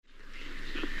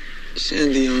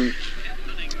Sandy,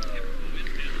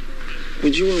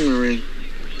 would you wear my ring?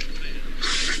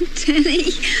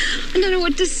 Danny, I don't know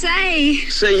what to say.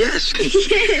 Say yes.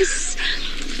 Yes.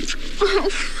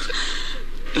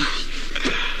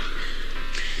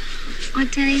 Oh,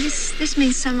 Danny, this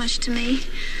means so much to me.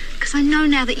 Because I know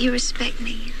now that you respect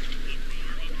me.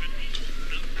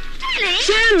 Danny!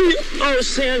 Sandy! Oh,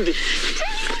 Sandy.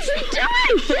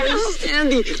 Danny, what are you doing? Oh,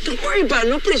 Sandy, don't worry about it.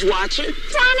 Nobody's watching.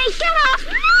 Danny, get off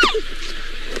me!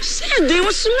 Sandy,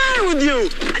 what's the matter with you? I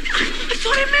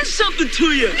thought it meant something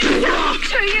to you. To you?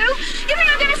 You think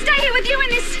I'm going to stay here with you in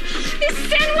this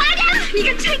sin wagon? You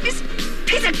can take this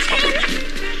piece of tin?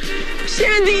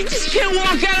 Sandy, you just can't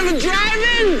walk out of a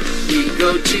drive-in. We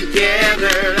go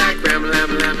together like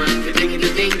Ram-a-lam-a-lam-a,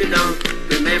 ding-a-ding-a-dong.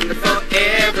 Remember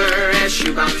forever as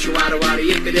shoo-bop, shoo-wada-wada,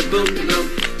 yippity-boom-de-boom.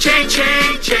 Chang,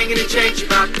 chang,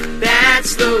 chang-a-ding-chang-choo-bop.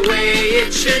 That's the way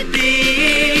it should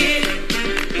be.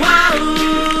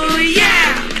 Wow,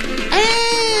 yeah!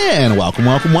 And welcome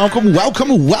to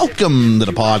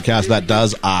the podcast that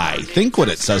does, I think, what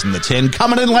it says in the tin.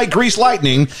 Coming in like grease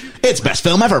lightning, it's Best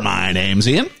Film Ever. My name's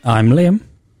Ian. I'm Liam.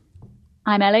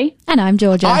 I'm Ellie. And I'm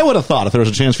Georgia. I would have thought if there was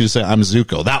a chance for you to say I'm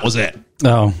Zuko, that was it.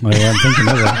 Oh, I wasn't thinking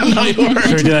of that. No, you weren't.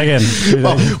 Should we do that again?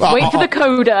 Wait for the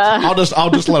coda. I'll just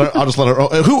let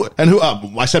her. Who?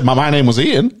 I said my name was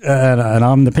Ian. And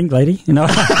I'm the pink lady. You know?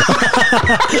 The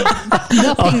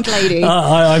pink lady.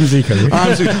 I'm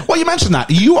Zuko. Well, you mentioned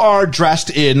that you are dressed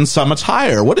in some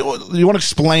attire. What do you want to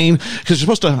explain? Because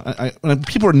you're supposed to. When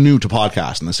people are new to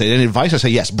podcasts and they say any advice, I say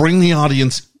yes. Bring the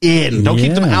audience in. Don't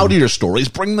keep them out of your stories.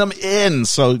 Bring them in.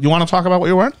 So you want to talk about what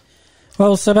you're wearing?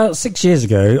 Well, so about 6 years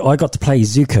ago, I got to play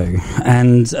Zuko,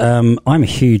 and I'm a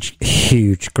huge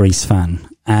Grease fan.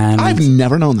 And I've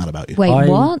never known that about you. Wait,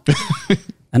 what?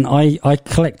 And I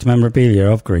collect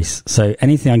memorabilia of Grease, so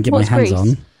anything I can get my hands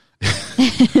on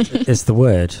is the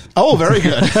word. Oh, very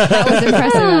good. That was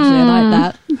impressive, actually. I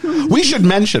like that. We should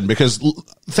mention, because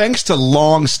thanks to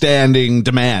long-standing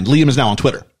demand, Liam is now on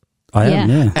Twitter. I am,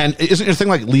 yeah. And isn't your thing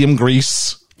like Liam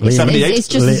Grease? Liam. 78? It's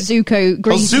just Zuko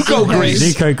Grease. Oh, Zuko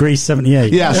Grease. Zuko Grease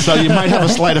 78. Yeah, so you might have a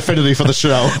slight affinity for the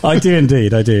show. I do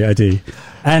indeed, I do.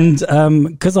 And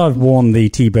because I've worn the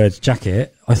T-Birds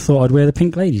jacket, I thought I'd wear the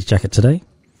Pink Ladies jacket today.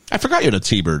 I forgot you had a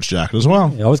T-Birds jacket as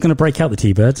well. I was going to break out the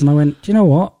T-Birds, and I went, do you know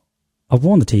what? I've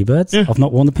worn the T-Birds. Yeah. I've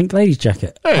not worn the Pink Ladies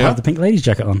jacket. I have the Pink Ladies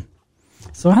jacket on.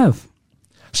 So I have.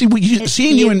 See,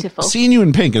 seeing you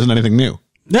in pink isn't anything new.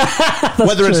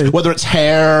 whether it's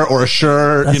hair or a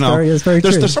shirt, that's very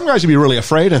true. There's some guys who'd be really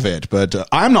afraid of it, but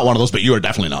I'm not one of those. But you are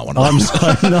definitely not one of those.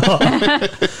 I'm not.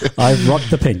 I rock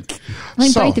the pink. I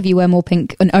think both of you wear more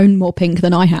pink and own more pink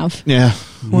than I have. Yeah,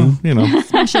 well,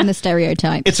 Smashing the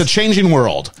stereotype. It's a changing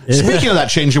world. Speaking of that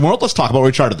changing world, let's talk about what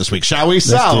we charted this week, shall we?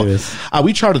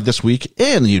 We charted this week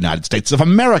in the United States of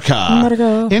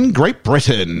America. In Great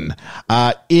Britain,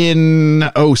 in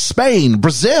Spain,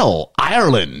 Brazil,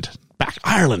 Ireland.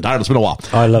 Ireland's been a while.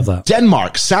 I love that.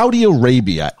 Denmark, Saudi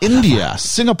Arabia, India,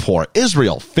 Singapore,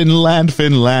 Israel, Finland. That's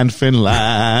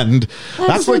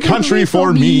the country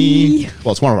for me.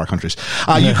 Well, it's one of our countries.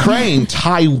 Ukraine,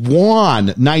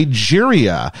 Taiwan,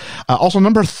 Nigeria, also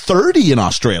number 30 in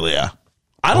Australia.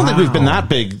 I don't think we've been that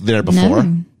big there before.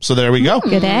 No. So there we go.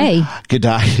 Good day. Good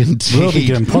day indeed. We'll be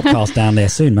doing podcasts down there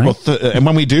soon, mate. And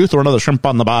when we do, throw another shrimp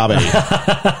on the barbie.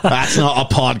 That's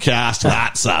not a podcast.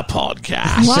 That's a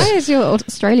podcast. Why is your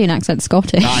Australian accent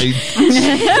Scottish?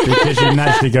 Because you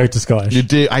naturally go to Scottish. You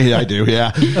do. I do,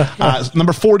 yeah.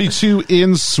 Number 42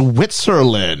 in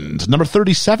Switzerland. Number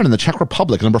 37 in the Czech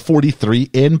Republic. Number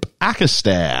 43 in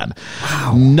Pakistan.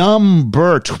 Wow.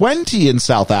 Number 20 in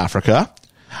South Africa.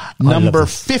 Number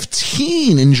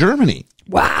 15 in Germany.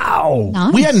 Wow.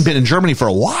 Nice. We hadn't been in Germany for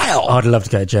a while. I'd love to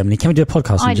go to Germany. Can we do a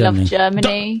podcast in Germany? I love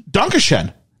Germany.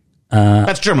 Dankeschön.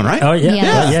 That's German, right? Oh,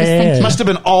 yeah. Yeah. Must have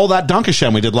been all that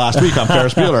Dankeschön we did last week on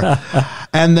Ferris Bueller.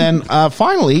 And then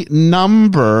finally,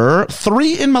 number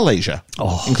 3 in Malaysia,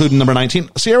 including number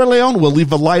 19. Sierra Leone, we'll leave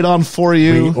the light on for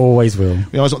you. We always will.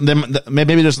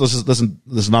 Maybe this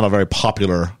is not a very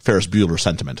popular Ferris Bueller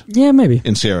sentiment. Yeah, maybe.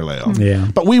 In Sierra Leone.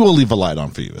 Yeah. But we will leave the light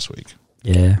on for you this week.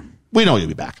 Yeah. We know you'll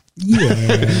be back.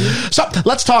 Yeah. So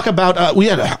let's talk about, we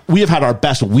have had our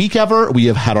best week ever. We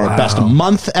have had our best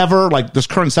month ever. Like this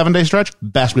current 7-day stretch,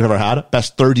 best we've ever had.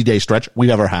 Best 30-day stretch we've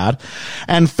ever had.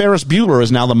 And Ferris Bueller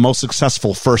is now the most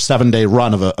successful first 7-day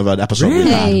run of an episode we've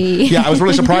had. Yeah, I was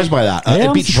really surprised by that.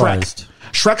 It beat Shrek.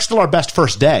 Shrek's still our best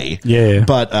first day. Yeah.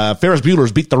 But Ferris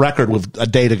Bueller's beat the record with a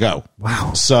day to go.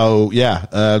 Wow. So,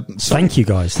 yeah. Thank you,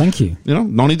 guys. Thank you.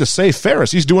 No need to say Ferris.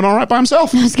 He's doing all right by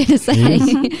himself. I was going to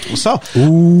say. So.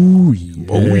 Ooh, yeah.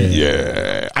 Oh,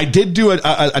 yeah. I did do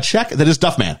a check that is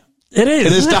Duffman. It is.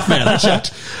 It is Duffman. I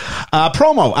checked.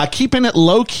 Promo, keeping it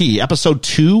low key. Episode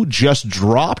 2 just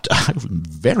dropped. I was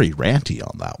very ranty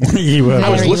on that one. You were. I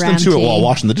was Very listening to it ranty. while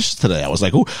washing the dishes today. I was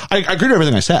like, "Ooh!" I agreed with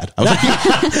everything I said. I was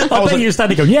like, I bet you were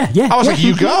standing going, yeah. I was like,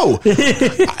 "You go."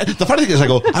 The funny thing is, I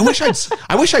go, "I wish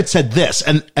I'd said this,"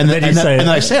 and then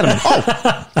I say it. I'm like,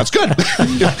 "Oh, that's good."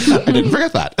 I didn't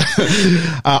forget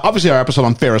that. Obviously, our episode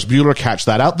on Ferris Bueller, catch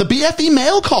that out. The BFE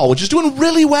mail call, which is doing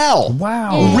really well.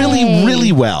 Wow. Really,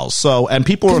 really well. So, and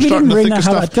people are we starting to didn't think really of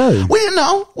know how stuff. that'd go. We didn't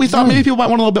know. We thought maybe people might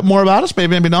want a little bit more about us,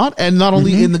 maybe not. And not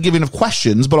only in the giving of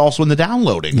questions, but also in the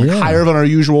downloading. Like, Yeah. higher than our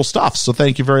usual stuff. So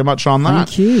thank you very much on that.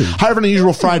 Thank you. Higher than the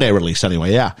usual Friday release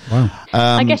anyway, yeah. Wow.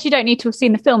 I guess you don't need to have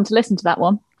seen the film to listen to that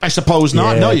one. I suppose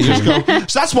not. Yeah. No, you just go.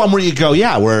 So that's one where you go,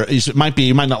 yeah, where it might be,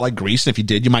 you might not like Grease. And if you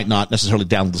did, you might not necessarily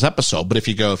download this episode. But if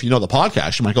you know the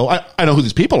podcast, you might go, I know who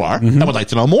these people are. I would like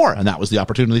to know more. And that was the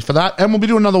opportunity for that. And we'll be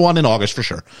doing another one in August for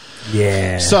sure.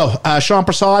 Yeah. So, Sean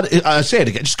Prasad, say it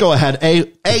again. Just go ahead.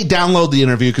 Download the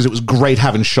interview because it was great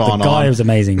having Sean the guy on. was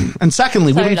amazing. And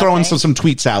secondly, we've So been throwing lovely. some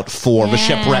tweets out for the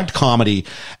Yeah. Shipwrecked comedy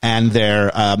and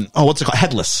their, what's it called?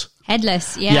 Headless.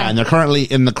 Headless, Yeah. And they're currently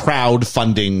in the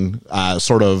crowdfunding,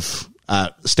 sort of,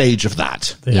 stage of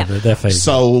that. Yeah. They're favorite.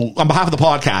 So on behalf of the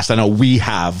podcast, I know we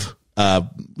have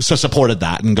so supported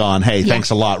that and gone, hey, thanks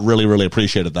a lot. Really, really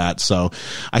appreciated that. So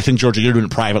I think, Georgia, you're doing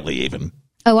it privately even.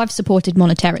 Oh, I've supported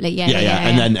monetarily. Yeah.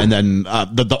 And then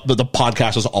the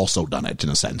podcast has also done it in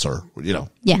a sense, or, you know.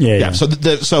 Yeah. Yeah.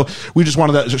 So we just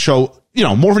wanted to show, you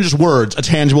know, more than just words, a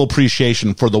tangible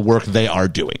appreciation for the work they are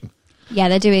doing. Yeah,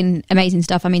 they're doing amazing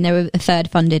stuff. I mean, they were a third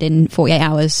funded in 48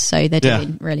 hours, so they're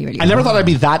doing really, really well. I never thought I'd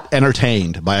be that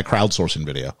entertained by a crowdsourcing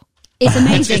video. It's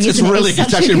amazing. It's isn't it? really, it's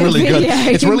such a actually really good. video.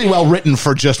 It's really well written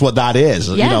for just what that is,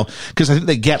 you Yeah. know, because I think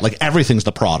they get like everything's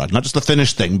the product, not just the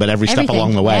finished thing, but every step Everything.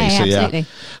 along the way. Yeah, absolutely.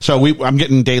 So I'm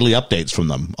getting daily updates from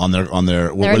them on their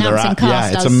They're where they're announcing at.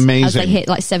 cast Yeah, it's as amazing. they hit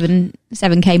like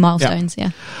 7K milestones.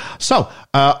 Yeah. So,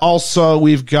 also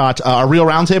we've got a real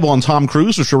roundtable on Tom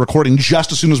Cruise, which we're recording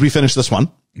just as soon as we finish this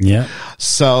one. Yeah.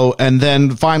 So, and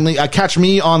then finally, catch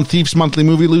me on Thief's Monthly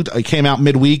Movie Loot. It came out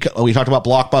midweek. We talked about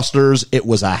blockbusters. It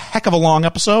was a heck of a long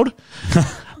episode,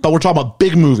 but we're talking about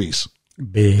big movies.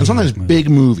 Big. And sometimes big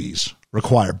movies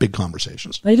require big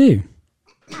conversations. They do.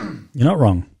 You're not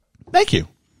wrong. Thank you.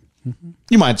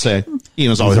 You might say,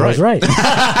 Ian is always He's right. always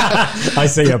right. I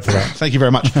see you up for that. Thank you very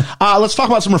much. Let's talk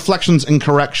about some reflections and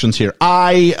corrections here.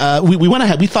 We went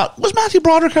ahead. We thought, was Matthew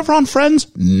Broderick ever on Friends?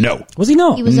 No. Was he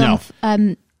not? He was No. on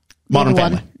the Modern other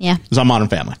one. Family. Yeah. It was on Modern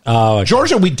Family. Oh, okay.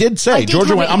 Georgia, we did say. I did Georgia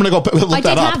have went, it. I'm going to go look I that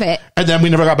did up. have it. And then we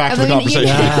never got back to the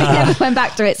conversation. We never went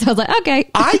back to it, so I was like,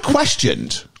 okay.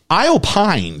 I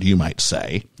opined, you might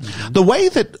say, the way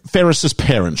that Ferris's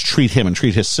parents treat him and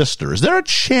treat his sister. Is there a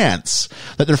chance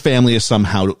that their family is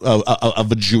somehow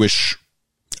of a Jewish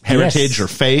heritage Yes. or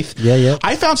faith? Yeah.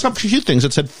 I found a few things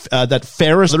that said that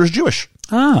Ferris is Jewish.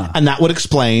 Ah. And that would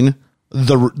explain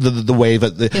the way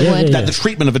that the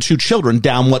treatment of the two children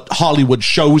down what Hollywood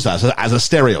shows us as a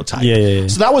stereotype. Yeah.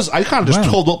 So that was, I kind of just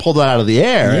Wow. pulled that out of the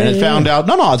air and Yeah. found out,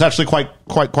 no, it's actually quite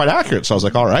accurate. So I was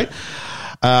like, all right.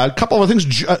 A couple of things.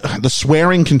 The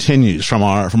swearing continues from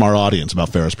our audience about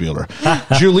Ferris Bueller.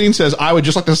 Julene says, I would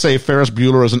just like to say Ferris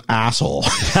Bueller is an asshole.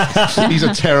 He's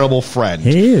a terrible friend.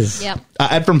 He is. Yep.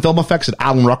 Ed from Film Effects said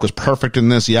Alan Ruck was perfect in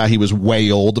this. Yeah, he was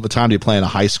way old at the time to be playing a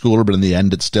high schooler, but in the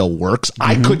end it still works.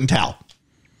 I couldn't tell.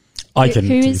 I couldn't.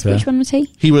 to be fair. Which one was he?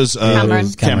 He was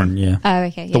Cameron. Yeah. Oh,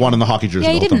 okay. the one in the hockey jersey.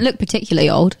 Yeah, he the whole didn't time. look particularly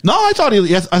old. No, I thought I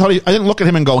didn't look at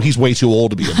him and go, he's way too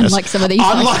old to be in this. Unlike some of these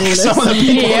high Unlike schoolers. some of the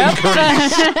people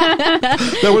in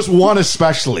Greece. There was one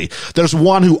especially. There's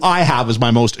one who I have as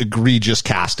my most egregious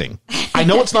casting. I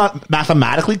know it's not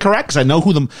mathematically correct because I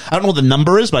don't know what the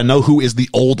number is, but I know who is the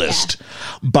oldest. Yeah.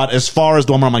 But as far as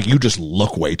the one where I'm like, you just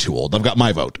look way too old. I've got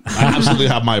my vote. I absolutely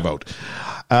have my vote.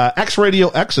 X Radio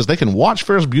X says they can watch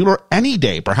Ferris Bueller any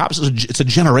day. Perhaps it's a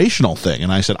generational thing.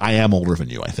 And I said, I am older than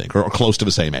you, I think, or close to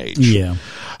the same age. Yeah.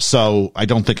 So I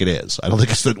don't think it is. I don't think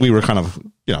it's that we were kind of,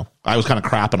 I was kind of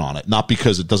crapping on it. Not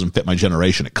because it doesn't fit my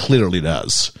generation. It clearly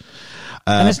does.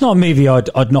 And it's not a movie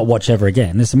I'd not watch ever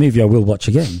again. It's a movie I will watch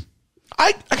again.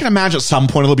 I can imagine at some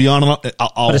point it'll be on.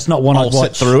 But it's not one I'll I'd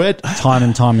watch sit through it. time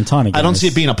and time again. I don't see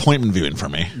it being appointment viewing for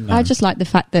me. No. I just like the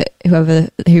fact that whoever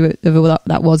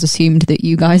that was assumed that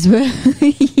you guys were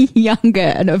younger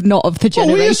and not of the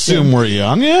generation. Well, we assume we're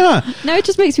young, yeah. No, it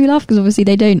just makes me laugh because obviously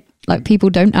they don't. Like, people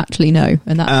don't actually know,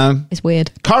 and that is weird.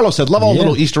 Carlos said, love all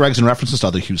little Easter eggs and references to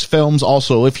other Hughes films.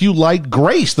 Also, if you like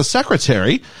Grace, the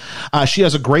secretary, she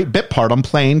has a great bit part on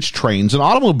planes, trains, and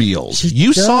automobiles.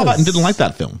 You saw that and didn't like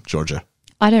that film, Georgia.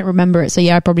 I don't remember it, so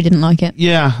yeah, I probably didn't like it.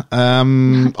 Yeah.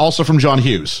 Also from John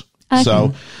Hughes. Okay.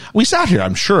 So we sat here.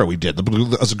 I'm sure we did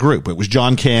as a group. It was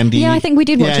John Candy. Yeah, I think we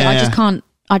did watch it. I just can't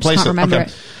remember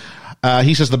it.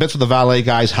 He says the bits with the valet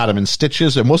guys had him in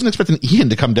stitches and wasn't expecting Ian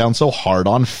to come down so hard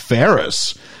on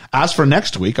Ferris. As for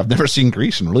next week, I've never seen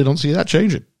Grease and really don't see that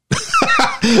changing.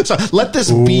 So let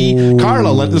this be,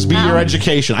 Carlo, let this be your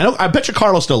education. I bet you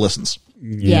Carlo still listens.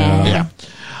 Yeah.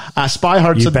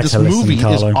 Spyhard said this movie is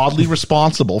Carlo. oddly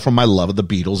responsible for my love of the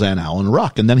Beatles and Alan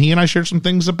Ruck. And then he and I shared some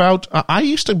things about, I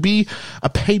used to be a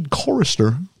paid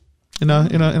chorister in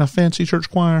a fancy church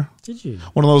choir. Did you?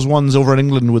 One of those ones over in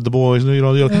England with the boys. Did you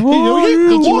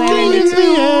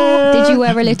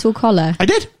wear a little collar? I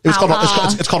did. It's called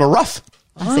a ruff.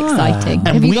 That's exciting.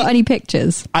 Have you got any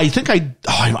pictures? I think I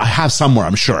have somewhere,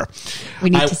 I'm sure. We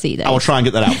need to see those. I will try and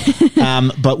get that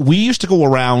out. But we used to go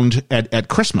around at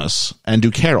Christmas and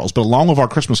do carols. But along with our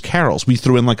Christmas carols, we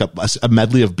threw in like a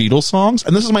medley of Beatles songs.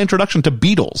 And this is my introduction to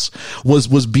Beatles,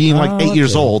 was being like 8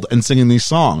 years old and singing these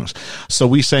songs. So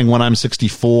we sang When I'm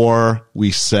 64.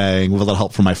 We sang With a Little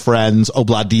Help from My Friends,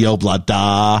 Obla Di Obla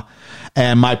Da.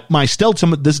 And my still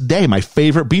to this day, my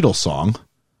favorite Beatles song,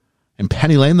 and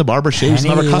Penny Lane, the barber shaves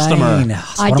another customer.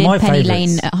 I did Penny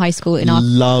Lane at high school in our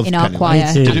choir,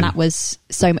 and that was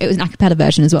it was an a cappella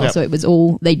version as well. Yep. So it was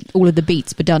all of the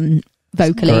beats were done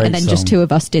vocally, Great and then song. just two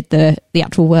of us did the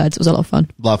actual words. It was a lot of fun.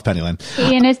 Love Penny Lane.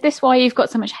 Ian, is this why you've got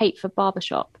so much hate for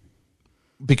Barbershop?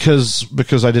 Because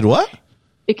I did what?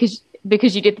 Because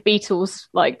you did the Beatles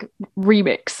like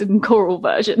remix and choral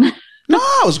version. No,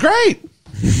 it was great.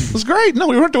 It was great. No,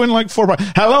 we weren't doing like 4 parts.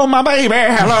 Hello, my baby.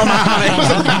 Hello, my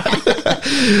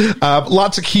honey.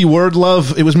 Lots of keyword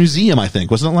love. It was Museum, I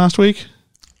think. Wasn't it last week?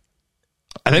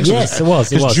 I think so. Yes, it was.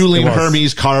 Because Julian, It was.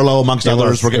 Hermes, Carlo, amongst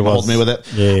others, were getting hold of me with it.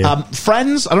 Yeah.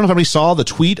 Friends, I don't know if anybody saw the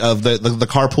tweet of the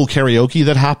carpool karaoke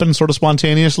that happened sort of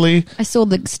spontaneously. I saw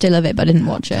the still of it, but I didn't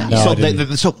watch it. No, So, I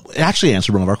didn't. so it actually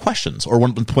answered one of our questions, or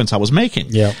one of the points I was making.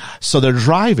 Yeah. So they're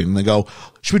driving. They go,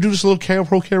 should we do this little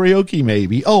carpool karaoke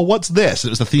maybe? Oh, what's this? It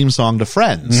was the theme song to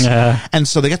Friends. Yeah. And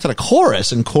so they get to the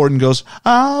chorus, and Corden goes,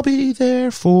 I'll be there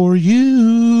for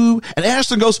you. And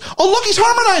Aniston goes, oh, look, he's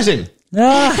harmonizing.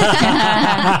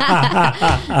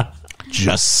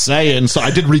 Just saying. So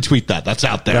I did retweet that. That's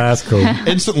out there. That's cool.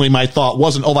 Instantly, my thought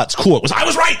wasn't, oh, that's cool. It was, I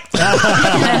was right.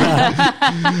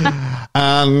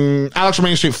 Alex from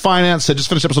Main Street Finance said, just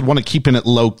finished episode 1 of Keeping It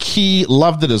Low Key.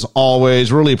 Loved it as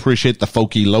always. Really appreciate the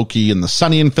folky Loki and the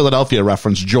Sunny in Philadelphia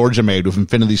reference Georgia made with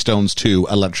Infinity Stones 2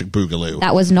 Electric Boogaloo.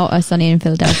 That was not a Sunny in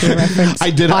Philadelphia reference.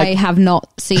 I have not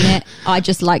seen it. I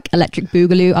just like Electric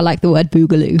Boogaloo. I like the word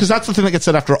Boogaloo. Because that's the thing that gets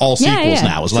said after all sequels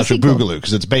now is It's a Electric sequel. Boogaloo,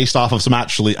 because it's based off of some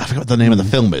actually, I forget what the name of the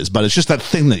film is, but it's just that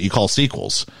thing that you call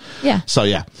sequels. Yeah. So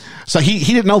yeah. So he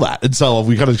didn't know that. And so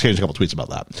we got to exchange a couple tweets about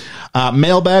that.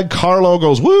 Mailbag, Carlo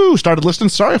goes, woo, started listening.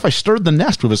 Sorry if I stirred the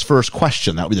nest with his first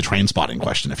question. That would be the train spotting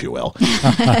question, if you will.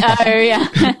 Oh, yeah.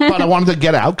 But I wanted to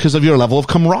get out because of your level of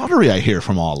camaraderie I hear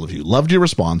from all of you. Loved your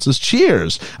responses.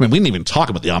 Cheers. I mean, we didn't even talk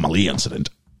about the Amelie incident.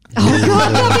 Oh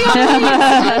God!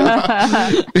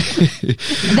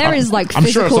 There is like I'm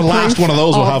sure it's the last one of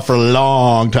those we'll have for a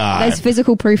long time. There's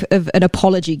physical proof of an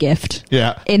apology gift.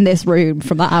 Yeah. In this room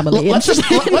from that Amelie. Let's just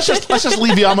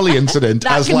leave the Amelie incident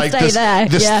That as can like stay this there,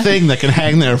 yeah. thing that can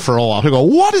hang there for a while. People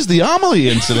go, what is the Amelie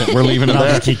incident? We're leaving it That'll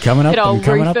there. just keep coming up Good old and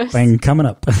coming Rufus. up and coming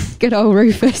up. Good old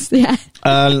Rufus. Yeah.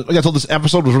 I got told this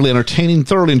episode was really entertaining.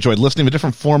 Thoroughly enjoyed listening. A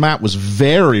different format was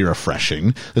very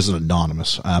refreshing. This is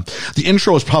anonymous. The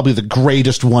intro is probably the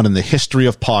greatest one in the history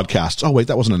of podcasts. Oh wait,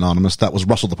 that wasn't anonymous. That was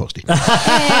Russell the Postie,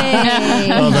 Hey.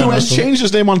 who has changed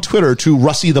his name on Twitter to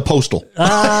Russie the Postal.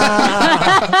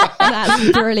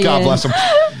 That's brilliant. God bless him.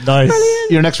 Nice.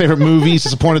 Your next favorite movies?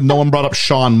 Disappointed no one brought up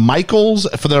Shawn Michaels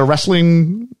for the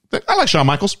wrestling. I like Shawn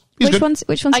Michaels. He's Which good. one's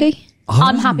he?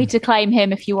 I'm happy to claim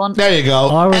him if you want. There you go.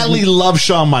 I was- Ellie loves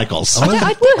Shawn Michaels. I was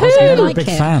don't never like a big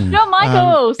him. fan. Not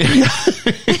Michaels.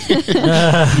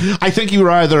 I think you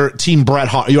were either Team Bret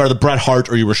Hart, you are the Bret Hart,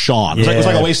 or you were Shawn. It was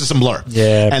like Yeah. Oasis and Blur.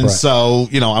 Yeah, and Bret. so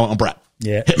I went with Bret.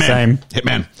 Yeah, Hitman. same.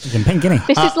 Hitman. He's in pink, isn't he?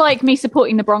 This is like me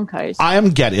supporting the Broncos. I am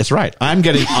getting. It's right. I'm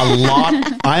getting a lot.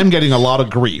 I am getting a lot of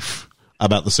grief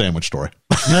about the sandwich story.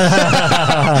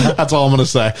 That's all I'm going to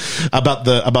say about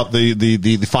the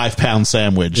 5-pound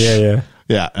sandwich. Yeah,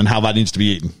 and how that needs to be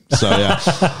eaten. So yeah,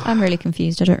 I'm really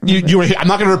confused. I don't remember. you were here. I'm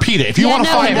not going to repeat it. If you want to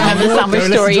I find don't remember the that, sandwich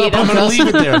story I'm going to leave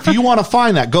it there. If you want to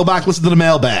find that, go back, listen to the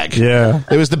mailbag. Yeah.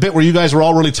 It was the bit where you guys were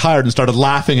all really tired and started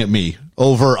laughing at me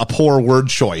over a poor word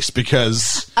choice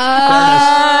because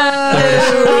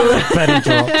Penny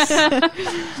drops.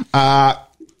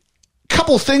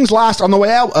 couple of things last on the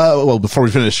way out. Well, before we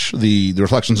finish the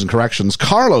reflections and corrections,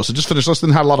 Carlos had just finished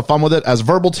listening, had a lot of fun with it. As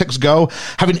verbal tics go,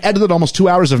 having edited almost 2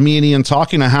 hours of me and Ian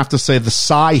talking, I have to say the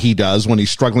sigh he does when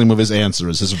he's struggling with his answer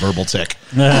is his verbal tic.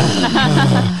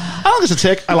 I don't think it's a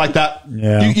tick. I like that.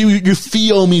 Yeah. You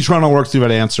feel me trying to work through that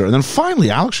answer. And then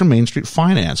finally, Alex from Main Street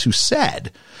Finance, who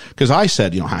said, because I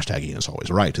said, hashtag Ian is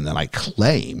always right. And then I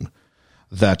claim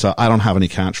that I don't have any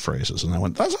catchphrases. And I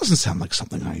went, that doesn't sound like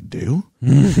something I do.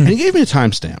 And he gave me a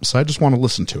timestamp, so I just want to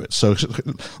listen to it. So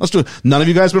let's do it. None of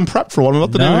you guys have been prepped for what I'm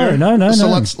about to do here. No. So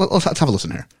let's have a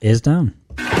listen here. Ears down.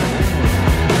 They're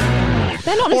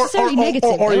not necessarily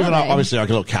negative. Or even, obviously, like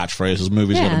little catchphrases.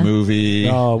 Movies got a movie.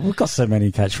 Oh, we've got so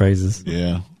many catchphrases.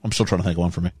 Yeah. I'm still trying to think of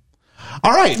one for me.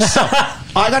 All right. So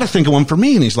I got to think of one for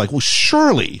me. And he's like, well,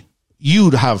 surely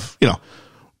you'd have,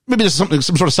 maybe there's some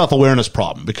sort of self-awareness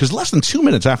problem, because less than 2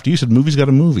 minutes after you said movies got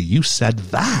a movie, you said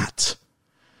that.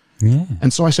 Yeah.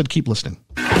 And so I said, keep listening.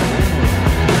 They're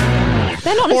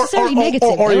not necessarily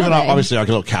negative. Or even, obviously, like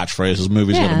little catchphrases.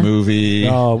 Movies got a movie.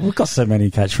 Oh, we've got so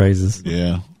many catchphrases.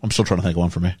 Yeah. I'm still trying to think of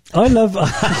one for me. I love...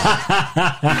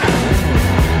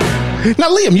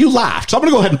 Now, Liam, you laughed. So I'm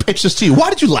going to go ahead and pitch this to you.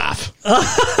 Why did you laugh?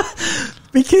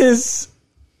 Because...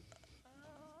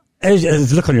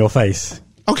 There's a look on your face.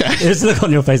 Okay. There's a look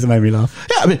on your face that made me laugh.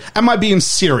 Yeah, I mean, am I being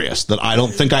serious that I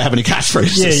don't think I have any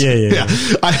catchphrases? Yeah.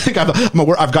 I think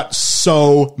I've got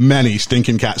so many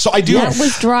stinking cats. So I do. That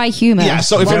was dry humour. Yeah.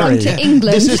 So if Welcome you're to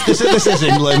England. this is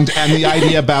England, and the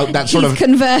idea about that sort He's of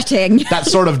converting. that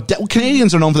sort of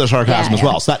Canadians are known for their sarcasm as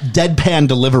well. So that deadpan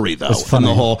delivery, though, and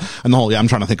the whole. Yeah, I'm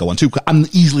trying to think of one too. I'm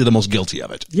easily the most guilty of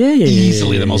it.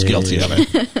 Easily the most guilty of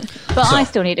it. But I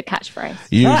still need a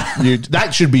catchphrase.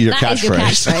 That should be your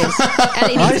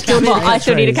catchphrase. I still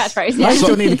need a catchphrase. Yeah. I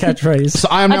still need a catchphrase. So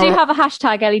I do have a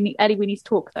hashtag Ellie we need to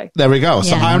talk though. There we go.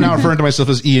 So Yeah. I'm now referring to myself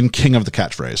as Ian, king of the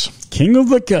catchphrase. King of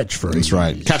the catchphrase. That's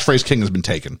right. Catchphrase king has been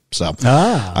taken. So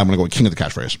I'm going to go with king of the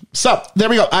catchphrase. So there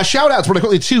we go. Shout outs really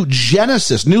quickly to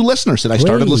Genesis. New listener said, I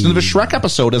started listening to the Shrek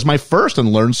episode as my first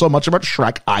and learned so much about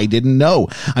Shrek I didn't know.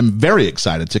 I'm very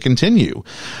excited to continue.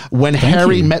 When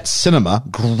Harry Met Cinema,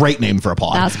 great name for a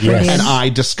pod. That's brilliant. And I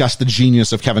discussed the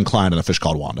genius of Kevin Kline and A Fish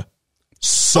Called Wanda.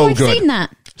 So I've good. seen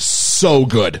that. So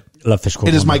good. Love Fish Called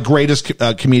It is Wanda. my greatest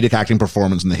comedic acting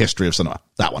performance in the history of cinema.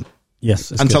 That one.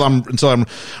 Yes. Until I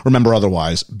remember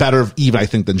otherwise. Better even, I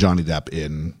think, than Johnny Depp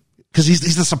in, because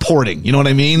he's the supporting. You know what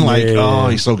I mean? Like,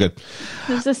 he's so good.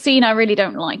 There's a scene I really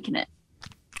don't like in it.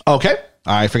 Okay.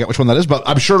 I forget which one that is, but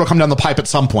I'm sure it'll come down the pipe at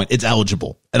some point. It's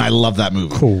eligible. And I love that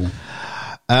movie. Cool.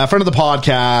 Friend of the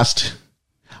podcast,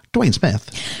 Dwayne Smith,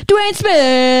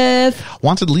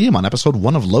 wanted Liam on episode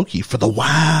 1 of Loki for the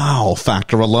wow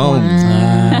factor alone.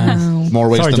 More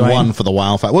ways Sorry, than Dwayne. one for the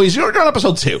wow factor. Well, you're on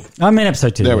episode 2. I'm in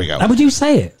episode 2. There we go. How would you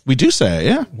say it? We do say it,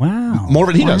 yeah. Wow. More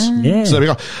of it he does. Yeah. So there we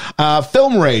go.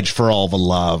 Film Rage for all the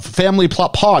love. Family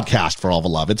Plot Podcast for all the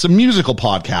love. It's a musical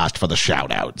podcast for the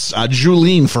shout outs.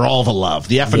 Julene for all the love.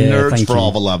 The Effin' Nerds thank for you.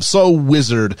 all the love. So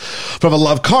Wizard for the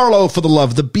love. Carlo for the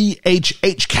love. The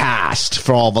BHH Cast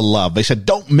for all the love. They said,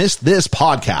 don't miss this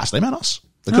podcast. They meant us.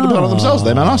 They could have done it themselves.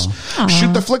 They meant us.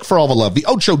 Shoot the Flick for all the love. The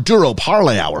Ocho Duro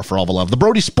Parlay Hour for all the love. The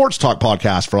Brody Sports Talk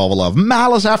Podcast for all the love.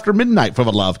 Malice After Midnight for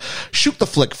the love. Shoot the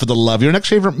Flick for the love. Your next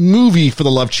favorite movie for the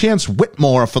love. Chance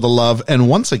Whitmore for the love. And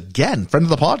once again, friend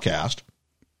of the podcast,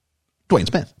 Dwayne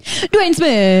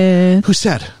Smith, who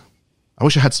said, I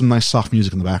wish I had some nice soft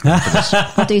music in the background for this.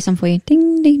 I'll do some for you.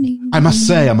 Ding, ding, ding. I must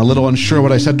say, I'm a little unsure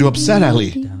what I said to upset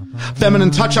Ellie.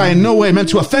 Feminine touch, I in no way meant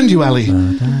to offend you, Ellie.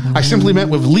 I simply meant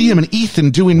with Liam and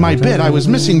Ethan doing my bit, I was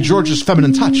missing George's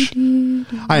feminine touch.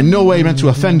 I in no way meant to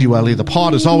offend you, Ellie. The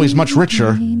pod is always much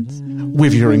richer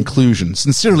with your inclusion.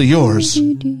 Sincerely yours,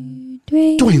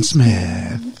 Dwayne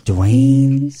Smith.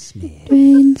 Dwayne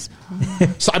Smith.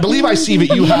 So I believe I see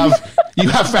that you have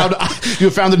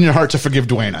found it in your heart to forgive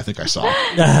Dwayne. I think I saw.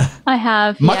 I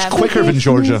have Much quicker than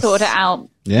Georgia. Sort it out.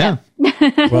 Yeah.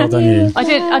 Well done, you. I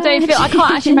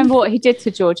can't actually remember what he did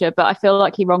to Georgia, but I feel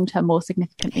like he wronged her more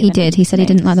significantly. He than did. He said he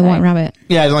didn't like the White Rabbit.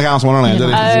 Yeah, like Alice in Wonderland, did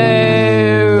he?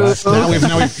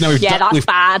 We've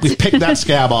bad. We've picked that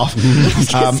scab off. We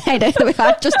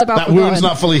had just about That wound's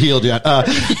not fully healed yet.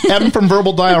 M from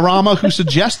Verbal Diorama, who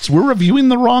suggests we're reviewing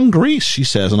the wrong Grease. She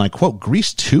says, and I quote,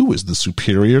 Grease 2 is the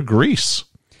superior Grease.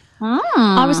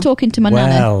 I was talking to my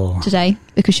Well. nana today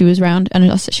because she was around, and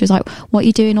she was like, "What are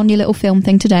you doing on your little film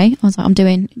thing today?" I was like, "I'm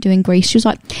doing Grease." She was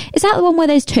like, "Is that the one where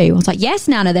there's 2?" I was like, "Yes,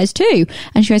 Nana, there's 2."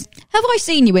 And she goes, "Have I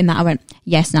seen you in that?" I went,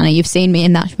 "Yes, Nana, you've seen me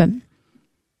in that." She went,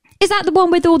 "Is that the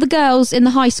one with all the girls in the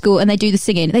high school and they do the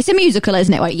singing? It's a musical,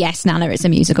 isn't it?" I went, "Yes, Nana, it's a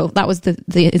musical." That was the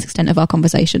extent of our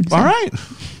conversation. So. All right.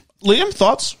 Liam,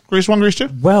 thoughts? Grease 1, Grease 2?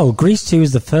 Well, Grease 2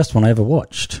 is the first one I ever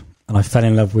watched, and I fell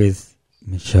in love with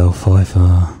Michelle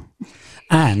Pfeiffer.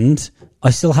 And I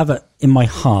still have it in my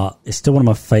heart. It's still one of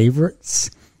my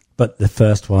favourites, but the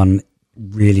first one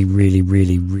really, really,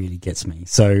 really, really gets me.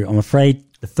 So I'm afraid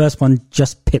the first one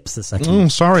just pips the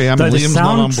second. Sorry, Liam's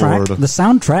not on board. The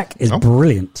soundtrack is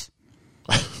brilliant.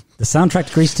 The soundtrack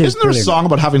to Grease 2 Isn't there a song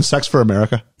about having sex for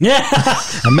America? Yeah.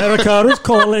 America is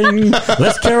calling.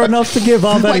 Let's care enough to give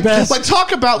our very best. Like,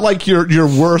 talk about, like, your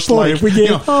worst, Boy, like, we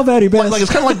give our very best. Like,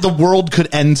 it's kind of like the world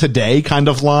could end today kind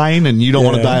of line, and you don't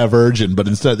want to die a virgin, but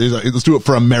instead, let's do it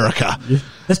for America.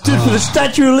 Let's do it for the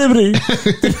Statue of Liberty.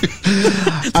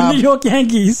 The New York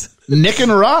Yankees. Nick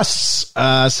and Russ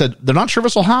said, they're not sure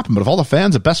this will happen, but if all the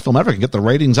fans of Best Film Ever can get the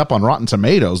ratings up on Rotten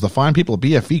Tomatoes, the fine people at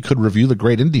BFE could review the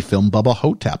great indie film Bubba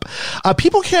Hotep.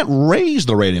 People can't raise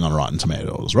the rating on Rotten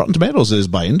Tomatoes. Rotten Tomatoes is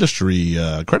by industry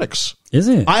critics. Is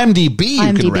it? IMDb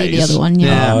you can raise. the other one,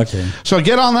 yeah. Oh, okay. So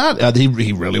get on that.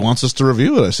 He really wants us to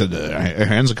review it. I said, our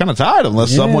hands are kind of tied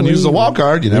unless someone uses a wild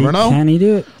card. You never know. Can he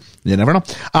do it? You never know.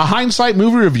 Hindsight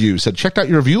Movie Review said, checked out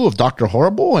your review of Dr.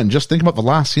 Horrible and just think about the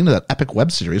last scene of that epic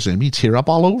web series and me tear up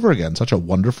all over again. Such a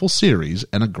wonderful series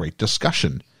and a great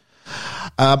discussion.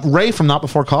 Ray from Not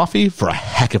Before Coffee for a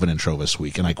heck of an intro this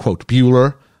week. And I quote,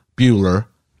 Bueller,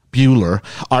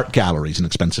 art galleries, an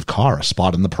expensive car, a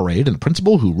spot in the parade, and a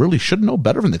principal who really should know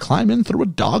better than to climb in through a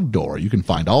dog door. You can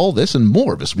find all this and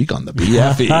more this week on the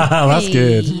BFE. That's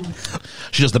good.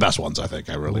 She does the best ones, I think.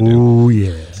 I really do. Oh,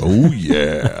 yeah. Oh,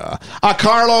 yeah.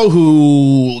 Carlo,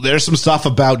 who there's some stuff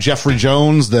about Jeffrey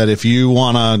Jones that if you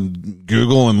want to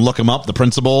Google and look him up, the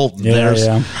principal, there's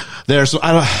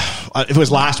if it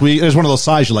was last week, there's one of those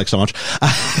sides you like so much.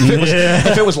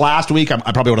 If it was last week, I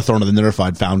probably would have thrown it in there if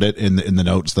I'd found it in the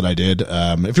notes that I did.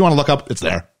 If you want to look up, it's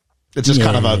there. It's just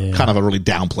kind of a really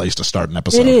down place to start an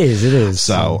episode. It is.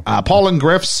 So, Paul and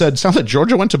Griff said, sounds like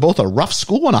Georgia went to both a rough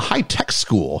school and a high-tech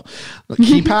school.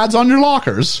 Keypads on your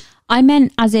lockers. I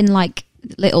meant as in like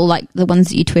little, like the ones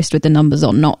that you twist with the numbers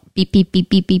on, not beep, beep, beep,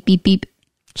 beep, beep, beep, beep.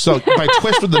 So by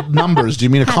twist with the numbers, do you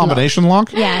mean a combination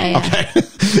lock? Yeah. Okay.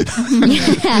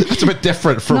 It's a bit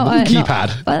different from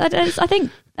keypad. But I think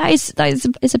that is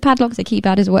it's a padlock, it's a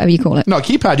keypad, is whatever you call it. No, a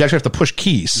keypad, you actually have to push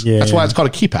keys. Yeah. That's why it's called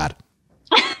a keypad.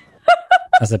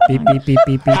 That's a beep, beep, beep,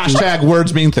 beep, beep. Hashtag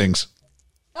words mean things.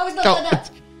 Oh, it's not like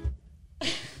that.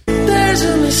 There's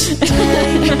a mistake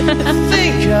I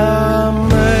think I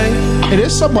made. It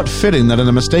is somewhat fitting that in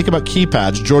a mistake about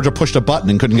keypads, Georgia pushed a button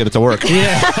and couldn't get it to work.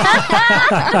 Yeah.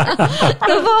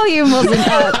 The volume wasn't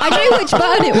up. I know which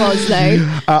button it was,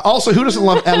 though. Also, who doesn't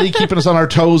love Ellie keeping us on our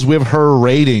toes with her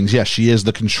ratings? Yes, she is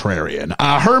the contrarian.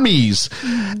 Hermes.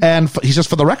 And he says,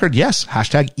 for the record, yes,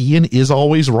 hashtag Ian is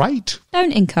always right.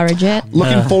 Don't encourage it.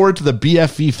 Looking forward to the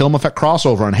BFE Film Effect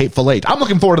crossover on Hateful Eight. I'm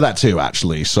looking forward to that too,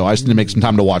 actually. So I just need to make some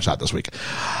time to watch that this week.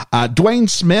 Dwayne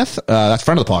Smith, that's a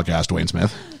friend of the podcast, Dwayne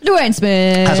Smith.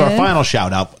 As our final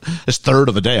shout out, this third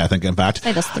of the day, I think, in fact.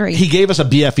 Hey, that's 3. He gave us a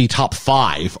BFE top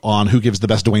 5 on who gives the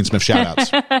best Dwayne Smith shout outs.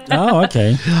 Oh,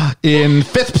 okay. In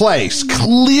 5th place,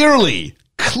 clearly,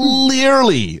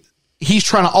 he's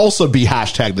trying to also be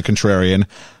hashtag the contrarian.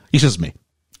 He says me.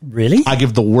 Really? I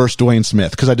give the worst Dwayne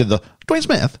Smith because I did the Dwayne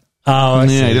Smith. Oh, I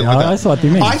see. Yeah, I didn't like that. I thought you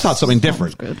meant. I thought something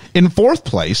different. In 4th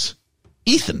place,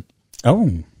 Ethan. Oh.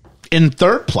 In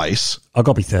 3rd place, I've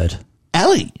got to be 3rd.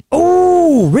 Ellie.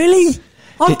 Oh, really?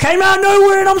 I came out of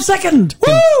nowhere and I'm 2nd.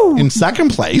 Woo! In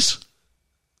 2nd place,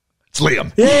 it's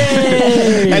Liam.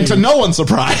 Yay! And to no one's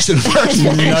surprise, in 1st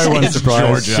place, No one's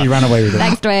surprised. Georgia. She ran away with it.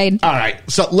 Thanks, Dwayne. All right,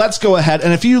 so let's go ahead.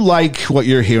 And if you like what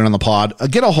you're hearing on the pod,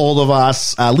 get a hold of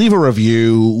us, leave a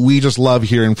review. We just love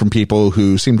hearing from people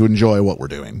who seem to enjoy what we're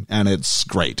doing. And it's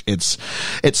great. It's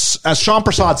as Sean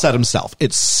Prasad said himself,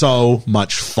 it's so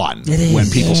much fun when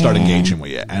people start engaging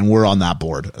with you. And we're on that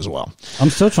board as well. I'm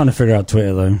still trying to figure out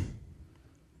Twitter, though.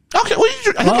 Okay, well,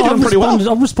 I think you're doing pretty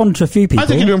well. I've responded to a few people. I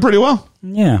think you're doing pretty well.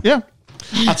 Yeah. Yeah.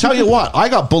 I'll tell you what, I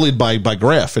got bullied by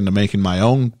Griff into making my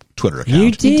own Twitter account.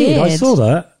 You did. I saw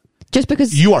that. Just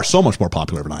because You are so much more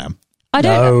popular than I am. I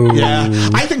don't know. Yeah,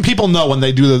 I think people know when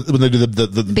they do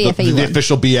the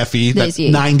official BFE that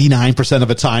 99% of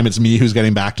the time it's me who's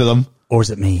getting back to them. Or is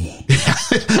it me?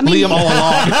 Liam all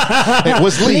along. It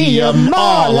was Liam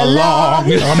all along.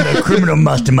 I'm the criminal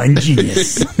mastermind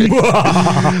genius.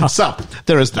 So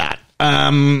there is that.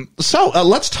 So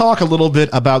let's talk a little bit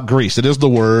about Grease. It is the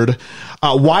word.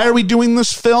 Why are we doing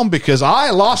this film? Because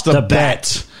I lost a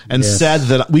bet and said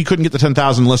that we couldn't get the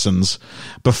 10,000 listens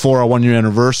before our 1 year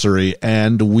anniversary,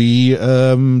 and we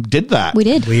did that. We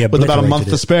did. With about a month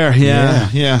to spare.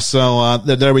 Yeah. So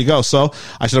there we go. So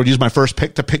I said I would use my first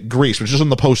pick to pick Grease, which is on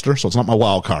the poster, so it's not my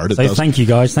wild card. Thank you,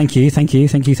 guys. Thank you.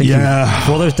 Yeah.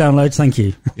 For all those downloads, thank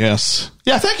you. Yes.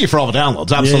 Yeah, thank you for all the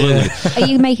downloads. Absolutely. Are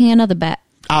you making another bet?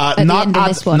 At the end of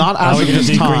this one? Not as of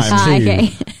this time.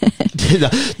 Okay.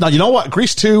 Now, you know what?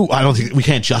 Grease 2, I don't think we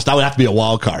can't that would have to be a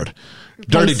wild card.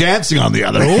 Dirty Dancing on the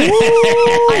other.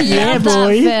 Yeah,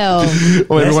 boy.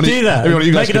 Let's do that.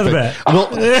 Make another bet.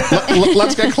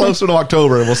 Let's get closer to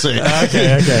October and we'll see.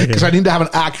 Okay. Because I need to have an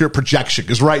accurate projection,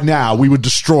 because right now we would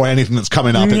destroy anything that's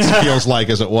coming up. It feels like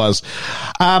as it was.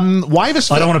 Why this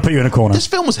film? I don't want to put you in a corner. This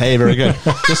film was, very good.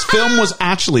 This film was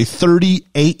actually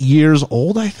 38 years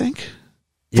old, I think.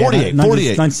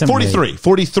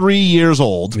 43 years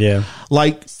old. Yeah.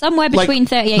 Somewhere between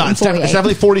 38 and 48. It's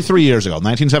definitely 43 years ago,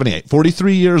 1978.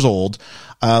 43 years old,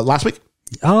 last week.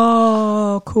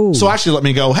 Oh, cool. So actually let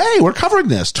me go, hey, we're covering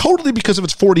this totally because of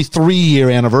its 43-year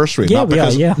anniversary. Yeah, not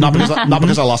because not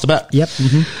because I lost a bet. Yep.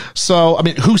 Mm-hmm. So, I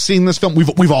mean, who's seen this film?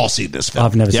 We've all seen this film.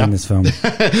 I've never seen this film.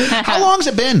 How long has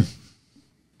it been?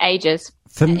 Ages.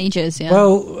 Ages, yeah.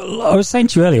 Well, I was saying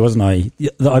to you earlier, wasn't I,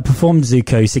 that I performed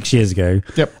Zuko 6 years ago.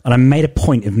 Yep. And I made a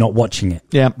point of not watching it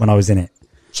when I was in it.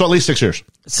 So at least 6 years.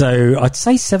 So I'd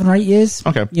say 7 or 8 years.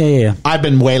 Okay. Yeah. I've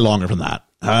been way longer than that.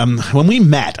 When we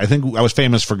met, I think I was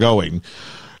famous for going.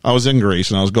 I was in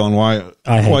Greece and I was going, why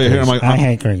are you here? I'm like, I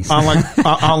hate Greece. I don't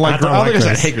like Greece.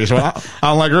 I hate Greece. I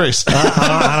don't like Greece.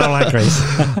 I don't like Greece.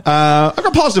 I've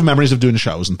got positive memories of doing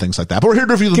shows and things like that. But we're here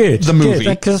to review the movie.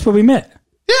 Because that's where we met.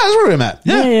 Yeah, that's where we met.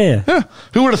 Yeah.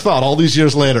 Who would have thought all these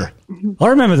years later? I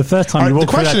remember the first time you walked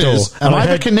through that door. The question is, am I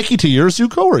the Kaneki to your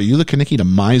Zuko, or are you the Kaneki to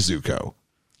my Zuko?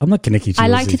 I'm not Kaneki to I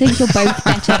like to think you're both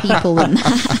better people than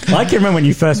that. I can remember when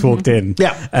you first walked in.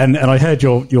 Yeah. And I heard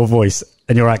your voice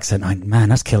and your accent. Man,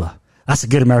 that's killer. That's a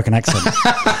good American accent. It's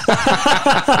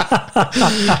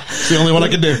the only one I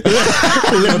can do.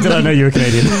 Little did I know you were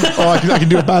Canadian. I can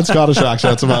do a bad Scottish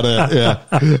accent. That's about it. Yeah.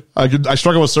 I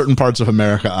struggle with certain parts of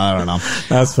America. I don't know.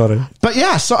 That's funny. But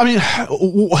yeah, so I mean,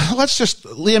 let's just,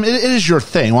 Liam, it is your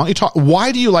thing. Why don't you talk?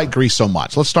 Why do you like Grease so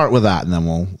much? Let's start with that and then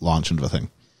we'll launch into the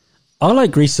thing. I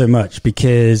like Grease so much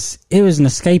because it was an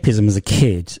escapism as a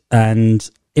kid, and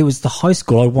it was the high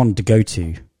school I wanted to go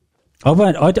to.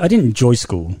 I didn't enjoy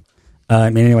school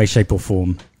in any way, shape, or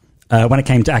form. When it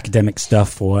came to academic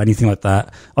stuff or anything like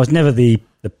that, I was never the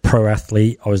pro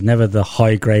athlete. I was never the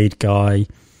high grade guy.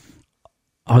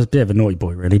 I was a bit of a naughty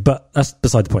boy, really, but that's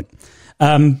beside the point.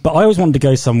 But I always wanted to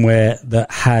go somewhere that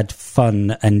had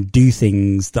fun and do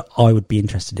things that I would be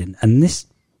interested in, and this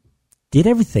did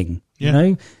everything. You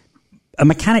know. A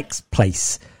mechanic's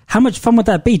place. How much fun would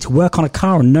that be to work on a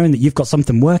car and knowing that you've got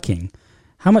something working?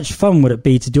 How much fun would it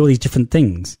be to do all these different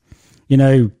things? You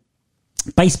know,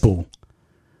 baseball.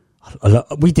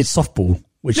 We did softball,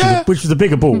 which was a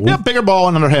bigger ball. Yeah, bigger ball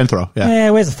and underhand throw.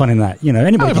 Yeah, where's the fun in that? You know,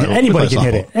 anybody can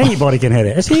hit it. Anybody can hit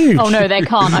it. It's huge. Oh no, they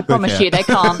can't. I promise you, they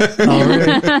can't. Oh,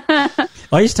 really?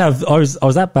 I used to have. I was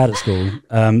that bad at school.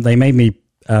 They made me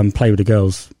play with the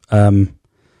girls.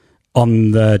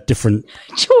 On the different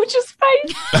George's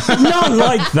face. Not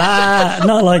like that.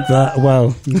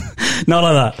 Well, not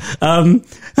like that.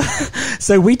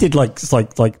 So we did like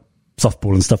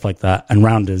softball and stuff like that and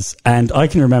rounders. And I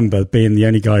can remember being the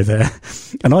only guy there,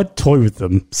 and I'd toy with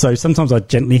them. So sometimes I'd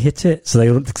gently hit it, so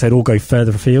they'd all go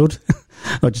further afield.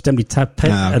 I'd just gently tap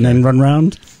it and then run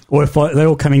round. Or if they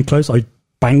all come in close, I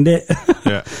banged it.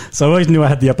 Yeah. So I always knew I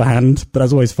had the upper hand, but that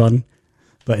was always fun.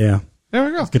 But yeah. There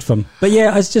we go. It's good fun. But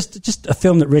yeah, it's just a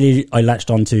film that really I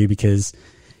latched onto because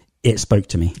it spoke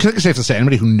to me. I think it's safe to say,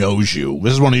 anybody who knows you,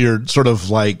 this is one of your sort of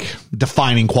like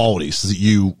defining qualities, is that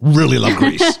you really love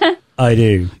Grease. I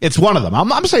do. It's one of them.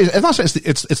 I'm saying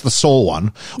it's the sole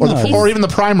one, or even the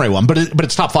primary one, but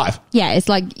it's top 5. Yeah, it's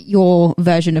like your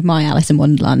version of My Alice in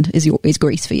Wonderland is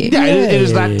Grease for you. Yeah, it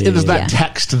is that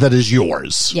text that is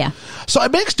yours. Yeah. So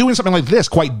it makes doing something like this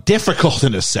quite difficult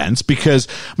in a sense, because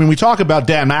I mean, we talk about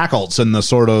Dan Aykroyd and the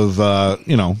sort of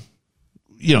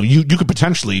you could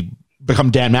potentially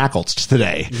become Dan Aykroyd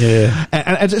today. Yeah.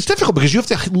 And it's difficult because you have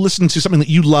to listen to something that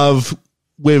you love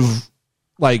with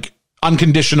like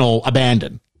unconditional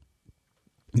abandon.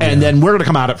 And then we're going to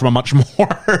come at it from a much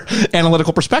more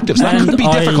analytical perspective. So that could be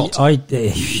difficult.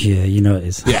 Yeah, you know it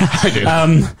is. Yeah, I do.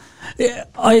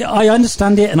 I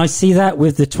understand it, and I see that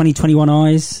with the 2021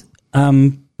 eyes.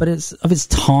 But it's of its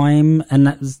time, and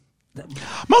that was...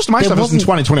 Most of my stuff is in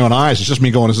 2021 eyes. It's just me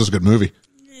going, this is a good movie.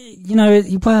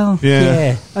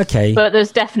 okay. But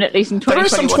there's definitely some 2021 There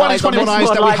is some 2021 eyes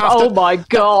that we like, have to... oh my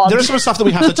God. There's some stuff that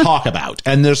we have to talk about,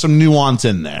 and there's some nuance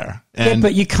in there. And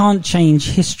but you can't change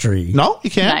history. No, you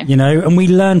can't. No. And we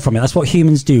learn from it. That's what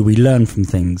humans do. We learn from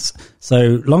things.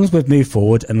 So long as we've moved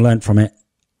forward and learned from it,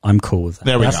 I'm cool with that.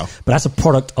 There we go. But that's a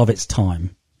product of its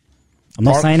time. I'm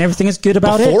not saying everything is good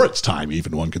about Before it. its time,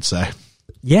 even, one could say.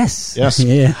 Yes.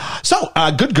 Yeah. So,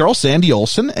 good girl Sandy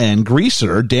Olsen and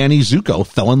greaser Danny Zuko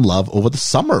fell in love over the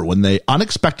summer when they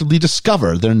unexpectedly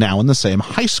discover they're now in the same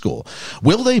high school.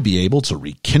 Will they be able to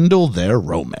rekindle their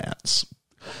romance?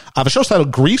 The show's title,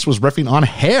 Grease, was riffing on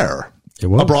Hair, It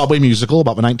was. a Broadway musical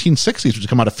about the 1960s, which had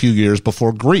come out a few years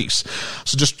before Grease.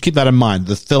 So just keep that in mind.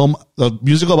 The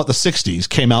musical about the 60s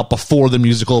came out before the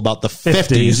musical about the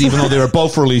 50s, even though they were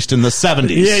both released in the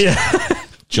 70s. Yeah.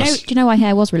 Do you know why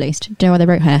Hair was released? Do you know why they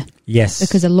wrote Hair? Yes.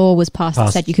 Because a law was passed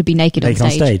that said you could be naked on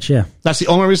stage. Yeah. That's the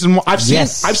only reason why I've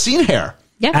seen Hair.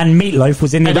 Yeah. And Meatloaf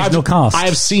was in the original cast. I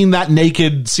have seen that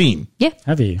naked scene. Yeah.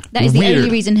 Have you? That is the Weird. only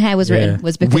reason Hair was written,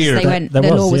 was because Weird. the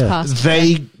law was passed.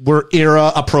 They were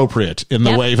era appropriate in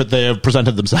the way that they have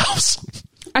presented themselves.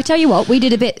 I tell you what, we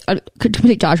did a bit,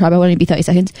 complete diatribe, I won't only be 30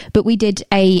 seconds, but we did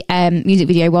a music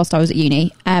video whilst I was at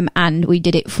uni, and we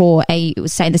did it it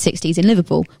was set in the 60s in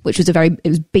Liverpool, which was it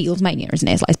was Beatles mania, isn't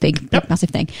it? It's like this big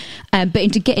massive thing. But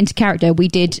to get into character,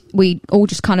 we all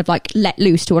just kind of like let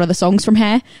loose to one of the songs from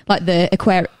Hair, like the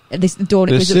Aquarius, this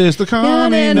is the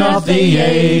coming of the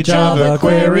age of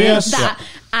Aquarius.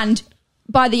 And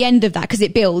by the end of that, because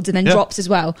it builds and then drops as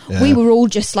well, we were all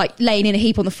just like laying in a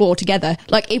heap on the floor together.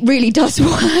 Like, it really does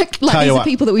work. Like, these are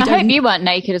people that we don't... I hope you weren't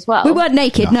naked as well. We weren't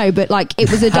naked, no, but like,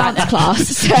 it was a dance class,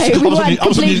 so we weren't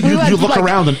you look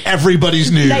around and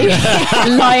everybody's nude.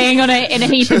 lying in a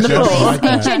heap on the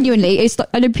floor. Genuinely, it's like,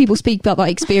 I know people speak about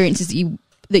like experiences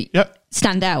that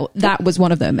stand out. That was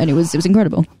one of them, and it was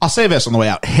incredible. I'll say this on the way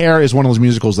out. Hair is one of those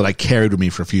musicals that I carried with me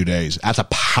for a few days. That's a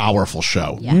powerful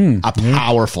show. Yeah. A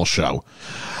powerful show.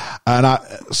 And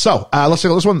let's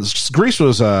take this one. Grease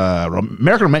was an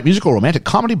American musical romantic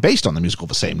comedy based on the musical of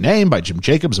the same name by Jim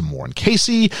Jacobs and Warren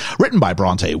Casey, written by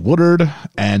Bronte Woodard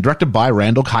and directed by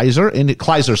Randall Kleiser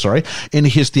in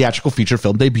his theatrical feature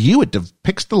film debut. It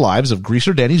depicts the lives of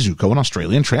greaser Danny Zuko and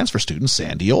Australian transfer student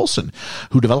Sandy Olsen,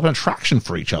 who develop an attraction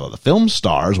for each other. The film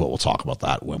stars, we'll talk about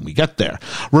that when we get there.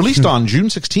 Released on June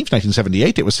 16th,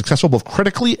 1978, it was successful both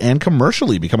critically and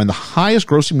commercially, becoming the highest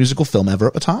grossing musical film ever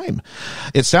at the time.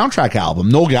 Its soundtrack album,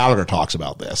 Noel Gallagher talks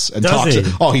about this. And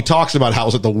he talks about how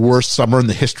it was the worst summer in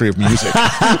the history of music.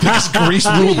 Because Grease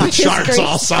ruled the charts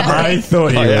all summer. I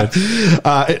thought you would.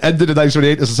 It ended in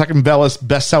 1978 as the second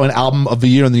best-selling album of the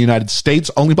year in the United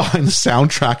States, only behind the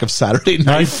soundtrack of Saturday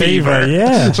Night Fever.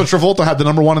 Yeah. So Travolta had the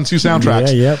number 1 and 2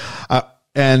 soundtracks. Yeah.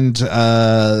 And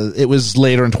it was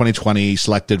later in 2020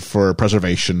 selected for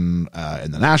preservation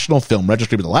in the National Film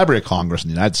Registry by the Library of Congress in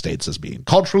the United States as being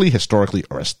culturally, historically,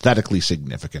 or aesthetically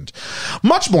significant.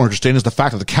 Much more interesting is the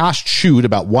fact that the cast chewed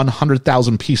about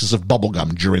 100,000 pieces of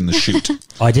bubblegum during the shoot.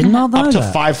 I did not know Up to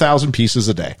that. 5,000 pieces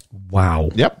a day.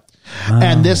 Wow. Yep.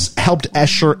 And this helped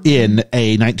usher in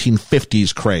a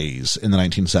 1950s craze in the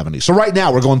 1970s. So right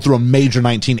now we're going through a major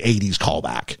 1980s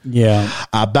callback. Yeah.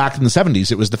 Back in the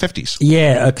 70s, it was the 50s.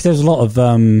 Yeah, because there was a lot of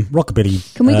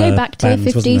rockabilly. Can we go back to bands,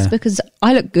 the 50s? Because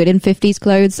I look good in 50s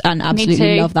clothes and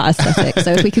absolutely love that aesthetic.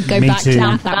 So if we could go Me back too.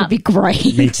 to that would be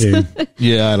great. Me too.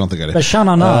 Yeah, I don't think I did. But Sha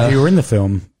Na Na, who were in the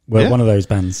film, were one of those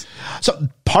bands. So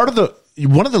one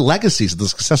of the legacies of the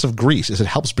success of Grease is it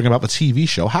helps bring about the TV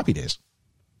show Happy Days.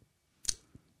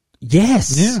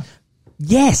 Yes. Yeah.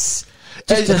 Yes.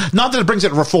 Not that it brings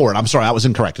it forward. I'm sorry, I was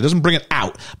incorrect. It doesn't bring it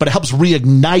out, but it helps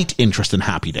reignite interest in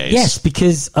Happy Days. Yes,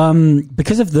 because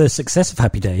of the success of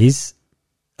Happy Days,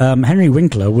 Henry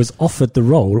Winkler was offered the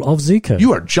role of Zuko.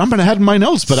 You are jumping ahead in my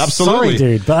notes, but absolutely.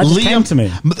 Sorry, dude, but that just came to me.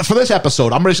 For this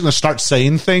episode, I'm just going to start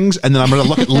saying things, and then I'm going to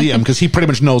look at Liam, because he pretty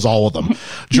much knows all of them.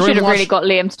 You should have really got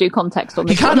Liam to do context on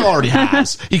this. He kind of already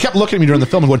has. He kept looking at me during the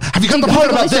film and went, have you got the part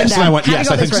about this? And I went,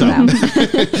 yes, I think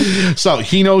so. So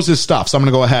he knows his stuff, so I'm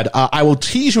going to go ahead. I will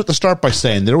tease you at the start by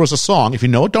saying there was a song, if you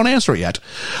know it, don't answer it yet.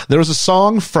 There was a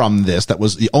song from this that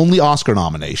was the only Oscar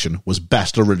nomination, was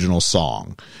Best Original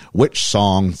Song. Which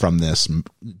song from this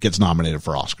gets nominated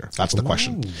for Oscar? That's the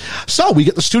question. So we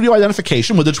get the studio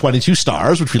identification with the 22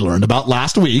 stars, which we learned about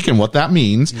last week and what that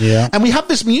means. Yeah. And we have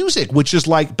this music, which is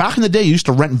like back in the day, you used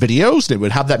to rent videos. They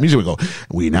would have that music. We go,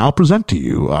 we now present to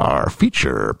you our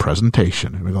feature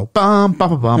presentation. And we go, bum, bum,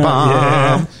 bum, bum, bum.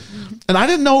 Yeah. And I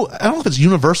don't know if it's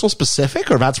Universal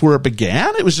specific or that's where it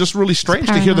began. It was just really strange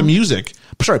to hear the music.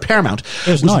 Sorry, Paramount.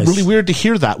 It was nice. Really weird to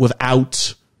hear that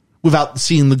without without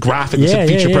seeing the graphics and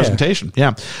feature presentation.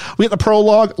 Yeah. We get the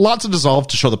prologue, lots of dissolve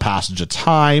to show the passage of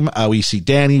time. We see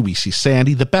Danny, we see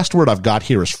Sandy. The best word I've got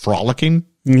here is frolicking.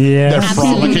 Yeah. They're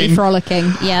Absolutely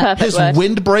frolicking. Yeah. Perfect His word.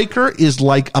 windbreaker is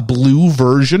like a blue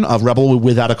version of Rebel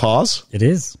Without a Cause. It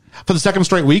is. For the second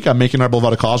straight week, I'm making Rebel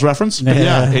Without a Cause reference. But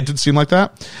yeah, it did seem like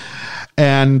that.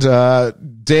 And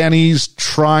Danny's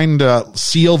trying to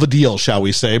seal the deal, shall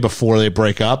we say, before they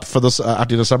break up for this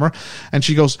after the summer. And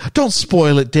she goes, "Don't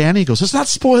spoil it, Danny." He goes, "It's not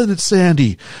spoiling it,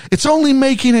 Sandy. It's only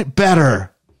making it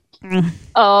better."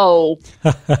 Oh,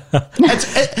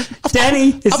 Danny,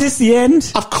 is this the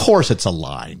end? Of course it's a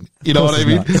line. You know what I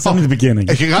mean? It's only the beginning.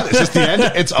 You got it. It's just the end.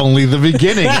 It's only the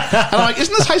beginning. And I'm like,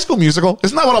 isn't this High School Musical?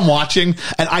 Isn't that what I'm watching?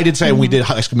 And I did say when we did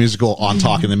High School Musical on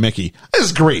Talking to Mickey, this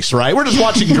is Grease, right? We're just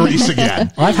watching Grease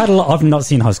again. I've not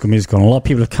seen High School Musical, and a lot of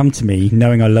people have come to me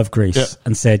knowing I love Grease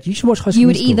and said, you should watch High School You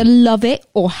would Musical. either love it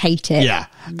or hate it. Yeah.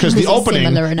 Because Because the it's opening,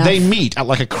 similar enough. they meet at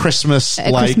like a Christmas,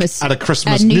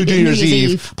 New Year's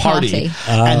Eve party. party.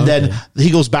 And then he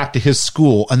goes back to his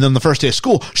school. And then the first day of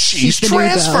school, she's the new girl.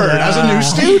 transferred as a new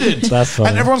student. That's funny.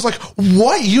 And everyone's like,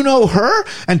 what? You know her?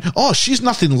 And oh, she's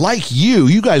nothing like you.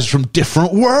 You guys are from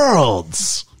different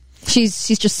worlds. She's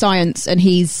just science and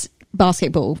he's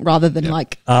basketball rather than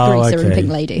like Oh, Greaser and okay.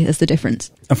 Pink Lady. That's the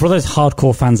difference. And for those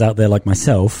hardcore fans out there like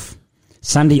myself,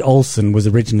 Sandy Olsen was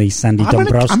originally Sandy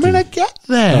Dombrowski. I'm gonna get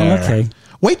there. Oh, okay.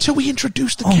 Wait till we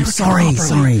introduce the character. sorry.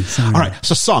 properly. All right.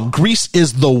 So song. Grease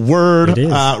is the word. It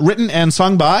is. Written and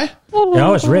sung by?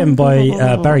 Yeah, it's written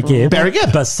by Barry Gibb. Barry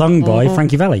Gibb. But sung by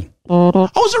Frankie Valli. Oh,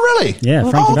 is it really? Yeah,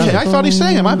 Frankie okay. Valli. I thought he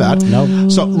sang it. My bad. No.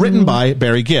 So written by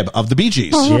Barry Gibb of the Bee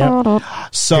Gees. Yeah.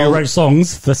 So Who wrote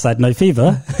songs for Sad Night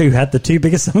Fever, who had the two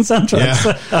biggest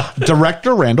soundtracks. yeah.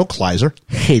 Director Randall Kleiser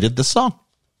hated the song.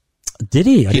 Did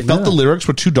he? I He didn't felt know the that. lyrics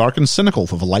were too dark and cynical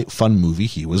for the light, fun movie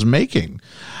he was making.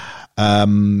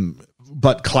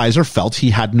 But Kleiser felt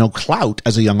he had no clout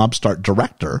as a young upstart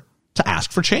director to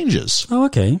ask for changes. Oh,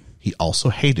 okay. He also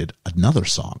hated another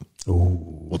song.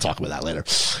 We'll talk about that later.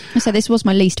 So this was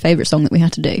my least favourite song that we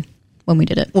had to do when we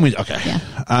did it. Okay.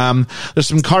 Yeah. There's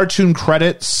some cartoon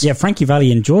credits. Yeah, Frankie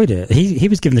Valli enjoyed it. He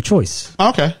was given the choice.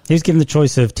 Okay. He was given the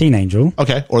choice of Teen Angel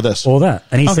Okay. Or this. or that.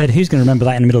 And he said, who's going to remember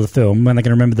that in the middle of the film when they're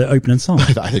going to remember the opening song?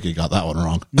 I think he got that one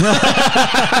wrong.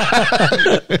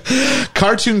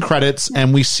 Cartoon credits,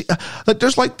 and we see like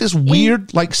there's like this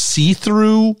weird like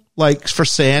see-through like for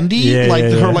Sandy, Yeah, like yeah,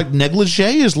 her yeah. like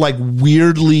negligee is like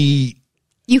weirdly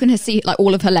You can see like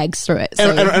all of her legs through it. So,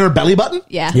 and her belly button.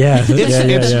 yeah. Yeah, yeah,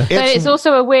 It's- yeah. so it's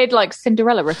also a weird like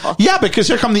Cinderella ripoff. Yeah, because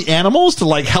here come the animals to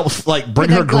like help like bring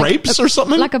her Like- like grapes a- or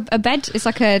something. Like a bed. It's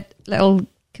like a little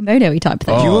kimono-y type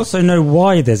thing. Do you also know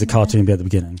why there's a cartoon bit at the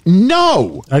beginning?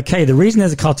 No. Okay, the reason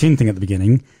there's a cartoon thing at the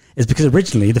beginning is because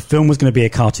originally the film was going to be a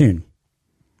cartoon.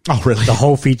 Oh, really? The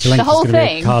whole feature length The whole was going to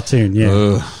be a thing? cartoon, yeah.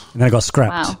 And then it got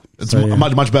scrapped. Wow. It's So, a yeah.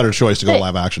 much better choice to go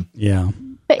live action. Yeah.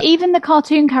 But even the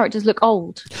cartoon characters look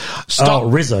old. Stock- Oh,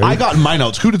 Rizzo. I got in my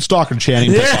notes. Who did Stockard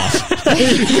Channing piss off?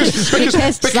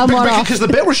 pissed someone off. Because the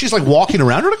bit where she's like walking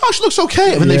around, you're like, oh, she looks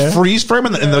okay. And then Yeah. they freeze frame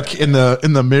in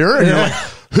the mirror, and you're like,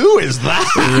 who is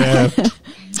that?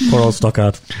 Yeah. Poor old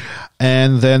Stockard.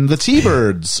 And then the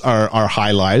T-Birds are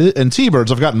highlighted, and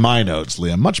T-Birds, I've got in my notes,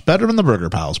 Liam, much better than the Burger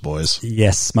Pals boys,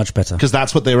 Yes, much better. because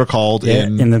that's what they were called Yeah,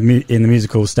 in. in the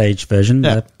musical stage version,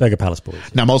 Yeah. Burger Palace Boys.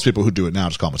 Now, most people who do it now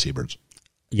just call them T-Birds.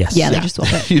 Yes. Yeah, they just swap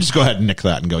it. You just go ahead and nick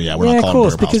that and go, yeah, we're Yeah, not of calling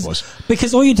course, them Burger Pals because, boys.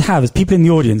 because all you'd have is people in the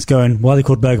audience going, why are they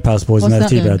called Burger Palace Boys and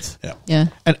What's they're that then? T-Birds? Yeah. Yeah.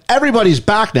 And everybody's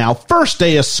back now. First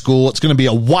day of school. It's going to be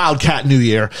a wildcat New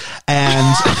Year.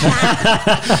 And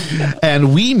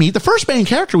and we meet the first main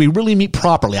character we really meet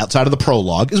properly outside of the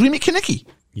prologue is we meet Kinnicky,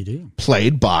 You do.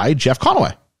 played by Jeff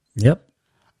Conaway. Yep.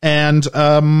 And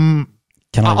Can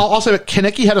I? I'll say that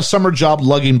Kinnicky had a summer job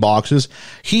lugging boxes.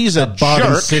 He's a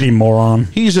Bargain jerk. City moron.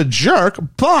 He's a jerk,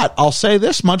 but I'll say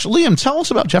this much. Liam, tell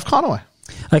us about Jeff Conaway.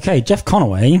 Okay, Jeff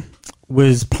Conaway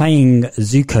was playing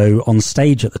Zuko on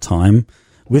stage at the time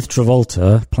with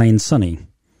Travolta playing Sonny.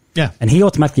 Yeah. And he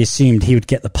automatically assumed he would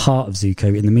get the part of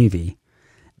Zuko in the movie.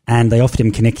 And they offered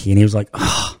him Kinnicky, and he was like,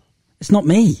 it's not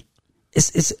me.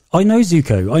 It's I know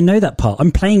Zuko. I know that part.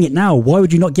 I'm playing it now. Why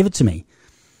would you not give it to me?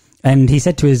 And he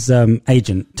said to his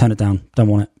agent, turn it down. Don't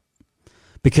want it.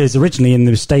 Because originally in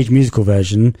the stage musical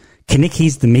version,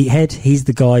 Kinnicky's the meathead. He's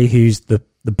the guy who's the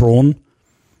brawn,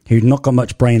 who'd not got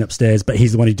much brain upstairs, but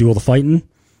he's the one who do all the fighting.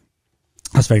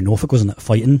 That's very Norfolk, wasn't it?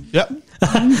 Fighting. Yep.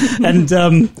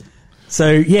 And so,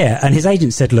 yeah. And his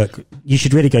agent said, look, you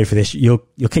should really go for this. You'll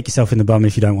kick yourself in the bum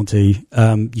if you don't want to.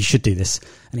 You should do this.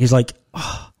 And he's like,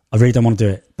 I really don't want to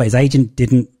do it. But his agent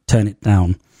didn't turn it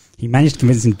down. He managed to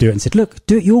convince him to do it and said, look,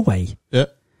 do it your way. Yeah.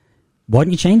 why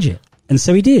don't you change it? And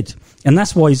so he did. And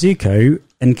that's why Zuko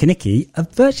and Kaneki are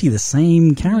virtually the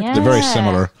same character. Yeah. They're very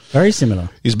similar. Very similar.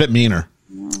 He's a bit meaner.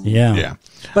 Yeah. Yeah.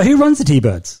 But who runs the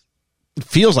T-Birds? It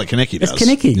feels like Kaneki does. It's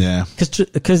Kaneki. Yeah.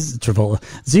 Because Travolta.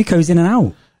 Zuko's in and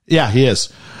out. Yeah, he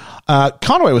is.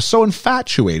 Conway was so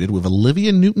infatuated with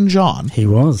Olivia Newton-John. He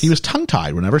was. He was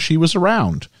tongue-tied whenever she was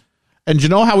around. And you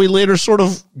know how he later sort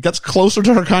of gets closer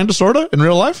to her, kind of, sort of, in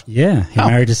real life? Yeah. He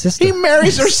married his sister. He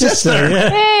marries her sister.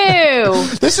 Yeah. Ew.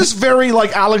 This is very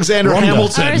like Alexander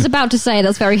Hamilton. I was about to say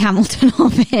that's very Hamilton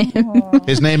of him.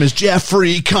 His name is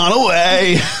Jeffrey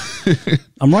Conway.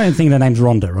 I'm right in thinking the name's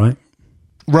Rhonda, right?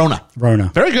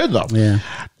 Rona. Very good, though. Yeah.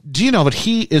 Do you know that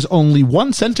he is only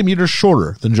 1 centimeter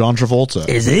shorter than John Travolta?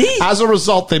 Is he? As a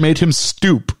result, they made him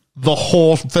stoop the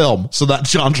whole film so that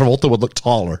John Travolta would look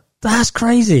taller. That's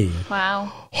crazy.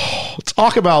 Wow.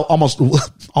 Talk about almost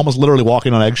literally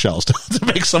walking on eggshells to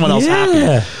make someone else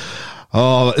happy.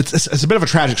 Oh, it's a bit of a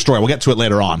tragic story. We'll get to it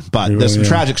later on, but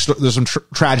there's some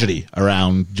tragedy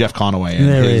around Jeff Conway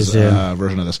and his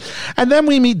version of this. And then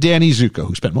we meet Danny Zuko,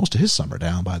 who spent most of his summer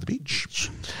down by the beach.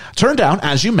 Turned down,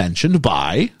 as you mentioned,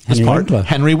 by his partner,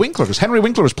 Henry Winkler, because Henry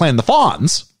Winkler was playing the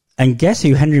Fonz. And guess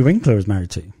who Henry Winkler was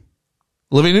married to?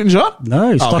 Olivia Newton-John?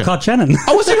 No, Stockard Channing.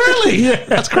 Oh, was he really? Yeah.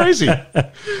 That's crazy.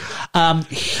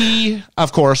 He,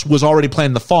 of course, was already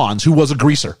playing the Fonz, who was a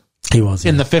greaser. He was.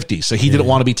 In the 50s, so he didn't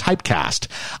want to be typecast.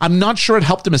 I'm not sure it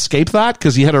helped him escape that,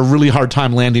 because he had a really hard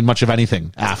time landing much of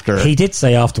anything after. He did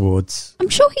say afterwards. I'm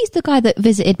sure he's the guy that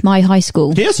visited my high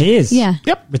school. He is? He is. Yeah.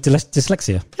 Yep. With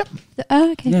dyslexia. Yep.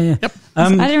 Oh, okay. Yeah. Yep. I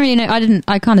didn't really know.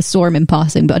 I kind of saw him in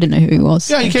passing, but I didn't know who he was.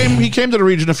 Yeah, he came to the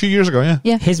region a few years ago, yeah.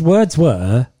 Yeah. His words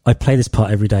were, I play this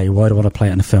part every day. Why do I want to play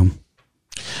it in a film?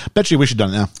 Bet you wish you'd done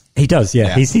it now. He does,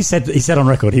 yeah. He said on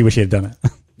record he wished he had done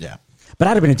it. Yeah. But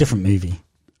that'd have been a different movie.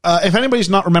 If anybody's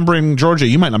not remembering Georgia,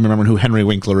 you might not remember who Henry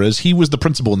Winkler is. He was the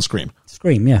principal in Scream.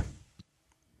 Scream, yeah.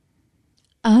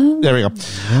 Oh. There we go.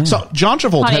 Yeah. So John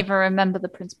Travolta. I can't even remember the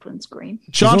principal in Scream.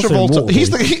 John Travolta.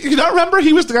 You don't remember?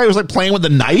 He was the guy who was like playing with the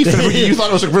knife, and you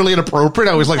thought it was like really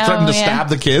inappropriate. I was like threatening to stab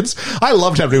the kids. I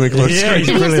loved Henry Winkler. Yeah,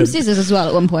 he had some scissors as well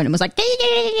at one point, and was like,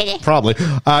 probably.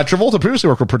 Travolta previously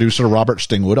worked with producer Robert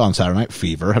Stingwood on Saturday Night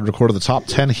Fever, had recorded the top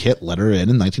 10 hit Let Her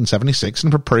In 1976,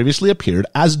 and previously appeared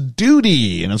as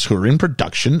Doody in a touring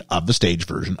production of the stage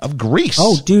version of Grease.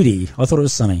 Oh, Doody. I thought it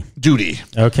was Sunny. Doody.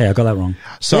 Okay, I got that wrong.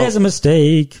 So there's a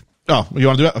mistake. Oh, you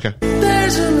want to do it? Okay.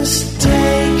 There's a mistake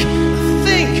I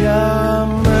think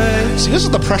I made. See, this is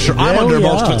the pressure I'm under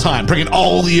most of the time, bringing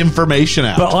all the information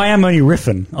out. But I am only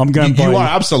riffing. I'm going You are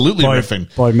absolutely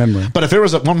riffing. By memory. But if there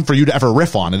was one for you to ever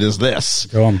riff on, it is this.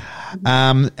 Go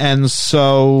on. And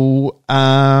so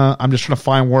I'm just trying to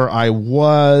find where I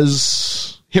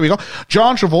was. Here we go.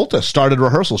 John Travolta started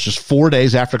rehearsals just 4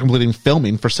 days after completing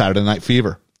filming for Saturday Night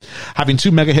Fever. Having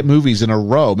 2 mega hit movies in a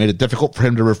row made it difficult for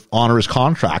him to honor his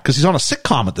contract because he's on a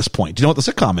sitcom at this point. Do you know what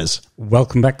the sitcom is?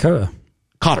 Welcome Back, Kotter.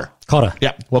 Cotter.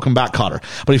 Yeah, Welcome Back, Cotter.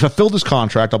 But he fulfilled his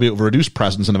contract, albeit with reduced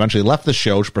presence, and eventually left the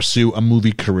show to pursue a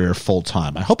movie career full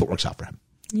time. I hope it works out for him.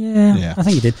 Yeah, I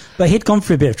think he did. But he'd gone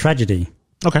through a bit of tragedy.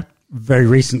 Okay. Very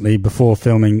recently before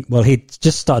filming. Well, he'd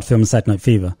just started filming Saturday Night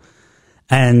Fever.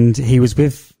 And he was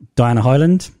with Diana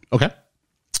Hyland. Okay.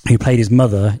 Who played his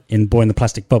mother in Boy in the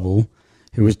Plastic Bubble,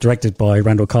 who was directed by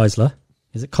Randall Keisler.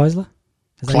 Is it Keisler?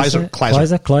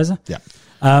 Kleiser.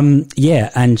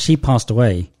 Yeah. And she passed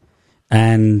away.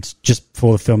 And just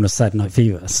before the film of Saturday Night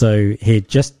Fever. So he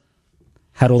just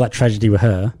had all that tragedy with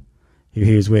her, who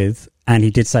he was with, and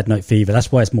he did Saturday Night Fever.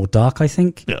 That's why it's more dark, I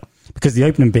think. Yeah. Because the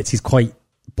opening bits, he's quite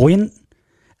buoyant. And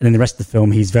then the rest of the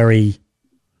film, he's very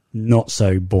not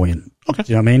so buoyant. Okay.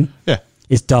 Do you know what I mean? Yeah.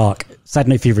 It's dark.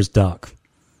 Saturday Night Fever is dark.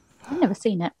 I've never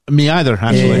seen it. Me either,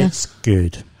 actually. It's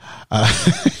good.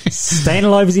 Staying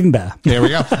Alive is even better. There we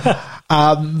go.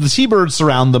 The seabirds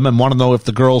surround them and want to know if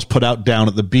the girls put out down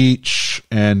at the beach.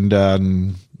 And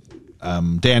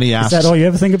Danny asks, is that all you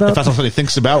ever think about? If that's something he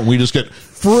thinks about, and we just get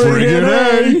friggin'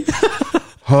 A.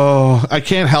 Oh, I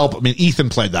can't help. I mean, Ethan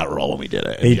played that role when we did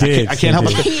it. He did. I can't help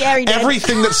but think. Yeah, he did.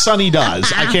 Everything that Sonny does,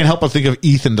 I can't help but think of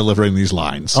Ethan delivering these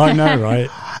lines. I know, right?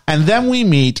 And then we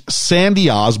meet Sandy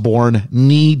Osborne,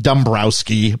 Nee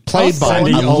Dombrowski, played by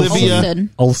Olivia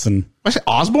Olsen. I say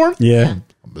Osborne? Yeah.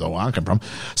 Where I come from.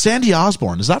 Sandy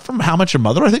Osborne. Is that from How Much Your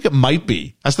Mother? I think it might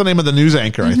be. That's the name of the news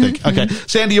anchor, I think. Okay.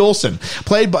 Sandy Olsen,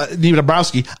 played by Nee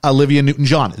Dombrowski, Olivia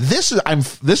Newton-John. This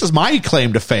is my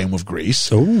claim to fame with Grease.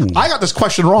 Ooh. I got this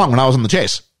question wrong when I was on The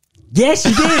Chase. Yes,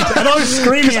 you did. And I was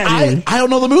screaming at you. I don't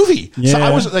know the movie. Yeah. So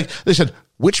I was like, they said,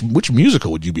 which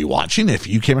musical would you be watching if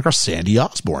you came across Sandy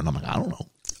Osborne? I'm like, I don't know.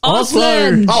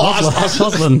 Oslan. Oh,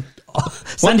 Oslan.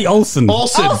 Sandy Olsen.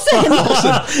 Olsen.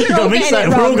 You got me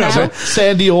saying it wrong wrong now.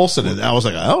 Sandy Olsen. And I was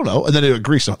like, I don't know. And then it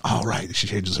Grease. Oh, right. She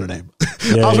changes her name.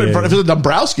 Yeah, I was waiting for yeah. if it was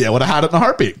Dombrowski, I would have had it in a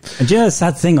heartbeat. And do you know the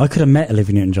sad thing? I could have met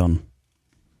Olivia Newton-John.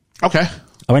 Okay.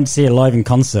 I went to see her live in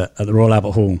concert at the Royal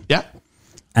Albert Hall. Yeah.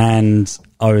 And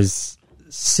I was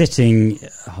sitting,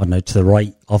 I don't know, to the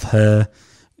right of her,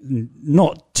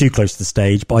 not too close to the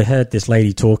stage, but I heard this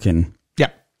lady talking. Yeah.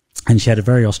 And she had a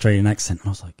very Australian accent. And I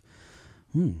was like,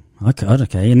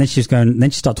 okay. And then she was going, then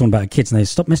she started talking about her kids and they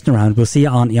stop messing around. We'll see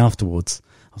your auntie afterwards.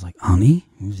 I was like, auntie?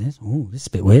 Who's this? Oh, this is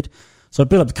a bit weird. So I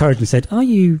built up the courage and said, are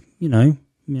you, a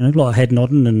lot of head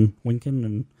nodding and winking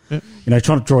and,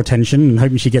 trying to draw attention and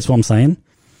hoping she gets what I'm saying.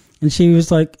 And she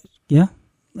was like, yeah.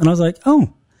 And I was like,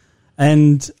 oh.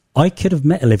 And I could have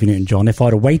met Olivia Newton-John if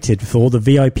I'd have waited for all the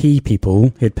VIP people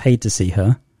who had paid to see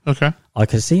her. Okay. I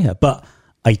could see her, but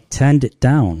I turned it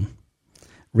down.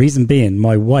 Reason being,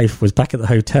 my wife was back at the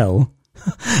hotel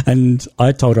and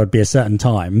I told her I'd be a certain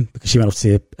time because she went off to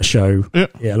see a show,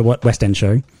 a West End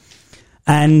show.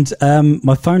 And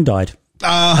my phone died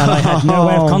and I had no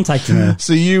way of contacting her.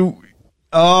 So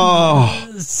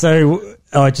So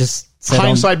I just said,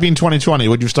 hindsight being 2020,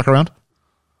 would you have stuck around?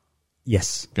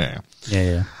 yes. Okay.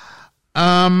 Yeah.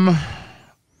 The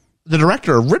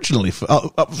director originally,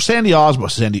 Sandy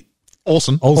Olsen.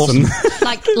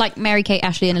 like Mary Kate,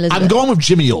 Ashley, and Elizabeth. I'm going with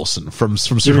Jimmy Olsen from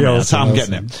Superman. Olsen, That's how I'm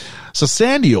getting it. So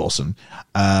Sandy Olsen,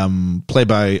 played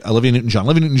by Olivia Newton-John.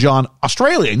 Olivia Newton-John,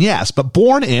 Australian, yes, but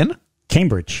born in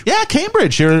Cambridge. Yeah,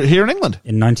 Cambridge here in England.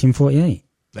 In 1948.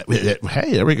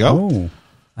 Hey, there we go. Oh,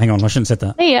 hang on, I shouldn't have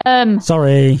said that. Hey,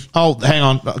 Sorry. Oh, hang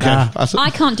on. Okay. I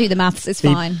can't do the maths. It's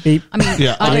Beep, fine. beep. I mean,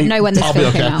 Yeah, I don't know when this I'll be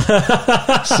film okay. came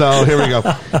out. So here we go.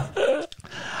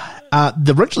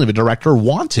 Originally, the director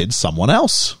wanted someone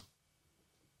else.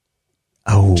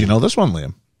 Oh. Do you know this one,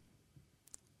 Liam?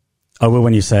 I will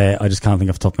when you say it. I just can't think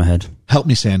off the top of my head. Help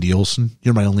me, Sandy Olsen.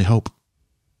 You're my only hope.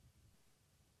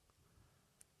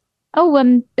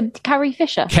 Carrie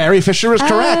Fisher. Carrie Fisher is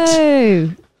correct.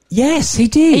 Oh, Yes, he Are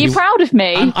did. you proud of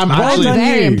me? I'm Well actually done.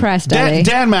 very you. impressed, Ellie.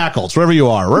 Dan Mackles, wherever you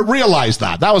are, realize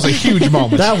that. That was a huge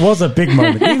moment. That was a big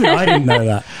moment. Even I didn't know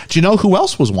that. Do you know who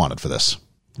else was wanted for this?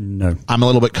 No. I'm a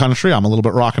little bit country. I'm a little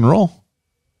bit rock and roll.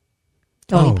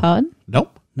 Dolly Parton.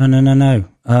 Nope. No.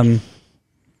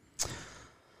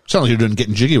 Sounds like you're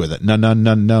getting jiggy with it. No. No,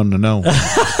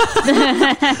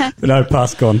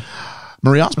 pass gone.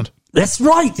 Marie Osmond. That's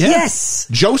right. Yeah. Yes.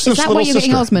 Joseph's Is that little where you're sister.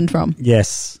 getting Osmond from?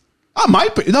 Yes. I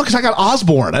might be. No, because I got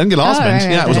Osborne. I didn't get Osmond.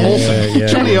 right, Yeah, it was right. Olsen. Yeah.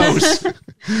 Too many O's.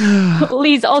 All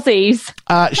these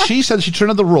Aussies. She said she turned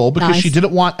down the role because Nice. she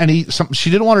didn't want she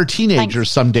didn't want her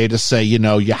teenagers someday to say, you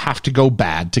have to go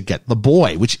bad to get the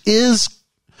boy, which is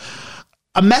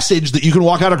a message that you can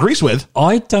walk out of Greece with.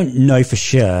 I don't know for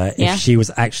sure Yeah. if she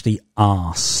was actually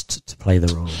asked to play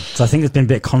the role. So I think there's been a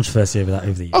bit of controversy over that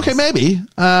over the years. Okay, maybe.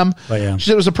 But yeah. She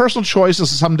said it was a personal choice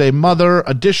as a someday mother.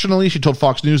 Additionally, she told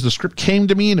Fox News the script came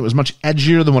to me and it was much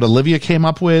edgier than what Olivia came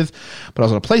up with. But I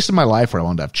was in a place in my life where I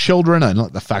wanted to have children. I didn't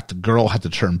like the fact the girl had to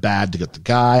turn bad to get the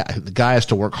guy. I think the guy has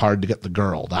to work hard to get the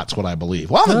girl. That's what I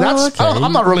believe. Well, okay.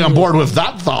 I'm not really on board with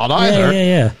that thought either.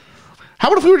 Yeah. How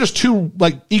about if we were just two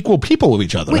equal people with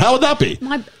each other? How would that be?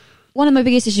 One of my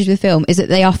biggest issues with film is that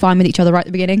they are fine with each other right at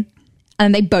the beginning,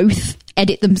 and they both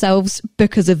edit themselves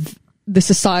because of the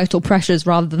societal pressures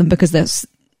rather than because they're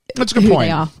That's a good who point.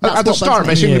 they are. At That's the what start,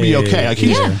 bugs they me. seem to be Yeah, okay. yeah, Like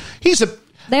yeah.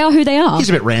 they are who they are. he's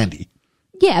a bit randy,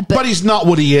 Yeah, but he's not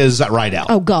what he is at Rydell.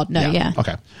 oh god, no, yeah.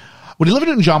 Okay. When Olivia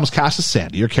Newton-John was cast as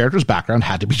Sandy, her character's background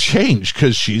had to be changed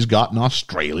because she's got an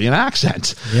Australian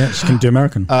accent. Yeah, she can do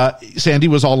American. Sandy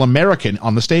was all American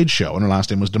on the stage show, and her last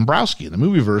name was Dombrowski. In the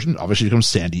movie version, obviously, becomes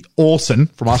Sandy Olsen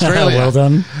from Australia. Well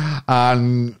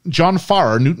done. John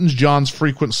Farrar, Newton-John's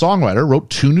frequent songwriter, wrote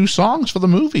 2 new songs for the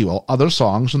movie, while other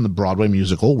songs in the Broadway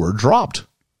musical were dropped.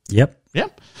 Yep.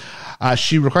 Yep.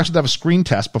 She requested to have a screen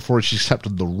test before she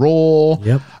accepted the role.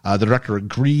 Yep. The director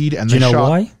agreed, and Do you they know shot.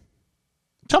 why?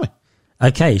 Tell me.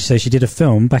 Okay, so she did a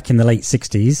film back in the late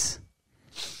 60s.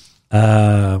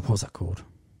 What was that called?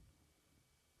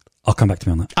 I'll come back to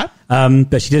me on that.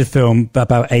 But she did a film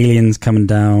about aliens coming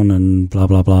down and blah,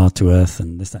 blah, blah to Earth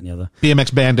and this, that, and the other.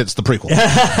 BMX Bandits, the prequel.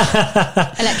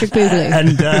 Electric Boogaloo.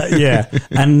 And yeah,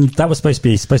 and that was supposed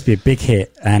to be a big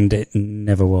hit, and it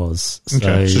never was. So,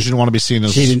 Okay, so she didn't want to be seen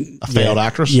as a failed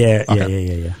actress? Yeah,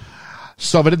 Okay. yeah.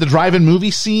 So they did the drive-in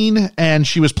movie scene, and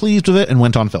she was pleased with it and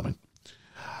went on filming.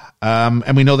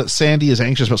 And we know that Sandy is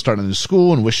anxious about starting a new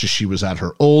school and wishes she was at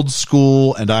her old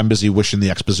school, and I'm busy wishing the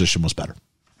exposition was better.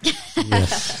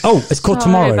 Yes. Oh, it's called So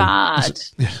Tomorrow. bad.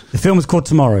 The film is called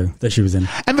Tomorrow that she was in.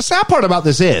 And the sad part about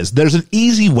this is there's an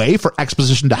easy way for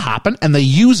exposition to happen, and they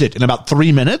use it in about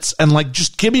 3 minutes, and like,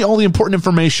 just give me all the important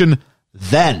information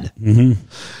then. Mm-hmm.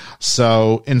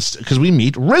 So, because we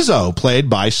meet Rizzo, played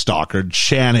by Stockard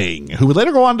Channing, who would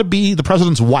later go on to be the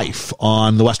president's wife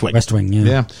on The West Wing. West Wing, yeah.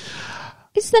 Yeah.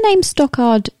 Is the name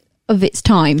Stockard of its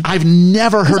time? I've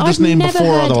never heard this name never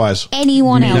before heard otherwise.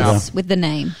 anyone Me else with the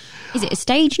name. Is it a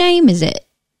stage name? Is it?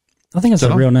 I think it's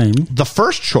a real name. The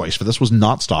first choice for this was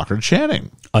not Stockard Channing.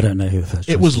 I don't know who the first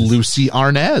It choice was is. Lucy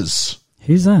Arnaz,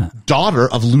 Who's that? daughter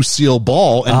of Lucille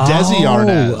Ball and Desi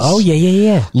Arnaz. Oh,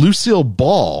 yeah. Lucille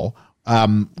Ball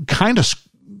kind of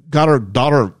got her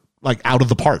daughter like out of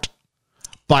the part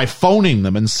by phoning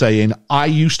them and saying, I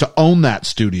used to own that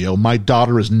studio. My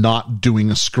daughter is not doing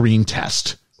a screen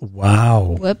test.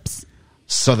 Wow. Whoops.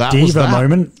 So that Diva was that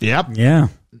moment. Yep. Yeah.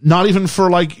 Not even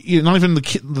for like, not even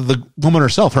the woman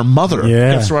herself, her mother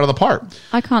gets her out of the part.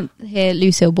 I can't hear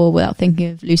Lucille Ball without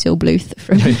thinking of Lucille Bluth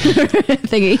from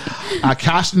Thingy.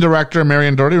 Cast and director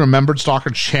Marion Doherty remembered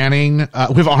Stockard Channing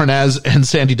with Arnaz and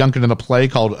Sandy Duncan in a play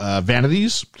called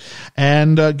Vanities,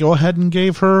 and go ahead and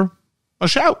gave her a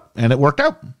shout, and it worked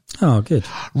out. Oh, good.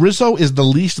 Rizzo is the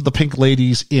least of the Pink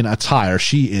Ladies in attire.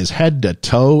 She is head to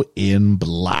toe in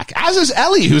black, as is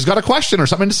Ellie, who's got a question or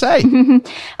something to say.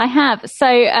 I have.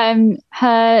 So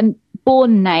her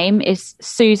born name is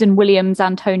Susan Williams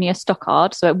Antonia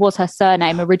Stockard. So it was her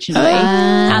surname originally.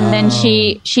 And then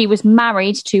she was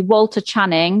married to Walter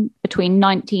Channing between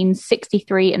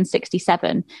 1963 and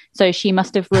 67. So she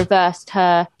must have reversed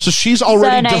her So she's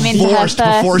already surname into her divorced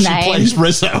before first she name. plays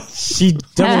Rizzo. She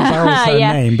double barrels her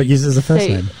Yeah. name, but uses a first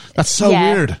So- name. That's so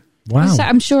Yeah. weird. Wow. So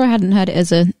I'm sure I hadn't heard it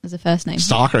as a first name.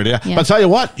 Stockard, yeah. Yeah. But I'll tell you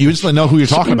what, you instantly know who you're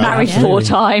talking been about. married 4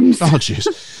 times. Oh, jeez.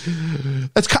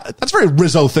 That's a very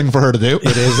Rizzo thing for her to do.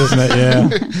 It is, isn't it?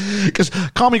 Yeah. Because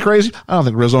call me crazy, I don't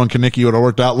think Rizzo and Kaneki would have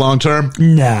worked out long term.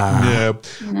 Nah. Yeah.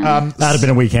 That'd have been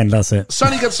a weekend, that's it.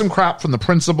 Sonny gets some crap from the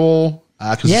principal.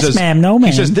 Yes, ma'am, no,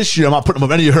 ma'am. He says, this year I'm not putting up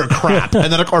with any of her crap.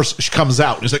 And then, of course, she comes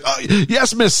out. And he's like,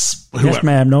 yes, miss. Yes, whoever.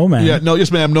 ma'am, no, ma'am. Yeah, no,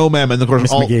 yes, ma'am, no, ma'am. And of course,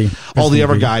 Miss all McGee. the Miss other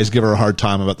McGee. guys give her a hard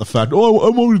time about the fact, oh, I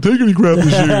won't take any crap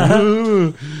this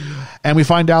year. And we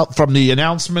find out from the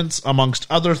announcements, amongst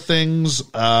other things,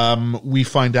 we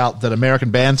find out that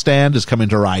American Bandstand is coming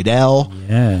to Rydell.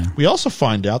 Yeah. We also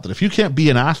find out that if you can't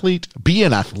be an athlete, be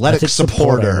an athletic Athletic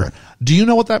supporter. supporter. Do you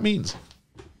know what that means?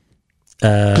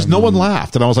 Because no one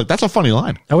laughed. And I was like, that's a funny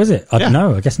line. Oh, is it? Yeah.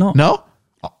 No, I guess not. No?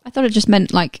 I thought it just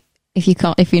meant like if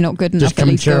you're not good enough, Just come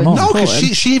and cheer 'em on. No, support because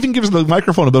him. she even gives the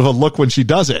microphone a bit of a look when she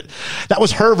does it. That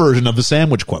was her version of the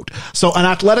sandwich quote. So an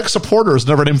athletic supporter is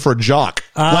never named for a jock.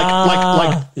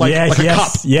 Like yes, a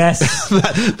yes, cup. Yes.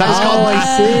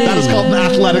 That is called an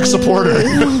athletic supporter.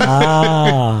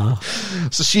 Ah.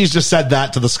 So she's just said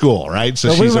that to the school, right? So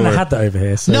Well, we she's wouldn't aware. have had that over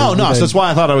here. So No, we so don't- that's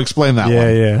why I thought I would explain that one.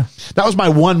 Yeah. That was my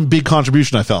one big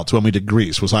contribution I felt to when we did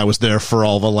Grease, was I was there for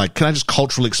all the can I just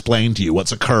culturally explain to you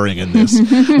what's occurring in this,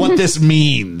 what this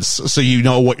means, so you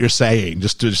know what you're saying,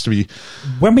 just to be.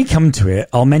 When we come to it,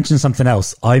 I'll mention something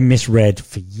else I misread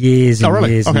for years and Oh,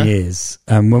 really? years and Okay. years.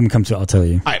 When we come to it, I'll tell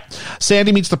you. All right.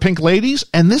 Sandy meets the Pink Ladies,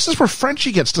 and this is where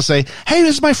Frenchie gets to say, hey,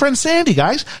 this is my friend Sandy,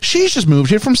 guys. She's just moved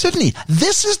here from Sydney.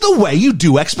 This is the way you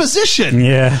do exposition.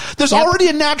 Yeah. There's already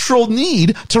a natural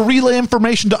need to relay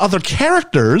information to other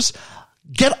characters.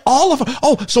 Get all of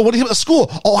so what do you think about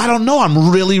school? Oh, I don't know.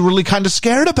 I'm really, really kind of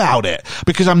scared about it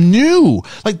because I'm new.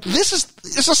 Like, this is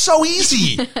so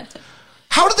easy.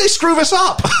 How did they screw this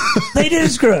up? They didn't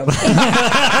screw up.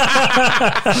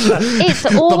 It's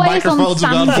The always on microphones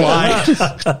are gone Sandy.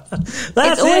 flying.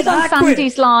 That's It's always it. on I quit.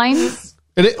 Sandy's lines.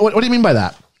 What do you mean by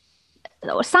that?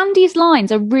 Sandy's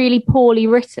lines are really poorly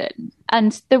written,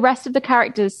 and the rest of the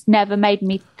characters never made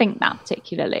me think that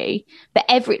particularly. But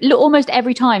almost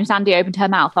every time Sandy opened her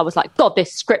mouth, I was like, God,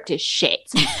 this script is shit.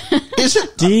 Is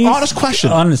it? Do you- Honest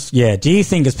question. Yeah. Do you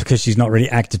think it's because she's not really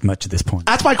acted much at this point?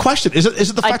 That's my question. Is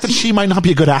it the fact that she might not be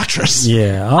a good actress?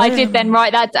 Yeah. I did then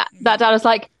write that down. I was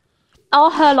like, are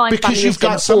her lines Because badly you've got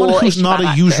written, someone or is who's she a not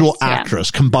bad a usual Yeah.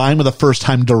 actress combined with a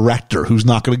first-time director who's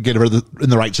not going to get her in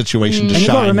the right situation to And you've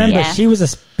got to shine. remember, Yeah. she was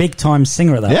a big-time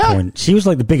singer at that Yeah. point. She was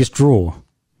like the biggest draw.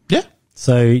 Yeah.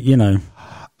 So, you know.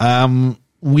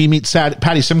 We meet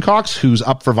Patty Simcox, who's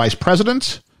up for vice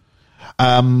president.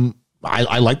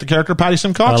 I like the character Patty I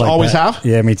Simcox. like Always that. have.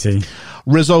 Yeah, me too.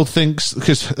 Rizzo thinks,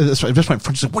 because this my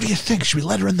friend said, what do you think? Should we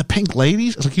let her in the Pink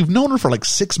Ladies? It's like, you've known her for like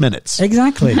 6 minutes.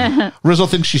 Exactly. Rizzo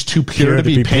thinks she's too pure to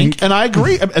be pink. And I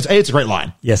agree. It's a great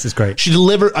line. Yes, it's great. She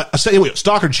delivered.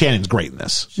 Stockard Channing's great in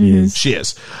this. She is. She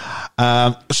is.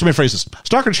 So let me phrase this.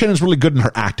 Stalker Chin is really good in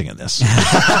her acting in this.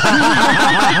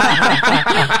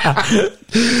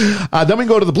 Then we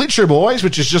go to the Bleacher Boys,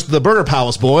 which is just the Burger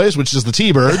Palace Boys, which is the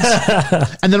T-Birds.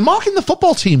 And they're mocking the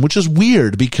football team, which is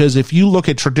weird because if you look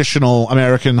at traditional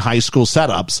American high school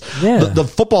setups, the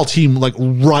football team like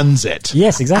runs it.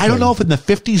 Yes, exactly. I don't know if in the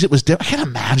 50s it was different. I can't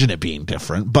imagine it being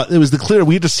different, but it was clear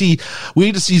we had to see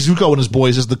Zuko and his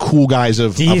boys as the cool guys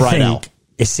of Rydell.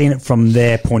 It's seen it from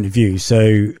their point of view.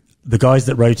 So the guys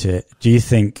that wrote it, do you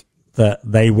think that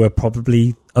they were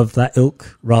probably of that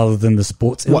ilk rather than the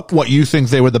sports ilk? What you think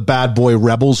they were the bad boy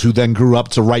rebels who then grew up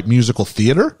to write musical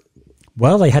theater?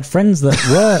 Well, they had friends that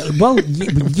were. Well,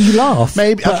 you laugh.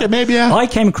 Maybe. Okay, maybe. Yeah. I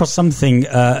came across something,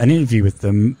 an interview with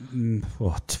them,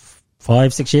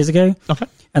 5-6 years ago. Okay.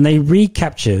 And they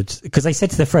recaptured, because they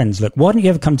said to their friends, look, why don't you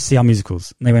ever come to see our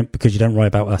musicals? And they went, because you don't write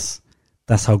about us.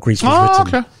 That's how Grease was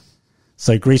written. Okay.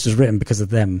 So Grease was written because of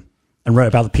them and wrote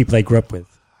about the people they grew up with.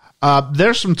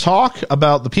 There's some talk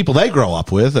about the people they grow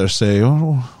up with. They say,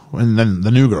 and then the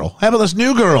new girl. How about this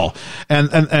new girl? And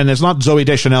it's not Zooey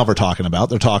Deschanel we're talking about.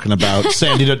 They're talking about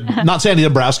not Sandy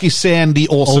Dabrowski, Sandy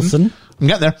Olsen. I'm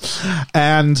getting there.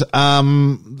 And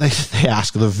they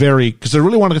ask because they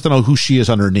really want to get to know who she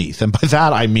is underneath. And by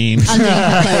that, I mean,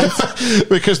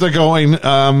 because they're going,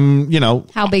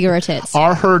 how big are her tits?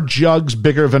 Are her jugs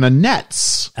bigger than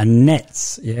Annette's?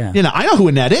 Annette's, yeah. I know who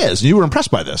Annette is. You were impressed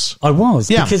by this. I was.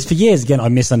 Yeah. Because for years, again, I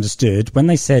misunderstood. When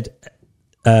they said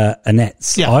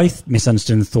Annette's, I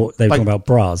misunderstood and thought they were talking about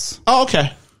bras. Oh,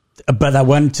 okay. But that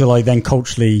wasn't until I then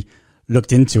culturally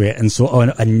looked into it and saw,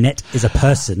 Annette is a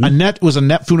person. Annette was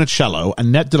Annette Funicello.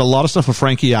 Annette did a lot of stuff with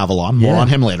Frankie Avalon. More on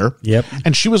him later. Yep.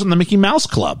 And she was in the Mickey Mouse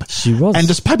Club. She was. And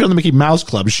despite being on the Mickey Mouse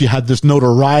Club, she had this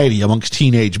notoriety amongst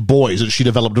teenage boys that she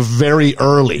developed very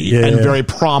early and very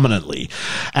prominently.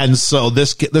 And so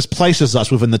this places us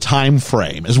within the time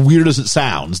frame. As weird as it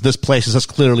sounds, this places us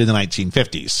clearly in the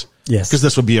 1950s. Yes. Because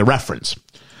this would be a reference.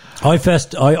 I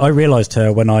realized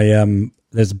her when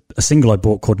there's a single I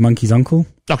bought called Monkey's Uncle.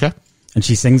 Okay. And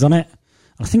she sings on it.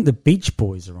 I think the Beach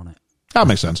Boys are on it. That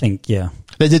makes sense. I think, yeah.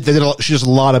 She does a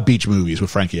lot of beach movies with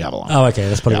Frankie Avalon. Oh, okay.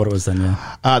 That's probably what it was then,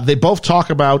 yeah. They both talk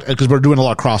about, because we're doing a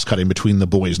lot of cross-cutting between the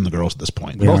boys and the girls at this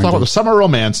point. They both talk about the summer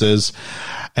romances,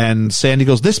 and Sandy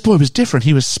goes, this boy was different.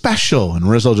 He was special. And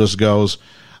Rizzo just goes,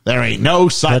 there ain't no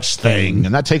such thing.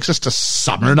 And that takes us to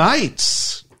Summer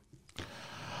Nights.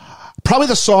 Probably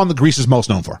the song that Grease is most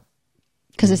known for.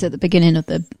 Because it's at the beginning of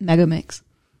the mega mix.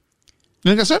 You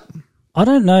think that's it? I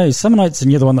don't know. Summer Nights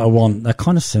and the other one that I want, they're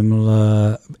kind of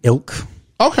similar ilk.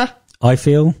 Okay. I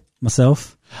feel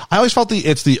myself. I always felt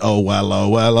it's the oh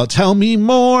well, tell me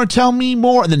more, and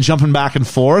then jumping back and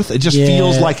forth. It just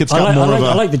feels like it's got more of a...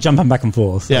 I like the jumping back and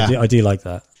forth. Yeah. I do like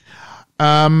that.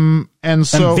 And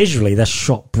visually, they're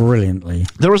shot brilliantly.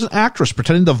 There was an actress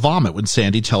pretending to vomit when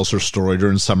Sandy tells her story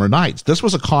during Summer Nights. This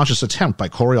was a conscious attempt by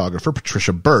choreographer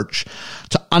Patricia Birch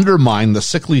to undermine the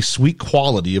sickly sweet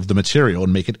quality of the material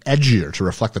and make it edgier to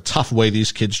reflect the tough way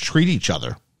these kids treat each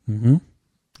other,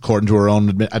 according to her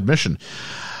own admission.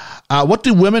 What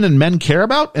do women and men care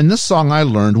about? In this song, I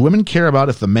learned women care about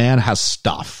if the man has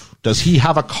stuff. Does he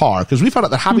have a car? Because we found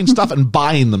out that having stuff and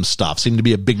buying them stuff seemed to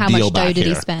be a big deal back here. How much dough did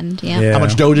he spend? Yeah. How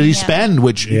much dough did he spend?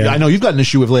 Which I know you've got an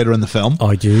issue with later in the film.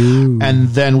 I do. And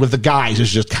then with the guys, it's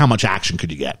just how much action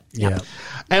could you get? Yeah.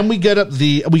 And we get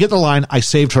the line, I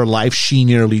saved her life, she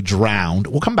nearly drowned.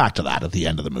 We'll come back to that at the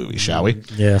end of the movie, shall we?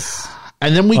 Yes.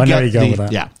 And then we with that.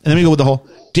 And then we go with the whole,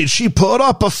 did she put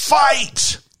up a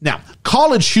fight? Now,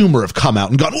 College Humor have come out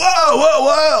and gone,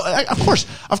 whoa. Of course,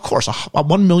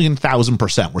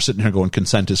 1,000,000%. We're sitting here going,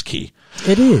 consent is key.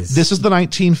 It is. This is the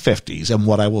 1950s, and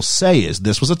what I will say is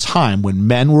this was a time when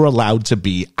men were allowed to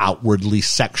be outwardly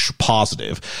sex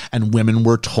positive, and women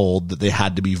were told that they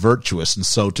had to be virtuous, and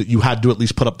so you had to at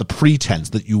least put up the pretense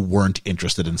that you weren't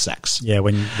interested in sex. Yeah,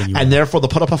 when you and therefore, the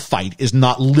put up a fight is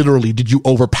not literally did you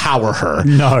overpower her,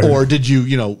 or did you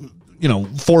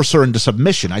force her into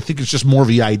submission. I think it's just more of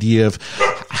the idea of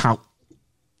how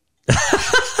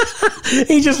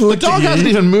he just looked. The dog hasn't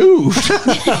even moved.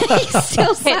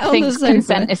 Still sat on the sofa.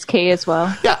 Consent is key as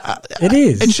well. Yeah, it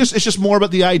is. It's just more about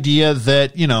the idea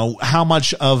that how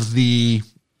much of the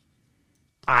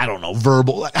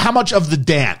verbal, how much of the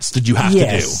dance did you have to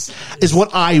do is what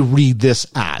I read this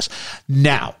as.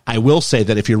 Now, I will say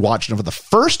that if you're watching it for the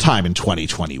first time in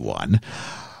 2021.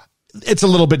 It's a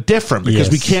little bit different because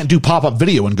we can't do pop-up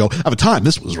video and go, at the time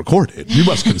this was recorded, you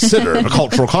must consider a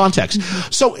cultural context.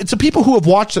 So it's the people who have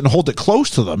watched it and hold it close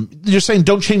to them. You're saying,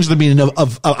 don't change the meaning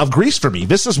of Grease for me.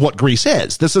 This is what Grease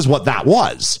is. This is what that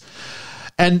was.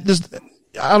 And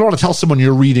I don't want to tell someone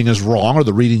your reading is wrong or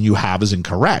the reading you have is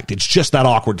incorrect. It's just that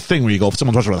awkward thing where you go, if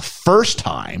someone's watching for the first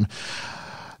time,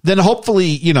 then hopefully,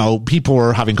 you know, people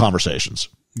are having conversations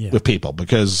with people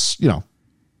because, you know,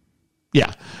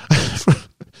 yeah.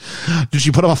 Did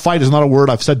she put up a fight is not a word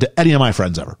I've said to any of my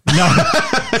friends ever. No,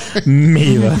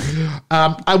 me either.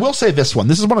 I will say this one.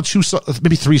 This is one of two,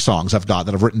 maybe three songs I've got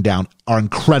that I've written down are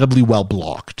incredibly well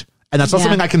blocked. And that's not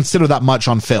something I consider that much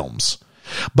on films.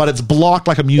 But it's blocked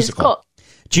like a musical.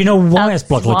 Do you know why it's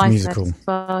blocked like a musical?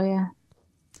 Oh, yeah.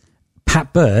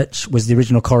 Pat Birch was the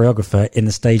original choreographer in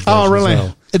the stage version. Oh, really? As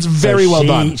well. It's very well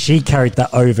done. She carried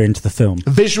that over into the film.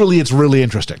 Visually, it's really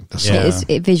interesting.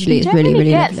 Visually, it's really, really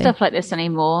get lovely. stuff like this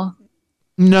anymore.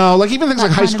 No, like even things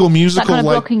like High School Musical, that kind of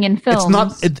like blocking in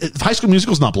films. it's not. High School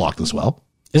Musical is not blocked as well.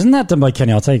 Isn't that done by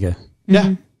Kenny Ortega?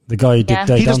 Yeah. The guy who did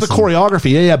he does the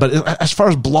choreography, yeah. But as far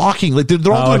as blocking, like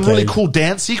they're all doing really cool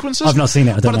dance sequences. I've not seen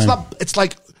it. I don't know. Not. It's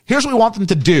like here's what we want them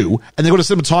to do, and they go to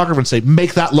cinematographer and say,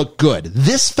 make that look good.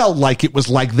 This felt like it was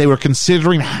like they were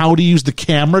considering how to use the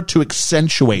camera to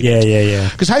accentuate it. Yeah.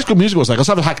 Because High School Musical was like, let's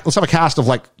have a cast of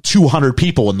like 200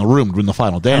 people in the room doing the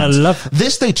final dance. And I love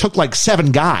this. They took like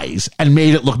 7 guys and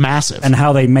made it look massive. And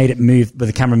how they made it move, but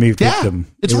the camera moved with them.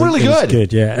 It's really good.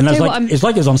 Good, yeah. And it's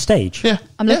like it was on stage. Yeah.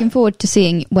 I'm looking forward to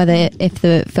seeing if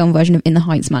the film version of In the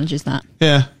Heights manages that.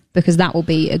 Yeah. Because that will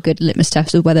be a good litmus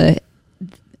test of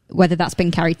whether that's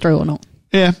been carried through or not.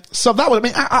 Yeah, so that would. I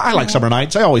mean, I like Summer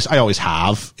Nights. I always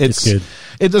have. It's good.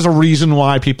 There's a reason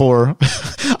why people are.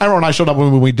 I remember when I showed up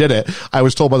when we did it. I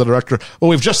was told by the director, "Well,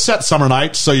 we've just set Summer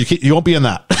Nights, so you won't be in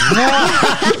that."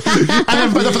 And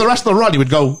then for the rest of the run, he would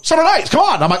go, "Summer Nights, come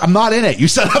on!" I'm like, "I'm not in it. You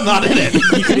said I'm not in it."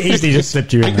 You could easily just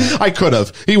slipped you in there. I could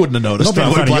have. He wouldn't have noticed. Not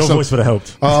being funny, your voice would have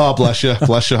helped. Oh, bless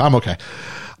you. I'm okay.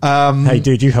 Hey,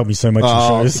 dude, you helped me so much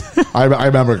in shows. I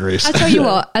remember Grease. I tell you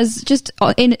what, as just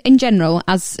in general,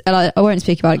 as I won't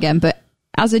speak about it again, but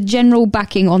as a general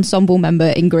backing ensemble member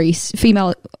in Grease,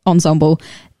 female ensemble,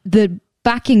 the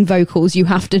backing vocals you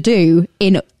have to do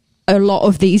in a lot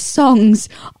of these songs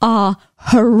are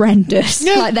horrendous.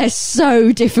 Yeah. Like they're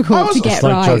so difficult to get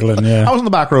right. Juggling, yeah. I was in the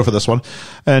back row for this one,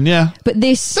 and but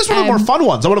this was one of the more fun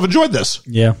ones. I would have enjoyed this.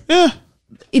 Yeah.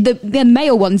 The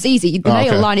male one's easy. The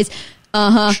male line is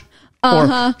or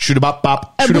shoot 'em up,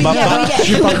 bop, shoot 'em up, bop.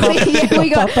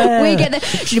 We get the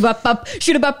shoot 'em up, bop,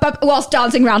 shoot 'em up, bop, whilst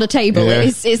dancing around a table. Yeah.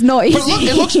 It's not easy.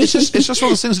 But it's just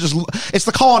one of those things. It's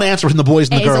the call and answer between the boys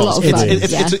and the girls.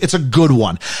 It's a good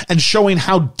one, and showing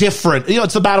how different.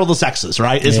 It's the battle of the sexes,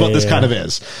 right? Is what this kind of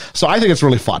is. So I think it's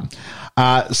really fun.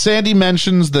 Sandy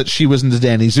mentions that she was into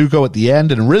Danny Zuko at the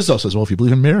end, and Rizzo says, well, if you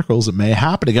believe in miracles, it may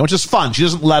happen again, which is fun. She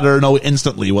doesn't let her know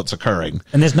instantly what's occurring.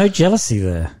 And there's no jealousy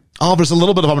there. Oh, there's a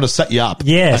little bit of I'm going to set you up.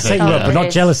 Yeah, set you up, but not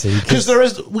jealousy. Because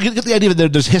we get the idea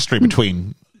that there's history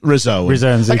between Rizzo and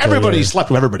Zuko. Like everybody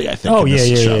slept with everybody, I think. Oh, in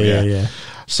this show. Yeah.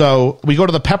 So we go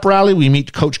to the pep rally. We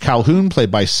meet Coach Calhoun,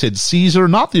 played by Sid Caesar.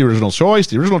 Not the original choice.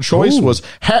 The original choice was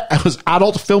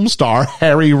adult film star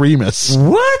Harry Remus.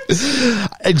 What?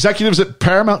 Executives at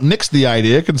Paramount nixed the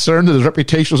idea, concerned that his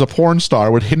reputation as a porn star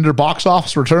would hinder box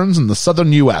office returns in the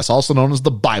southern U.S., also known as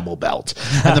the Bible Belt.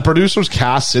 And the producers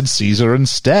cast Sid Caesar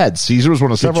instead. Caesar was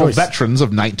one of several veterans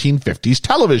of 1950s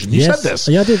television. You said this.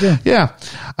 Yeah, I did,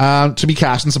 yeah. To be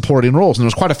cast in supporting roles. And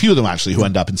there's quite a few of them, actually, who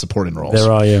end up in supporting roles.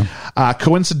 There are, yeah.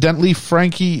 Coincidentally,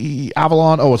 Frankie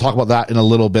Avalon. Oh, we'll talk about that in a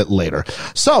little bit later.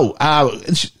 So,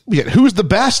 we get who's the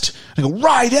best? I go,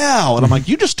 Rydell. And I'm like,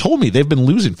 you just told me they've been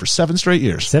losing for 7 straight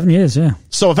years. 7 years, yeah.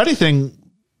 So, if anything,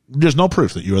 there's no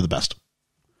proof that you are the best.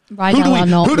 Who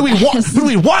do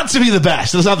we want to be the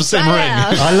best? Doesn't have the same ring.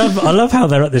 I love how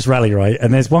they're at this rally, right?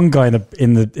 And there's one guy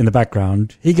in the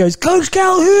background. He goes, Coach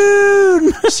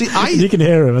Calhoun. See, you can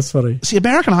hear him. That's funny. See,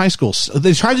 American high schools,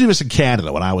 they tried to do this in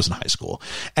Canada when I was in high school,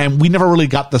 and we never really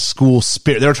got the school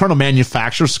spirit. They were trying to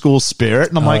manufacture school spirit,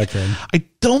 and I'm I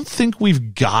don't think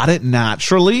we've got it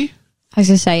naturally. I was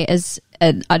going to say,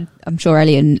 I'm sure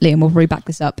Ellie and Liam will probably back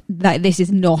this up, that this is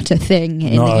not a thing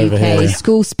in the UK. Here, yeah.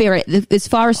 School spirit, as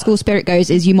far as school spirit goes,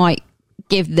 is you might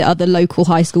give the other local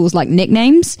high schools like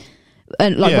nicknames,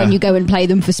 and when you go and play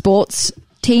them for sports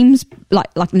teams,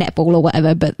 like netball or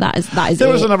whatever. But that is. There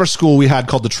was another school we had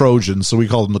called the Trojans, so we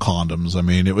called them the Condoms. I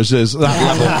mean, it was just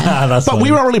that level. But funny.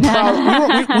 We weren't really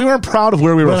proud. We weren't proud of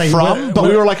where we were from. But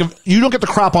we were like, if you don't get to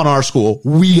crap on our school,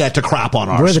 we get to crap on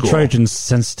our school. We're the Trojans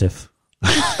sensitive.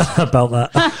 About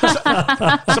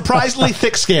that. Surprisingly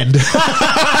thick-skinned.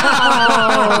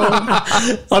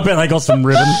 I bet they got some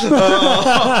ribbon. Why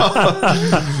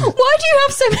do you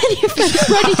have so many of those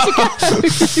ready to go?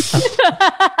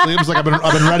 Liam's like, I've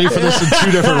been ready for this in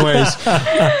 2 different ways.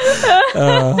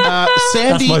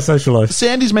 Sandy, That's my social life.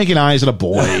 Sandy's making eyes at a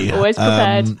boy. Always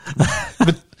prepared.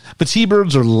 The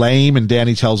T-Birds are lame, and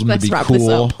Danny tells them Let's to be wrap this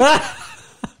cool.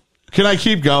 Can I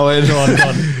keep going? Go on.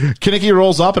 Kaneki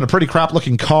rolls up in a pretty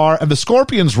crap-looking car, and the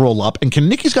Scorpions roll up, and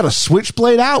Kaneki's got a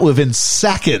switchblade out within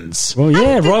seconds. Well,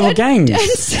 yeah, rival gangs.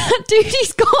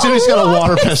 Dude's got A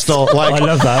water pistol. Like, I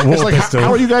love that, it's water like, pistol.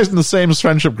 how are you guys in the same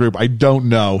friendship group? I don't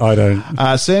know. I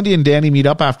don't. Sandy and Danny meet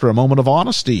up after a moment of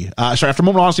honesty. After a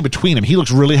moment of honesty between them, he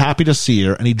looks really happy to see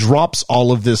her, and he drops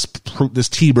all of this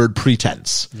T-Bird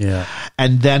pretense. Yeah.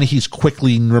 And then he's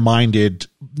quickly reminded,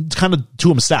 kind of to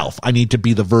himself, I need to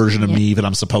be the version of me that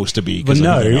I'm supposed to be. But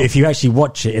no, if you actually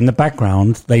watch it in the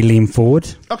background, they lean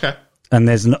forward. Okay. And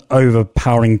there's an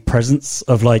overpowering presence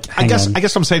of like, I guess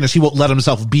what I'm saying is he won't let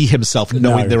himself be himself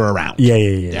knowing they're around.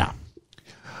 Yeah.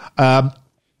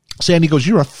 Sandy goes,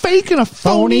 you're a fake and a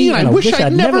phony, and I wish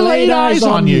I'd never laid eyes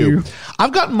on you.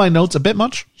 I've gotten my notes a bit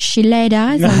much. She laid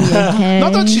eyes on your head.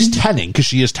 Not that she's tenning, because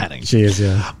she is tenning. She is,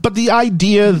 yeah. But the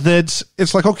idea that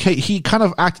it's like, okay, he kind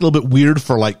of acted a little bit weird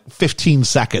for like 15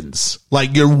 seconds.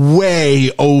 Like, you're way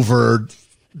over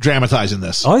dramatizing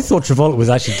this. I thought Travolta was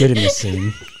actually good in this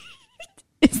scene.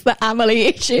 It's the Amelie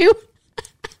issue.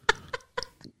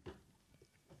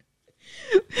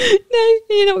 No,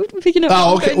 you're not picking up.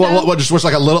 Oh, okay. What just was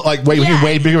like a little, like,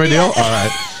 way bigger a deal? All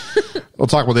right. We'll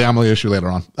talk about the Amelie issue later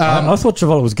on. I thought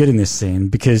Travolta was good in this scene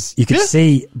because you could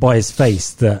see by his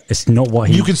face that it's not what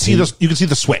he. You can see this. You can see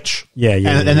the switch. Yeah.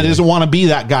 And he doesn't want to be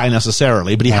that guy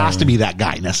necessarily, but he has to be that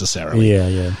guy necessarily.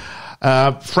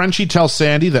 Yeah. Frenchie tells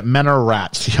Sandy that men are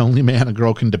rats. The only man a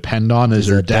girl can depend on is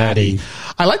her daddy.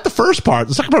 I like the first part.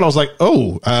 The second part, I was like,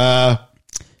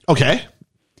 okay.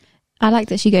 I like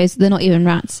that she goes, they're not even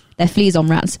rats. They're fleas on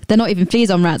rats. They're not even fleas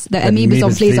on rats. They're amoebas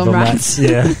on fleas on rats.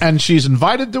 Yeah. And she's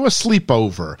invited to a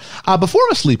sleepover. Before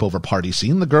a sleepover party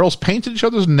scene, the girls painted each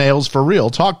other's nails for real,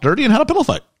 talked dirty, and had a pillow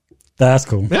fight. That's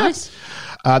cool. Yeah. Nice.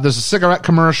 There's a cigarette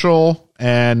commercial,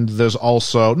 and there's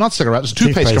also, not cigarette, there's a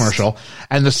toothpaste commercial,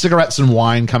 and the cigarettes and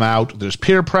wine come out. There's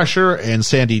peer pressure, and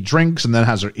Sandy drinks and then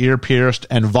has her ear pierced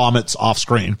and vomits off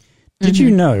screen. Did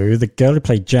you know the girl who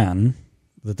played Jan,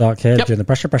 the dark hair, doing the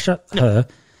pressure, her,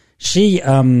 she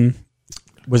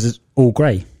was all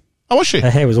grey. Oh, was she?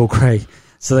 Her hair was all grey.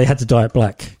 So they had to dye it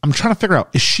black. I'm trying to figure out,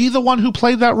 is she the one who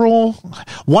played that role?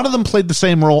 One of them played the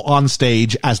same role on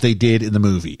stage as they did in the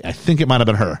movie. I think it might have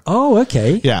been her. Oh,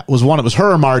 okay. Yeah, it was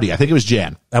her or Marty. I think it was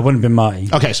Jan. That wouldn't have been Marty.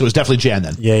 Okay, so it was definitely Jan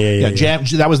then. Yeah. Jan,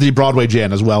 that was the Broadway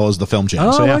Jan as well as the film Jan.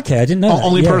 Oh, so, yeah. okay. I didn't know that.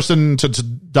 Only person to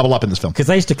double up in this film. Because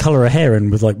they used to colour her hair in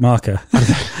with like marker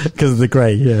because of the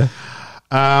grey, yeah.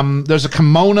 There's a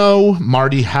kimono.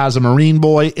 Marty has a Marine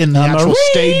boy in the actual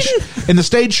stage. In the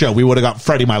stage show, we would have got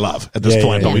Freddie My Love at this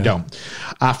point, but we don't.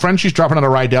 Frenchie's dropping out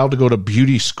of Rydell to go to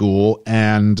beauty school,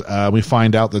 and we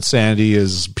find out that Sandy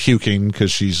is puking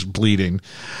because she's bleeding.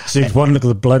 So one look at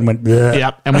the blood and went, bleh.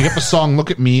 Yep. And we get the song,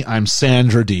 Look at Me, I'm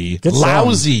Sandra D. Good song.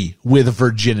 Lousy with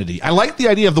virginity. I like the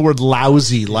idea of the word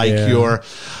lousy, like you're,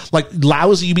 like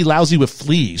lousy, you be lousy with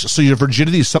fleas. So your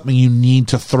virginity is something you need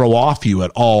to throw off you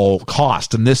at all costs.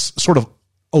 And this sort of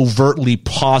overtly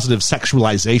positive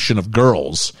sexualization of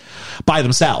girls by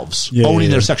themselves, owning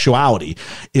their sexuality,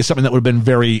 is something that would have been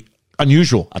very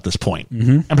unusual at this point.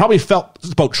 And probably felt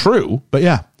about true, but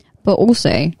yeah. But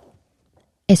also,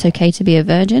 it's okay to be a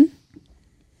virgin.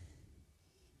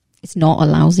 It's not a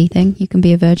lousy thing. You can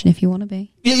be a virgin if you want to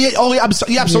be.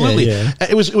 Absolutely. Yeah.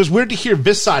 It was weird to hear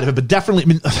this side of it, but definitely, I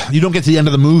mean, you don't get to the end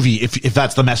of the movie if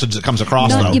that's the message that comes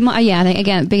across, though. I think,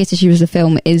 again, the biggest issue with the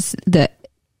film is that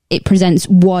it presents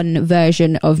one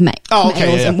version of males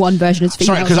and one version of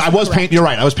females. Sorry, because I was painting, you're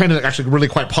right, I was painting it actually really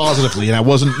quite positively, and I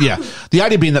wasn't, the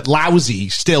idea being that lousy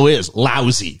still is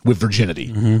lousy with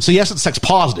virginity. So yes, it's sex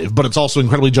positive, but it's also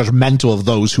incredibly judgmental of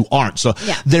those who aren't. So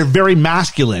they're very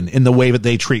masculine in the way that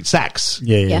they treat sex.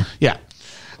 Yeah.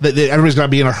 Everybody's got to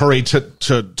be in a hurry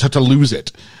to lose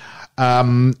it.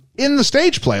 In the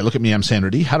stage play, Look at Me, I'm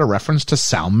Sandra D, had a reference to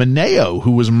Sal Mineo,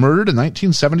 who was murdered in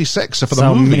 1976. So for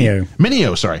the movie,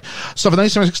 Mineo, sorry. So for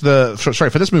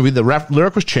 1976, for this movie, the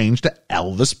lyric was changed to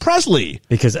Elvis Presley.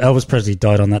 Because Elvis Presley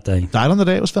died on that day. Died on the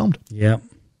day it was filmed. Yeah.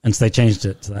 And so they changed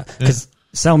it to that. Because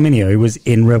Sal Mineo was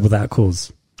in Rebel Without a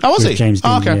Cause. Oh, was he? James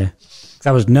Dean, okay. Yeah.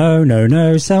 That was No,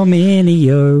 Sal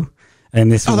Mineo.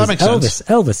 And this was that makes Elvis. sense.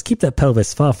 Elvis, keep that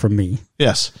pelvis far from me.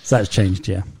 Yes. So that's changed,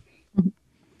 yeah.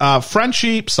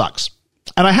 Frenchie sucks.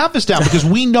 And I have this down because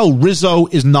we know Rizzo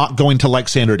is not going to like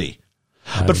Sandra D.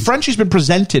 But Frenchie's been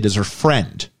presented as her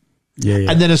friend.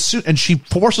 Yeah. And then and she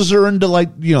forces her into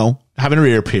having her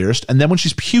ear pierced. And then when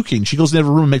she's puking, she goes into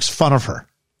the room and makes fun of her.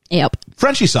 Yep.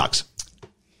 Frenchie sucks.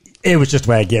 It was just a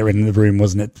way to get her in the room,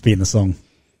 wasn't it? To be in the song.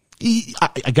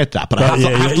 I get that, but I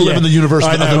have to live in the universe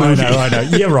of the movie. I know.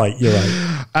 You're right. You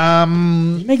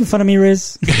making fun of me,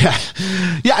 Riz?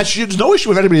 Yeah, she has no issue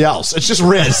with anybody else. It's just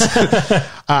Riz.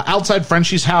 Outside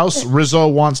Frenchie's house, Rizzo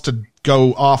wants to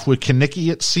go off with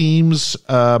Kenickie, it seems.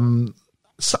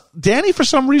 Danny, for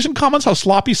some reason, comments how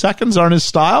sloppy seconds aren't his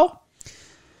style.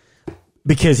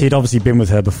 Because he'd obviously been with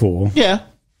her before. Yeah.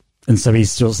 And so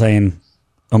he's still saying,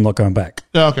 I'm not going back.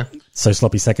 Oh, okay. So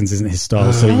sloppy seconds isn't his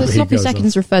style. So sloppy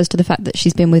seconds refers to the fact that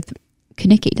she's been with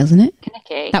Kenickie, doesn't it?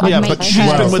 Kenickie. That would make but she's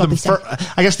been with him for,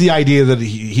 I guess the idea that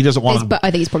he doesn't want But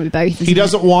I think it's probably both. He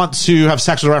doesn't want to have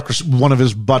sex with her after one of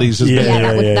his buddies has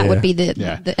been. That would be the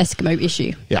Eskimo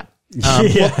issue. Yeah.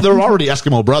 Well, they're already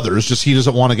Eskimo brothers, just he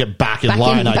doesn't want to get back in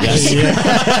line, I guess.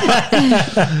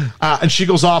 And she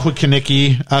goes off with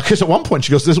Kenickie, because at one point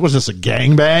she goes, was this a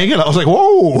gangbang? And I was like,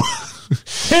 whoa.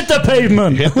 Hit the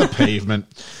pavement. Hit the pavement.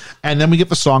 And then we get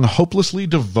the song Hopelessly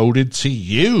Devoted to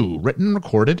You, written and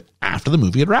recorded after the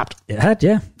movie had wrapped. It had,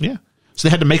 yeah. Yeah. So they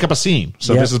had to make up a scene.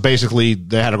 So this is basically,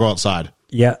 they had to go outside.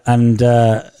 Yeah, and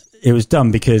it was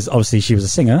done because obviously she was a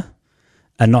singer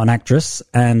and not an actress,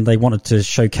 and they wanted to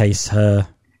showcase her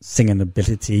singing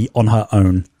ability on her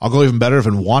own. I'll go even better if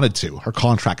it wanted to. Her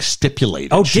contract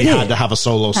stipulated she did had to have a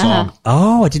solo song.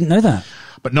 Oh, I didn't know that.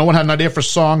 But no one had an idea for a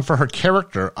song for her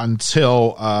character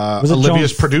until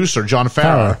Olivia's producer, John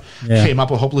Farrar, came up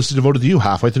with Hopelessly Devoted to You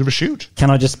halfway through the shoot. Can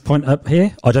I just point up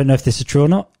here? I don't know if this is true or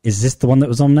not. Is this the one that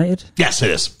was nominated? Yes, it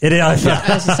is. It is. I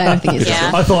think it's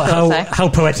I thought, how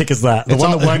poetic is that? The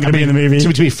one that weren't going to be in the movie.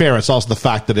 To be fair, it's also the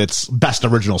fact that it's best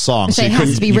original song. So it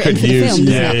has to be written for the film,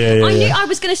 doesn't it? I knew I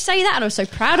was going to say that, and I was so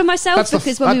proud of myself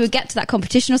because when we would get to that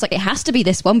competition, I was like, it has to be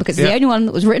this one because it's the only one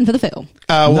that was written for the film.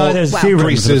 No, there's a few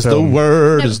Grease is the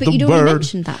word. No, but you'd already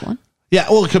mentioned that one. Yeah,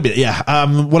 well, it could be. Yeah.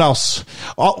 What else?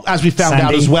 As we found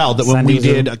out as well, that when we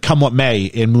did Come What May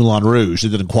in Moulin Rouge, it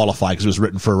didn't qualify because it was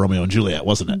written for Romeo and Juliet,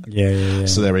 wasn't it? Yeah.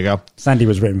 So there we go. Sandy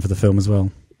was written for the film as well.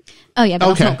 Oh, yeah, but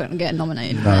that's not going to get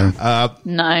nominated.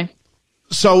 No.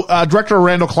 So director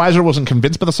Randall Kleiser wasn't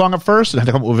convinced by the song at first and had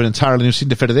to come up with an entirely new scene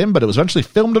to fit it in, but it was eventually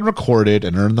filmed and recorded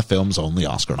and earned the film's only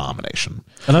Oscar nomination.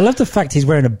 And I love the fact he's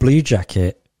wearing a blue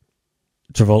jacket,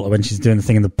 Travolta, when she's doing the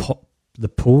thing in the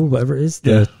pool, whatever it is.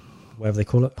 Whatever they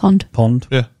call it. Pond.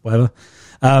 Yeah. Whatever.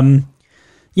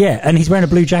 Yeah, and he's wearing a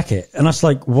blue jacket. And I was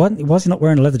like, why is he not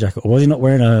wearing a leather jacket? Or was he not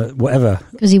wearing a whatever?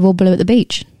 Because he wore blue at the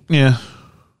beach. Yeah.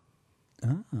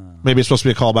 Maybe it's supposed to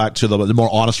be a callback to the more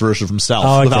honest version of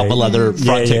himself without the leather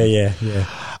fronting.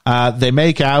 Yeah. They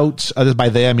make out, by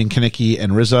they I mean Kenickie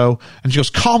and Rizzo, and she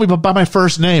goes, call me by my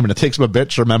first name, and it takes him a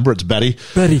bit to remember it's Betty.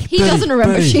 He doesn't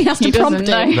remember. Betty. She has to prompt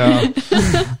him.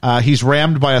 No. He's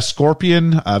rammed by a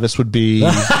scorpion. This would be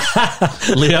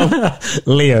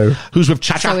Leo, who's with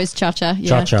Cha-Cha. So is Cha-Cha.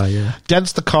 Cha-Cha, yeah.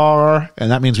 Dents the car, and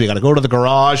that means we got to go to the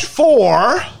garage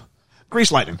for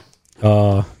Grease Lightning.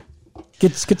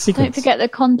 Good sequence. Don't forget the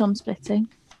condom splitting.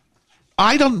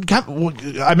 I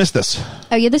missed this.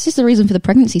 Oh, yeah, this is the reason for the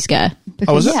pregnancy scare.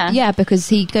 Because, is it? Yeah, because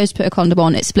he goes to put a condom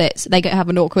on, it splits. They have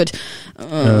an awkward,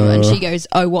 and she goes,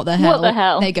 oh, what the hell? What the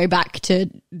hell? They go back to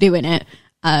doing it,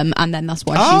 and then that's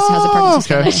why she has a pregnancy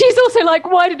scare. And she's also like,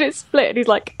 why did it split? And he's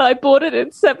like, I bought it in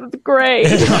 7th grade.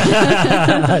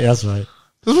 That's right.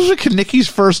 This was Kenicky's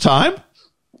first time?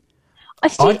 I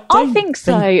think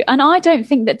so. And I don't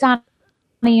think that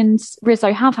Danny and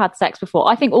Rizzo have had sex before.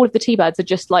 I think all of the T-Birds are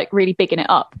just like really bigging it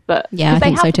up, but yeah, I they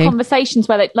think have so too. Conversations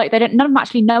where none of them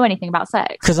actually know anything about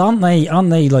sex. Because aren't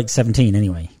they like 17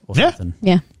 anyway? Or something?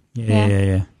 Yeah.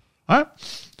 All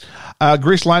right.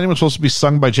 Grease Lightning was supposed to be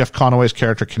sung by Jeff Conaway's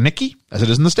character Kenickie, as it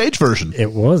is in the stage version.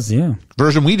 It was, yeah.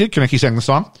 Version we did, Kenickie sang the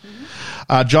song.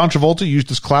 John Travolta used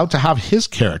his clout to have his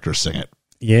character sing it.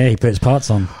 Yeah, he put his parts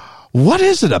on. What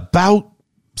is it about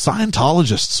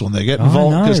Scientologists when they get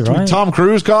involved? Because Tom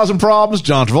Cruise causing problems,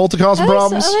 John Travolta causing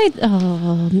problems.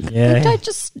 Don't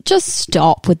just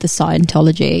stop with the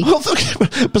Scientology.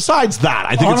 Well, besides that,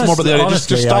 I think it's more about the idea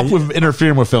just stop with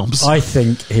interfering with films. I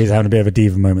think he's having a bit of a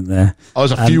diva moment there. Oh,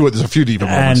 there's a few diva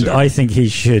moments. And I think he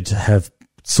should have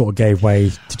sort of gave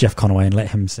way to Jeff Conaway and let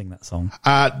him sing that song.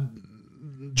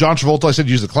 John Travolta, I said,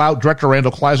 used the clout. Director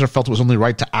Randall Kleiser felt it was only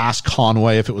right to ask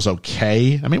Conway if it was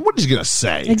okay. I mean, what is he going to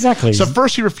say? Exactly. So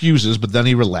first he refuses, but then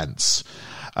he relents.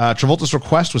 Travolta's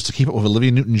request was to keep it with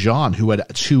Olivia Newton-John, who had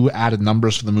 2 added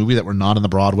numbers for the movie that were not in the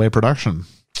Broadway production.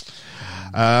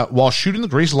 While shooting the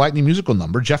Grease Lightning musical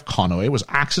number, Jeff Conaway was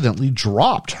accidentally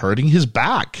dropped, hurting his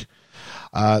back.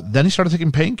 Then he started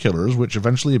taking painkillers, which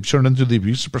eventually turned into the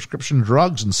abuse of prescription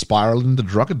drugs and spiraled into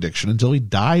drug addiction until he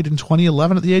died in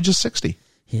 2011 at the age of 60.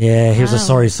 Yeah, he was a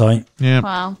sorry sight. Yeah.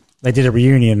 Wow. They did a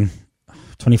reunion,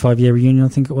 25-year reunion, I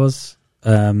think it was.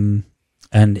 And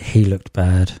he looked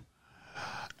bad.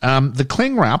 The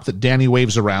cling wrap that Danny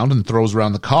waves around and throws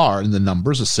around the car in the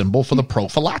numbers a symbol for the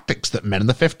prophylactics that men in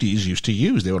the 50s used to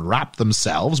use. They would wrap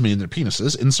themselves, meaning their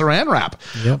penises, in saran wrap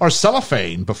or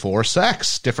cellophane before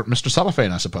sex. Different Mr.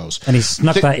 Cellophane, I suppose. And he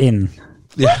snuck that in.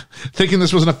 Yeah, thinking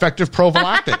this was an effective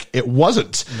prophylactic. It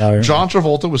wasn't. No. John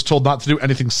Travolta was told not to do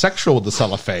anything sexual with the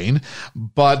cellophane,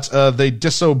 but they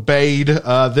disobeyed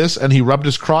this, and he rubbed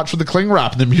his crotch with the cling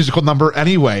wrap in the musical number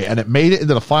anyway, and it made it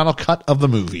into the final cut of the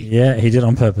movie. Yeah, he did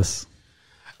on purpose.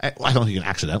 I don't think you can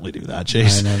accidentally do that,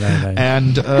 Chase. No.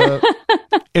 And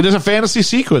it is a fantasy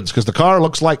sequence because the car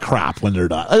looks like crap when they're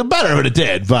done. Better when it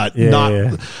did, but not.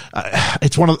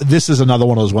 Yeah. This is another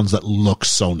one of those ones that looks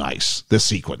so nice. This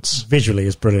sequence visually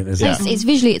is brilliant, isn't it? It's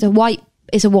visually it's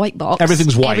a white box.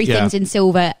 Everything's white. Everything's in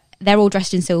silver. They're all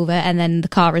dressed in silver, and then the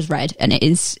car is red, and it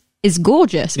is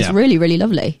gorgeous. It's really, really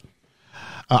lovely.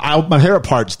 My favorite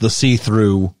part's the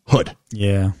see-through hood.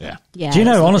 Yeah. Yeah. Do you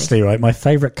know, honestly, right? My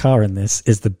favorite car in this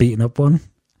is the beaten up one.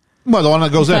 Well, the one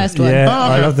that goes in. First one. Yeah, okay.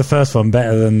 I love the first one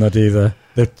better than I do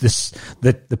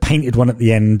the painted one at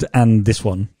the end and this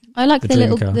one. I like the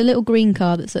little green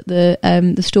car that's at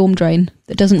the storm drain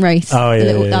that doesn't race. Oh yeah,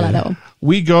 I like that one.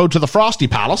 We go to the Frosty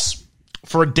Palace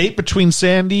for a date between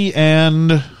Sandy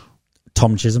and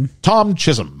Tom Chisholm.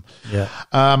 Yeah.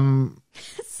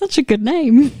 Such a good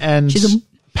name. And Chisholm.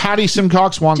 Patty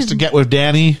Simcox wants to get with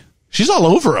Danny. She's all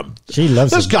over him. She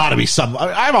loves There's him. got to be some.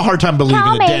 I have a hard time believing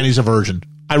that Danny's a virgin.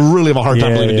 I really have a hard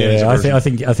time believing Danny's a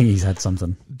virgin. I think he's had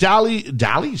something. Danny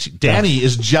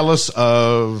is jealous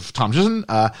of Tom Chisholm.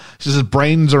 She says his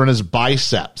brains are in his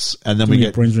biceps, and then we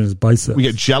get brains in his biceps. We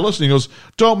get jealous, and he goes,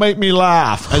 "Don't make me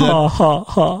laugh." And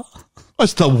then,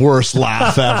 that's the worst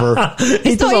laugh ever.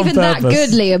 It's not even that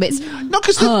good, Liam. It's no,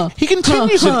 because he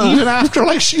continues it even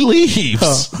after she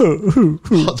leaves.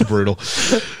 That's brutal.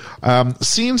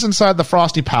 Scenes inside the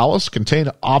Frosty Palace contain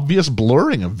obvious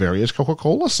blurring of various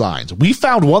Coca-Cola signs. We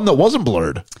found one that wasn't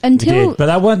blurred. until But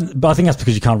I think that's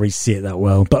because you can't really see it that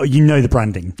well. But you know the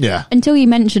branding. Yeah. until you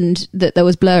mentioned that there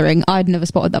was blurring. I'd never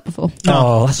spotted that before.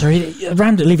 Oh, that's really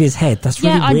around Olivia's head. That's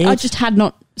really weird. I just had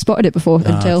not spotted it before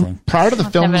until. Okay. Prior to the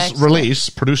never film's noticed release,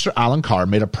 producer Alan Carr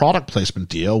made a product placement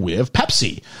deal with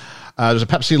Pepsi. There's a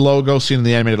Pepsi logo seen in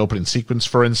the animated opening sequence,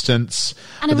 for instance.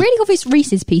 And a really obvious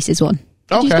Reese's Pieces one.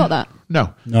 Did you spot that?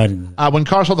 No. No, I didn't. When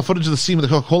Carr saw the footage of the scene with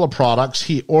the Coca-Cola products,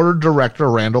 he ordered director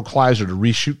Randall Kleiser to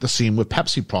reshoot the scene with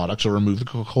Pepsi products or remove the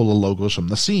Coca-Cola logos from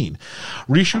the scene.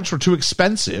 Reshoots were too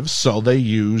expensive, so they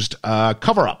used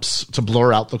cover-ups to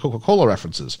blur out the Coca-Cola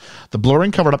references. The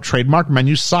blurring covered up trademark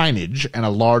menu signage and a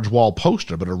large wall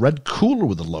poster, but a red cooler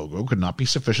with the logo could not be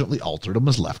sufficiently altered and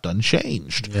was left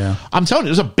unchanged. Yeah. I'm telling you,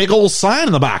 there's a big old sign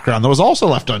in the background that was also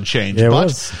left unchanged, There but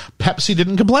was. Pepsi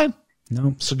didn't complain.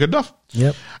 No. So good enough.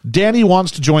 Yep. Danny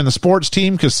wants to join the sports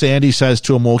team because Sandy says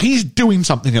to him, well, he's doing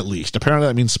something at least. Apparently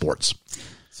that means sports.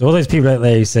 So all those people out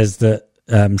there who says that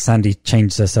Sandy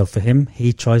changed herself for him,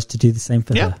 he tries to do the same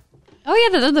for her.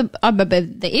 Oh yeah,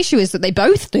 the issue is that they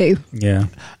both do. Yeah.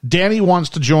 Danny wants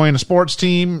to join a sports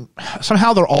team.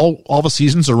 Somehow they're all the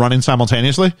seasons are running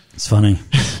simultaneously. It's funny.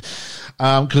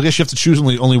 Because I guess you have to choose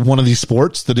only one of these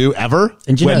sports to do ever.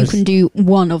 And do you know, You can do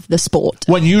one of the sport.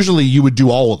 When usually you would do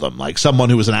all of them. Like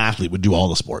someone who was an athlete would do all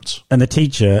the sports. and the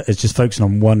teacher is just focusing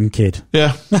on one kid,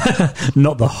 Yeah.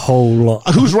 not the whole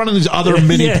lot. Who's running these other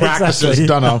mini Yeah, practices? exactly.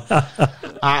 Don't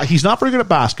know. He's not very good at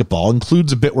basketball.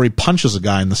 Includes a bit where he punches a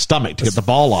guy in the stomach to get the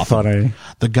ball off him. Funny.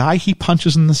 The guy he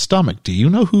punches in the stomach. Do you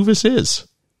know who this is?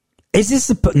 Is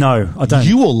this no, I don't.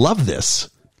 You will love this.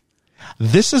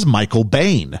 This is Michael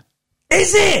Bain.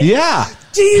 Is it? Yeah.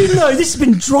 Do you know, this has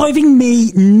been driving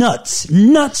me nuts.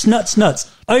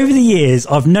 Over the years,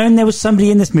 I've known there was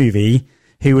somebody in this movie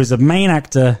who was a main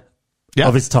actor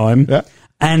of his time. Yeah.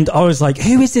 And I was like,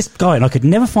 who is this guy? And I could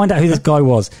never find out who this guy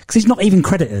was because he's not even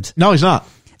credited. No, he's not.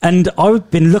 And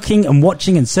I've been looking and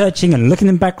watching and searching and looking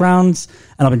in backgrounds,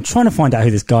 and I've been trying to find out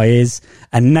who this guy is.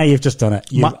 And now you've just done it.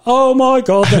 Oh my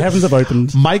God, the heavens have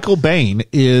opened. Michael Bain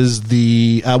is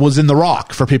was in The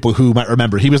Rock, for people who might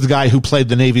remember. He was the guy who played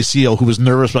the Navy SEAL who was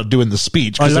nervous about doing the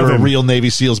speech because there were real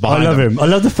Navy SEALs behind him. I love him. I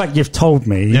love the fact you've told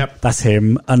me that's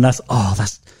him. And that's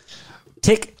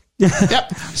tick.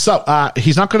 Yep. So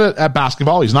he's not good at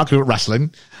basketball. He's not good at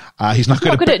wrestling. He's not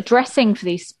good at dressing for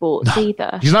these sports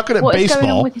either. He's not good at What is baseball.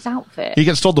 going on with his outfit? He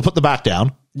gets told to put the bat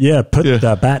down. Yeah, put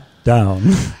the bat down.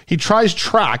 He tries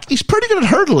track. He's pretty good at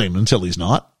hurdling until he's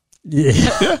not.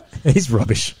 Yeah. He's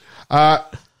rubbish.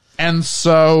 And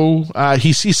so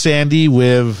he sees Sandy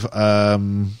with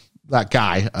that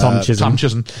guy, Tom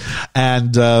Chisholm,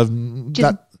 and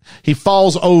that he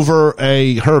falls over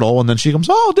a hurdle, and then she comes,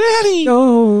 "Oh, Danny!"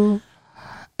 Oh.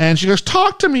 And she goes,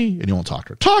 "Talk to me," and you won't talk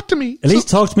to her. Talk to me. At least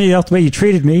talk to me after the way you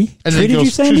treated me. And treated then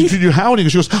you, Sandy? Treated you how? And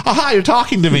she goes, "Aha, you're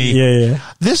talking to me." Yeah.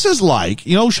 This is like,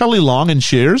 Shelley Long in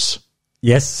Cheers.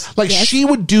 Yes. Like she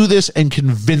would do this and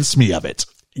convince me of it.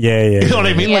 Yeah. You know what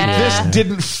I mean? Yeah. Like this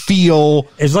didn't feel.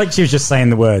 It's like she was just saying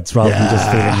the words rather than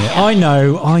just feeling it. I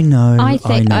know. I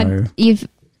think I know.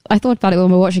 I thought about it when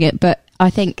we were watching it, but I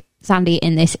think Sandy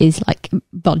in this is like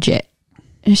budget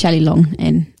Shelley Long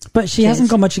in. But she hasn't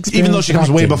got much experience. Even though she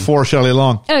comes way before Shelley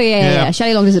Long. Oh yeah.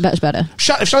 Shelley Long does it much better.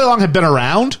 If Shelley Long had been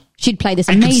around She'd play this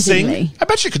and could amazingly. sing, I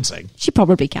bet she could sing. She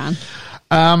probably can.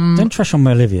 Don't trash on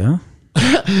my Olivia.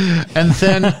 And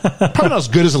then probably not as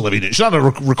good as Olivia Newton. She's not a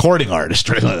recording artist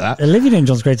or anything like that. Olivia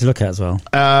Newton-John's great to look at as well.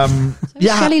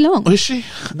 Yeah, Shelley Long. is she?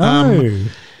 No.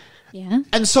 Yeah.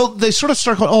 And so they sort of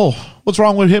start going, "Oh, what's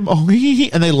wrong with him?" Oh,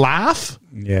 and they laugh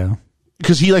Yeah.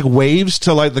 because he like waves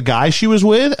to like the guy she was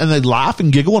with, and they laugh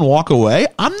and giggle and walk away.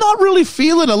 I'm not really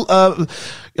feeling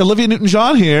Olivia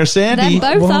Newton-John here, Sandy.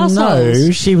 They're both Well, no,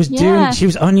 arseholes. she was Yeah. she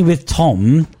was only with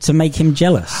Tom to make him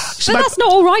jealous. So But that's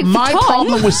not all right for my Tom.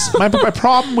 problem with my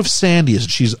problem with Sandy is that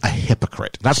she's a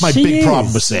hypocrite. That's my She big is.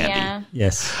 problem with Sandy. Yeah.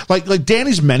 Yes. Like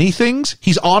Danny's many things,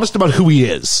 he's honest about who he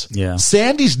is. Yeah.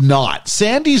 Sandy's not.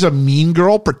 Sandy's a mean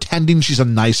girl pretending she's a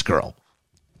nice girl.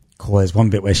 Cool. There's one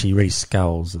bit where she really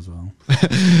scowls as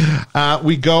well.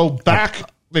 We go back.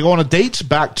 They go on a date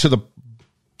back to the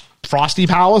Frosty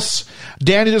Palace.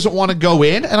 Danny doesn't want to go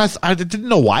in, and I didn't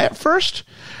know why at first.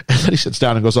 And then he sits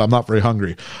down and goes, "I'm not very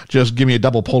hungry. Just give me a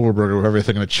double polar burger with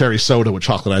everything and a cherry soda with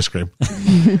chocolate ice cream."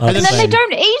 And then they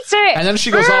don't eat it. And then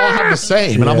she goes, "Oh, I'll have the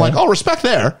same." And I'm Yeah. like, "Oh, respect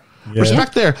there. Yeah.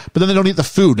 Respect there." But then they don't eat the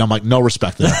food. And I'm like, "No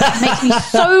respect there." It makes me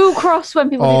so cross when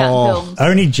people do that in films.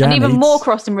 Only Jan And even eats. more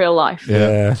cross in real life.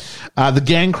 Yeah. The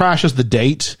gang crashes the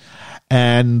date,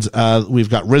 and we've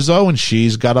got Rizzo, and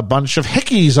she's got a bunch of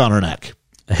hickeys on her neck.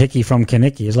 A hickey from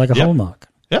Kaneki is like a Yep. hallmark.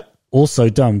 Yep. Also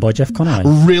done by Jeff Conway.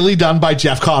 Really done by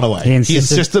Jeff Conaway. He He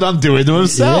insisted- insisted on doing them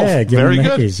himself. Yeah, give Very him the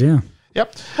good. hickeys, yeah.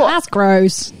 Yep. That's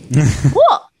gross.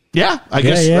 What? Yeah. I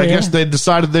guess yeah. they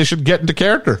decided they should get into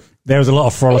character. There was a lot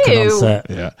of frolicking Ew. on set.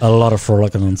 Yeah. A lot of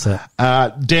frolicking on set.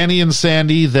 Danny and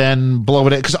Sandy then blow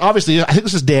it in. Because obviously, I think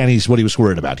this is Danny's what he was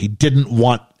worried about. He didn't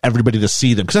want everybody to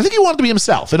see them. Because I think he wanted to be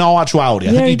himself in all actuality.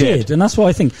 I think he did. And that's what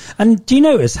I think. And do you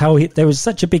notice how there was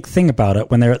such a big thing about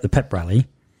it when they were at the pep rally?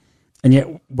 And yet,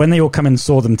 when they all come and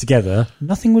saw them together,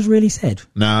 nothing was really said.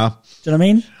 Nah. Do you know what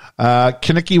I mean?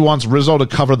 Kaneki wants Rizzo to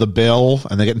cover the bill,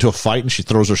 and they get into a fight, and she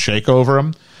throws her shake over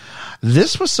him.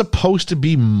 This was supposed to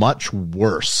be much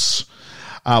worse.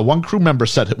 One crew member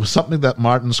said it was something that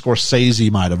Martin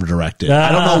Scorsese might have directed.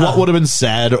 I don't know what would have been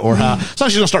said or how. It's not like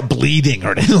she's going to start bleeding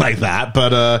or anything like that,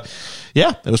 but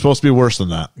yeah, it was supposed to be worse than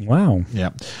that. Wow.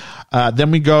 Yeah. Then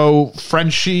we go,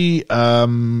 Frenchie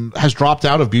has dropped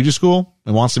out of beauty school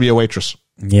and wants to be a waitress.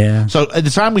 Yeah. So at the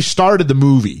time we started the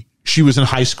movie, she was in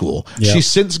high school. Yeah.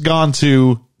 She's since gone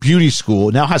to beauty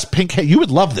school, now has pink hair. You would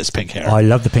love this pink hair. I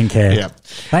love the pink hair. Yeah.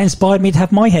 That inspired me to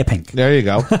have my hair pink. There you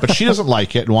go. But she doesn't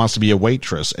like it and wants to be a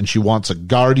waitress, and she wants a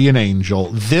guardian angel.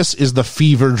 This is the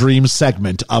fever dream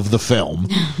segment of the film.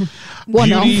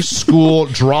 Beauty school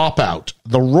dropout.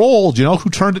 The role, do you know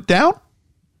who turned it down?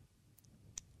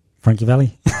 Frankie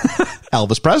Valli.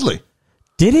 Elvis Presley.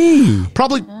 Did he?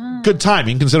 Probably good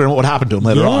timing considering what would happen to him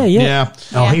later on. Yeah.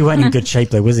 Oh, he weren't in good shape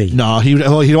though, was he? No, he'd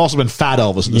also been fat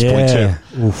Elvis at this point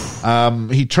too.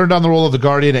 Oof. He turned down the role of the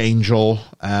guardian angel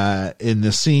in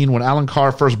the scene when Alan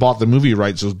Carr first bought the movie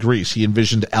rights of Grease. He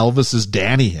envisioned Elvis as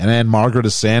Danny and Anne Margaret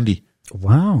as Sandy.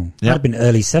 Wow. That'd have been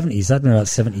early 70s. That'd been about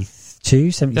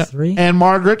 72, 73. Anne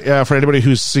Margaret, for anybody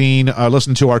who's seen,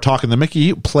 listened to our Talk in the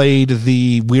Mickey, played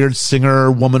the weird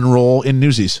singer woman role in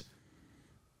Newsies.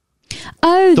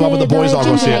 Oh, The one with the boys all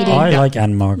go see it. lady. I Yeah. like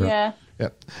Anne Margaret. Yeah.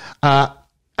 Yeah.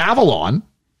 Avalon,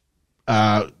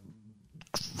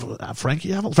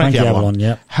 Frankie Avalon,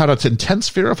 yeah. had an intense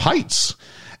fear of heights.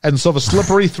 And so the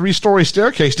slippery 3-story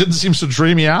staircase didn't seem so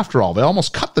dreamy after all. They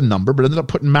almost cut the number, but ended up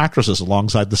putting mattresses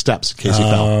alongside the steps in case he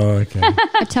fell. Oh, okay.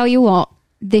 I tell you what,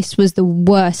 this was the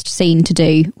worst scene to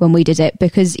do when we did it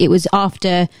because it was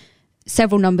after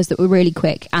several numbers that were really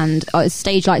quick and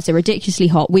stage lights are ridiculously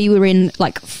hot. We were in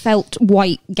like felt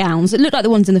white gowns that looked like the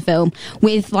ones in the film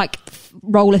with like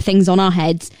roller things on our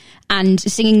heads and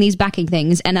singing these backing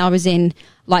things, and I was in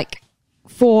like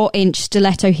 4-inch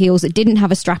stiletto heels that didn't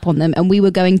have a strap on them, and we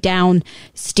were going down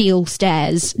steel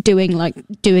stairs doing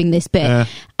this bit.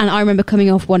 And I remember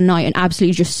coming off one night and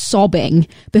absolutely just sobbing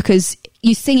because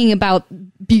you're singing about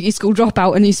Beauty School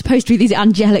Dropout and you're supposed to be these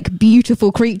angelic,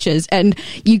 beautiful creatures, and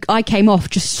I came off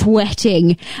just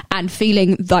sweating and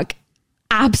feeling like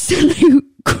absolute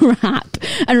crap.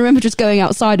 And I remember just going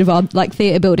outside of our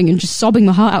theatre building and just sobbing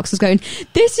my heart out because I was going,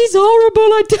 this is horrible,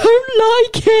 I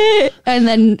don't like it, and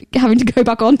then having to go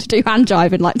back on to do hand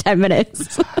jive in 10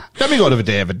 minutes. Then we go to A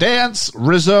Day of a Dance.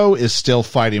 Rizzo is still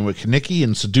fighting with Kanicki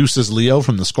and seduces Leo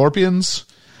from the Scorpions.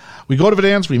 We go to a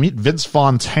dance. We meet Vince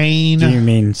Fontaine. Do you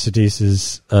mean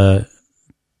seduces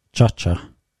Cha-Cha?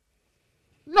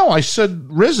 No, I said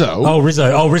Rizzo. Oh,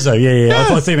 Rizzo. Yeah. I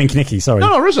thought you meant Kanicki. Sorry.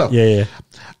 No, Rizzo. Yeah.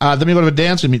 Then we go to a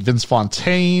dance. We meet Vince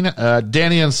Fontaine.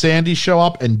 Danny and Sandy show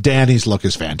up, and Danny's look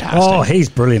is fantastic. Oh, he's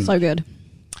brilliant. So good.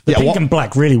 The pink and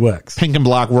black really works. Pink and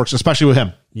black works, especially with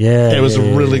him. Yeah. It was a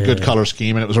really good color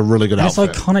scheme, and it was a really good outfit.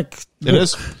 It's iconic. It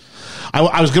is.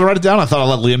 I was going to write it down. I thought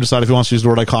I'll let Liam decide if he wants to use the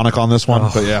word iconic on this one.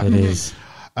 But yeah. It is.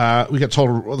 We get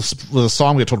told with the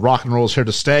song, we get told rock and roll is here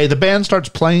to stay. The band starts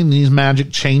playing These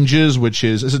Magic Changes, which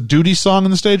is it Duty's song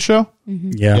in the stage show?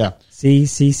 Mm-hmm. Yeah. C,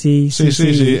 C, C, C,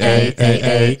 C,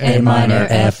 A minor,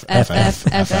 F, F, F,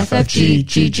 F, F, F, G,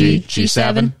 G, G,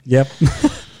 G7. Yep.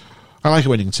 I like it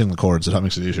when you can sing the chords. That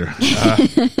makes it easier.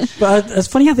 But it's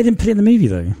funny how they didn't put it in the movie,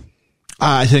 though.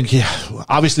 I think,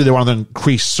 obviously they wanted to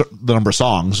increase the number of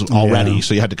songs already,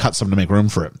 so you had to cut some to make room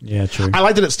for it. Yeah, true. I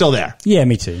like that it's still there. Yeah,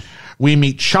 me too. We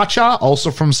meet Cha-Cha,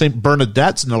 also from St.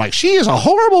 Bernadette's, and they're like, she has a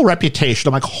horrible reputation.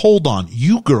 I'm like, hold on.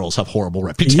 You girls have horrible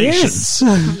reputations.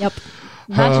 Yes. Yep.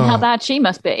 Imagine how bad she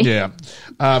must be. Yeah.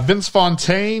 Vince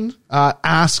Fontaine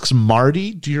asks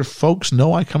Marty, do your folks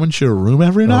know I come into your room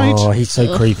every night? Oh, he's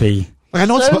so creepy. Like, I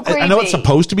know So it's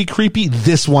supposed to be creepy.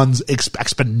 This one's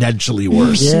exponentially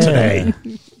worse today.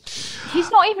 He's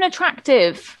not even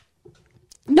attractive.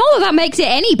 Not that makes it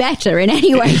any better in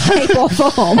any way, shape, or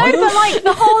form. No, but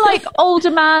the whole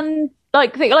older man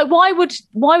thing, why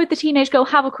would the teenage girl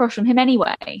have a crush on him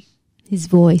anyway? His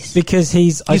voice. Because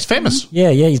he's famous.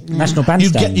 Yeah, he's national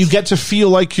bandstand. You get to feel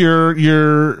like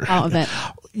you're Out of it.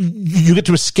 You get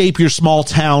to escape your small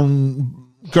town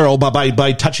girl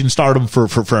by touching stardom for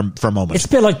a moment. It's a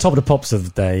bit like Top of the Pops of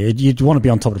the day. You'd want to be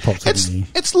on Top of the Pops, wouldn't you?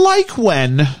 It's like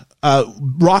when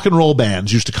rock and roll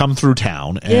bands used to come through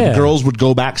town and girls would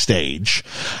go backstage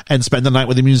and spend the night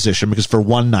with a musician because for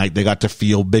one night they got to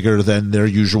feel bigger than their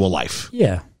usual life.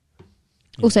 Yeah.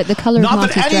 Also, the colour of Not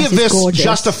Marty's that any dress of this is gorgeous.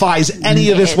 justifies any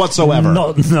of this whatsoever. No,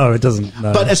 it doesn't.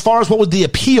 No. But as far as what would the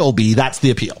appeal be, that's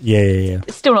the appeal. Yeah.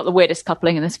 It's still not the weirdest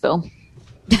coupling in this film.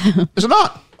 Is it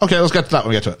not? Okay, let's get to that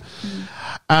when we get to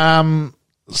it.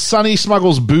 Sonny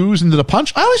smuggles booze into the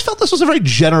punch. I always felt this was a very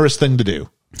generous thing to do.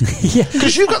 Yeah.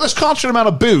 Because you've got this constant amount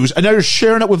of booze, and now you're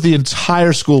sharing it with the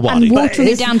entire school body. And watering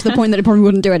it down to the point that it probably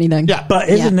wouldn't do anything. Yeah. But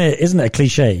isn't it a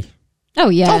cliche? Oh,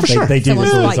 yeah. Oh, for sure. They do Someone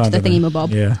this all the liked time, the don't they?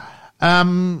 thingamabob. Yeah.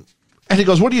 And he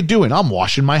goes, what are you doing? I'm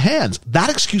washing my hands. That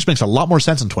excuse makes a lot more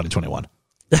sense in 2021.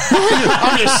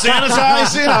 I'm just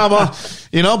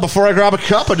sanitizing. Before I grab a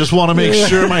cup, I just want to make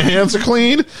sure my hands are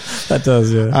clean. That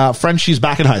does, yeah. Frenchie's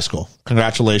back in high school.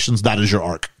 Congratulations. That is your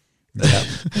arc. Yeah.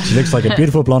 She looks like a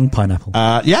beautiful blonde pineapple.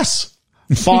 Yes.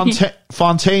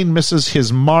 Fontaine misses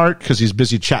his mark because he's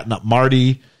busy chatting up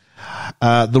Marty.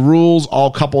 The rules,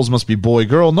 all couples must be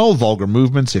boy-girl, no vulgar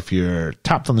movements. If you're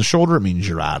tapped on the shoulder, it means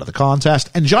you're out of the contest.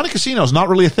 And Johnny Casino's not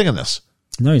really a thing in this.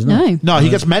 No, he's not. No, he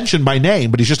gets mentioned by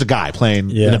name, but he's just a guy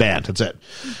playing in a band. That's it.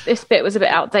 This bit was a bit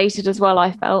outdated as well,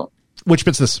 I felt. Which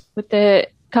bit's this? With the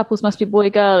couples must be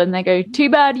boy-girl, and they go, too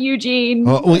bad, Eugene.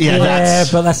 Well, yeah,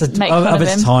 but that's Make fun of of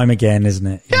its him. time again, isn't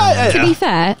it? Yeah. To be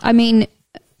fair, I mean,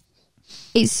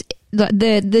 it's like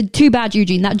the too bad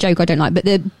Eugene, that joke I don't like, but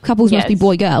the couples must be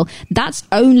boy girl, that's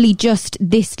only just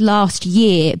this last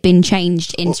year been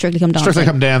changed in Strictly Come Dancing. Strictly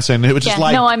Come Dancing, which is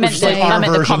like, no, I meant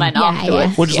the comment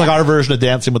afterwards. Which is like our version of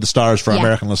Dancing with the Stars for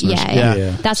American listeners.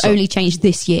 Yeah. That's only changed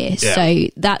this year, so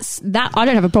that's that. I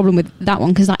don't have a problem with that one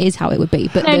because that is how it would be.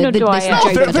 But No, do I. this No, joke I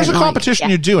If there's a don't like. competition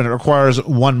you do and it requires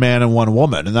one man and one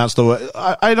woman, and that's the way.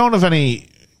 I don't have any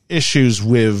issues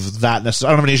with that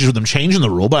necessarily. I don't have any issues with them changing the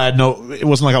rule, but I had it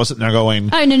wasn't like I was sitting there going,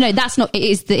 Oh no, that's not.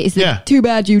 It's the too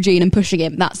bad Eugene and pushing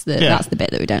him. That's the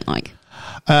bit that we don't like.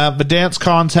 the dance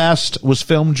contest was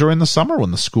filmed during the summer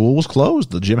when the school was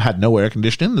closed. The gym had no air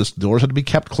conditioning. The doors had to be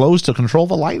kept closed to control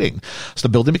the lighting. So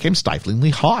the building became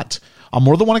stiflingly hot. On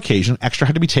more than one occasion, extra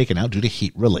had to be taken out due to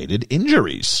heat-related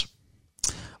injuries.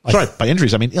 Sorry, by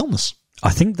injuries, I mean illness. I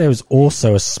think there was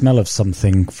also a smell of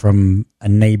something from a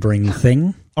neighbouring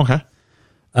thing. Okay.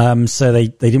 So they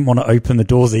didn't want to open the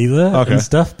doors either Okay. and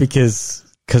stuff because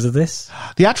of this.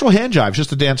 The actual hand jive is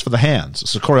just a dance for the hands.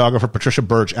 So choreographer Patricia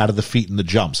Birch added the feet and the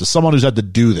jumps. As someone who's had to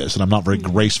do this, and I'm not very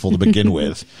graceful to begin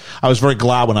with, I was very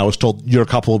glad when I was told your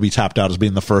couple will be tapped out as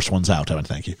being the first ones out. Evan,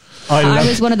 thank you. I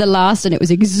was one of the last, and it was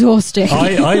exhausting.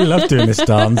 I love doing this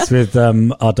dance with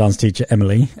our dance teacher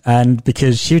Emily, and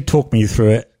because she would talk me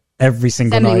through it every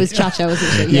single Emily night. was Cha-Cha,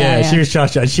 wasn't she? Yeah, she was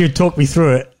Cha-Cha, and she would talk me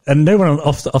through it, and no one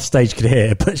off stage could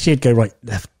hear, but she'd go right,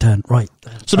 left, turn, right.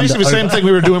 So basically, the same thing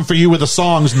we were doing for you with the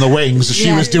songs and the wings, as she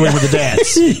Yeah. was doing with the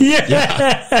dance.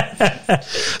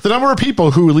 The number of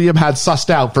people who Liam had sussed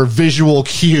out for visual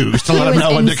cues to let him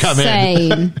know when to come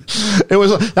in.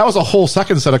 That was a whole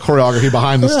second set of choreography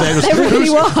behind the stage. It really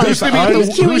was. Who's going I was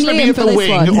to be queuing Liam at for the this wing,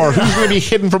 one. or who's going to be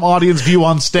hidden from audience view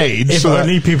on stage? If So that-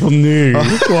 only people knew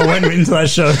what went into that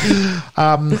show.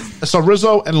 So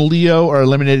Rizzo and Leo are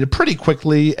eliminated pretty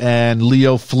quickly, and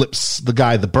Leo flips the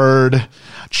guy the bird.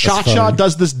 Cha-Cha funny.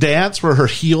 does this dance where her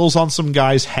heel's on some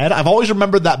guy's head. I've always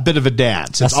remembered that bit of a dance.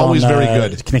 It's That's always on, very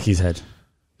good. Knicky's head.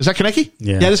 Is that Kaneki?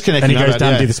 Yeah. Yeah, it is Kaneki. And he my goes bad,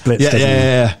 down yeah. to do the splits, Yeah, doesn't he?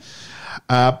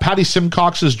 yeah. Patty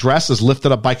Simcox's dress is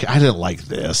lifted up by... I didn't like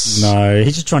this. No,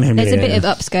 he's just trying to humiliate There's a bit her.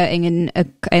 of upskirting in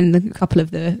a couple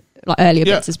of the earlier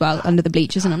bits as well, under the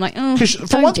bleachers, and I'm like, oh, Because for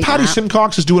don't once, do Patty that.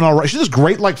 Simcox is doing all right. She does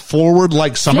great, like forward,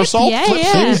 like somersault, yeah, flip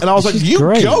yeah. things, and I was like, She's "You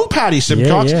great. go, Patty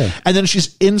Simcox!" Yeah, yeah. And then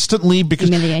she's instantly and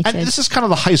Humiliated. this is kind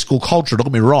of the high school culture. Don't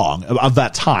get me wrong of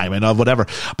that time and of whatever,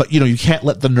 but you can't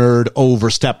let the nerd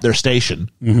overstep their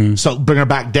station. Mm-hmm. So bring her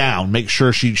back down. Make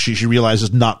sure she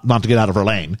realizes not to get out of her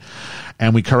lane.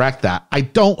 And we correct that. I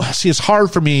don't see. It's hard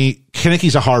for me.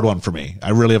 Kaneki's a hard one for me. I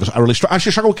really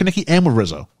struggle with Kaneki and with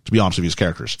Rizzo, to be honest with you, as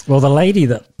characters. Well, the lady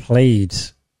that played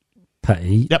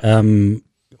Patty, Yep.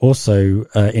 also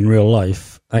in real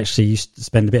life, actually used to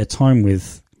spend a bit of time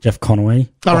with Jeff Conaway.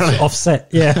 Oh, really? Offset,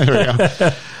 yeah. There we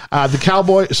go. The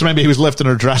cowboy, so maybe he was lifting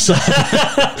her dress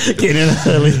up. Getting in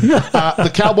early. The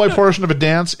cowboy portion of a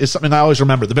dance is something I always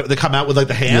remember. The bit they come out with like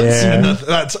the hands. Yeah. And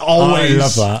that's always. I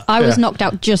love that. I was Yeah. knocked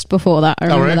out just before that. I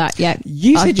remember really? that. Yeah,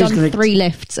 You said I've you was done gonna- 3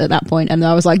 lifts at that point, and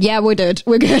I was like, "Yeah, we're good.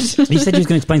 We're good." You said you was going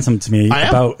to explain something to me I am.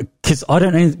 about, because I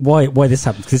don't know why this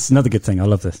happened, because this is another good thing. I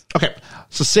love this. Okay,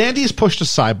 so Sandy is pushed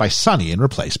aside by Sunny and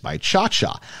replaced by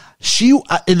Cha-Cha. She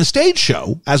in the stage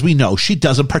show, as we know, she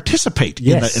doesn't participate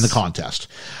Yes. in the contest.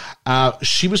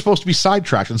 She was supposed to be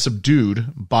sidetracked and subdued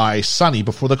by Sunny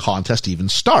before the contest even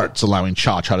starts, allowing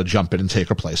Cha-Cha to jump in and take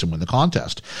her place and win the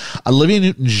contest. Olivia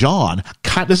Newton-John,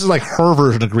 this is like her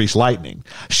version of Grease Lightning.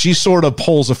 She sort of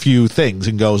pulls a few things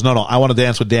and goes, no, I want to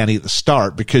dance with Danny at the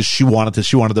start because as someone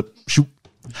to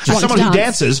who dance.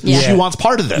 dances, Yeah. she wants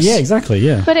part of this. Yeah, exactly,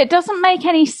 yeah. But it doesn't make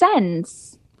any sense.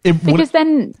 Because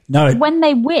then No. when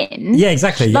they win... Yeah,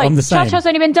 exactly. Like, I'm the same. Cha-Cha's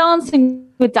only been dancing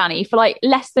with Danny for like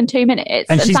less than 2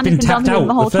 minutes. And she's Danny's been tapped dancing with him out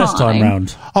the whole the first time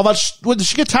round. Oh, what, did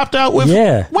she get tapped out with?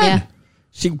 Yeah. When? Yeah.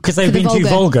 Because they've For the been too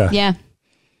vulgar. Yeah,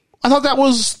 I thought that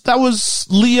was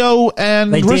Leo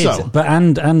and They Rizzo. did, but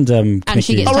and she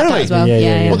Nikki. gets Oh, tapped really? out as well. Yeah,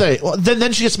 yeah, Yeah, yeah. Well,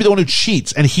 then she gets to be the one who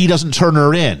cheats, and he doesn't turn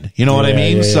her in. You know what I Yeah,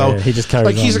 mean? yeah, So yeah. He just carries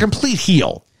like he's a on. complete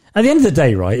heel. At the end of the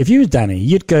day, right? If you were Danny,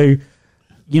 you'd go,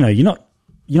 you're not.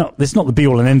 It's not the be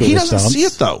all and end all. He this doesn't dance. see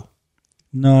it though.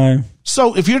 No.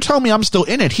 So if you're telling me I'm still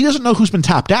in it, he doesn't know who's been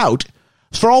tapped out.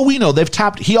 For all we know,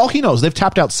 all he knows they've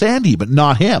tapped out Sandy, but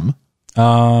not him.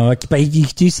 But you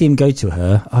do see him go to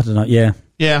her. I don't know. Yeah.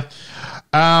 Yeah.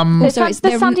 Does, So it's does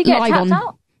they're Sandy get live tapped on-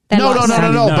 out? They're No. like-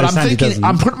 No, But I'm Sandy thinking, doesn't.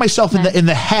 I'm putting myself in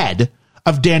the head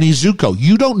of Danny Zuko.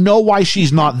 You don't know why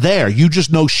she's not there. You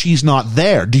just know she's not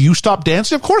there. Do you stop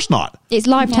dancing? Of course not. It's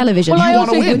live television. Well, I You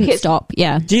also wouldn't think it's- stop.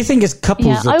 Yeah, Do you think it's couples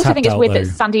Yeah, that I also tapped think it's out, weird though?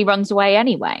 that Sandy runs away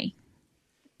anyway.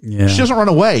 Yeah. She doesn't run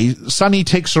away. Sunny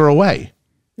takes her away.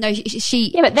 no,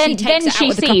 she. Yeah, but then- she takes then it she out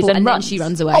with the sees couple and and then runs. she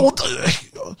runs away. Oh,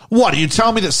 what? Are you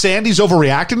telling me that Sandy's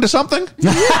overreacting to something?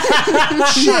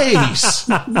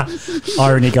 Jeez.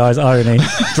 Irony, guys. Irony.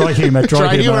 Dry humor.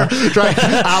 Dry humor.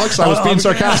 Alex, I was being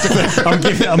sarcastic there.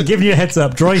 I'm giving you a heads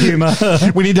up. Dry humor.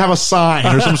 We need to have a sign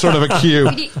or some sort of a cue.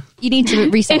 You need to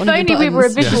reset If one of only your we were a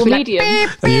buttons. visual medium.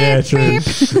 Yeah, true.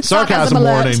 Sarcasm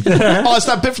warning. alert. Oh, it's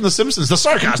that bit from The Simpsons. The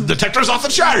sarcasm detector's off the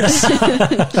charts.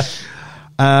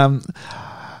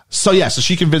 So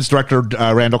she convinced director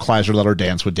Randall Kleiser to let her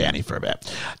dance with Danny for a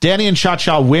bit. Danny and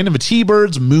Cha-Cha win, and the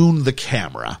T-Birds moon the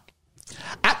camera.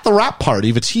 At the wrap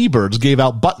party, the T-Birds gave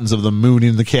out buttons of them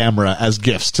mooning the camera as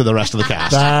gifts to the rest of the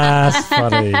cast. That's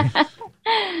funny.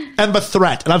 And the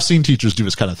threat, and I've seen teachers do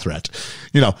this kind of threat.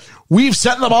 You know, we've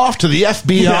sent them off to the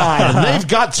FBI, and they've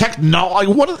got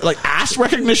like ass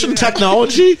recognition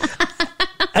technology.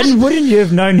 And wouldn't you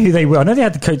have known who they were? I know they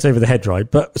had the coats over the head, right?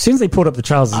 But as soon as they pulled up the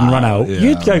trousers and run out,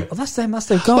 you'd go, oh, that's them, that's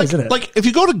their guys, isn't it? Like, if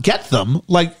you go to get them,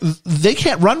 like, they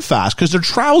can't run fast because their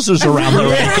trousers around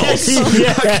their ankles.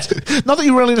 Not that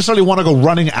you really necessarily want to go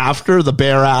running after the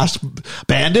bare ass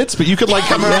bandits, but you could like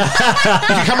come around,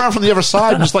 you could come around from the other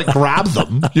side and just like grab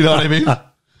them. You know what I mean?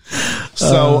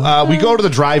 So we go to the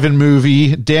drive-in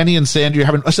movie. Danny and Sandy are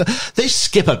having. They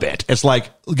skip a bit. It's like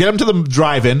get them to the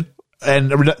drive-in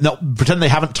and pretend they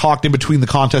haven't talked in between the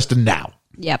contest and now.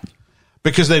 Yep.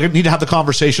 Because they need to have the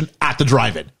conversation at the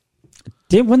drive-in.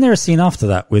 Wasn't there a scene after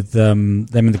that with them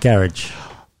in the garage?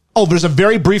 Oh, there's a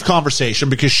very brief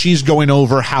conversation because she's going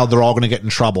over how they're all going to get in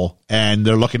trouble and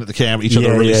they're looking at the camera, each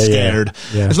other really scared.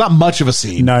 Yeah. It's not much of a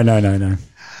scene. No.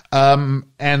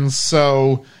 And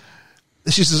so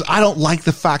she says, I don't like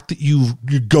the fact that you're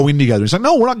going together. He's like,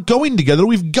 no, we're not going together.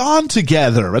 We've gone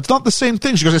together. It's not the same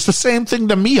thing. She goes, it's the same thing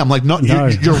to me. I'm like, no.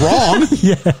 You're wrong.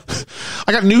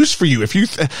 I got news for you.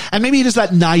 And maybe it is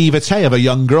that naivete of a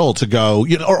young girl to go,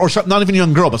 you know, or not even a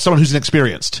young girl, but someone who's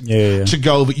inexperienced to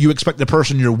go, but you expect the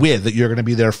person you're with that you're going to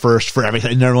be there first for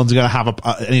everything. And everyone's going to have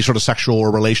any sort of sexual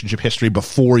or relationship history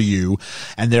before you.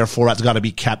 And therefore that's got to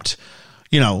be kept,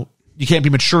 you know, you can't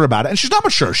be mature about it. And she's not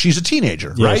mature. She's a teenager,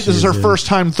 right? This is her first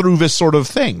time through this sort of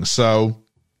thing. So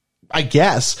I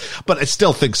guess, but I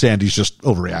still think Sandy's just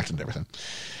overreacting to everything.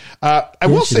 I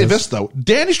will say this though.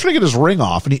 Danny's trying to get his ring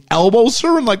off and he elbows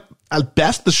her in like at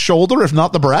best the shoulder, if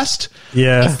not the breast.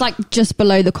 Yeah. It's like just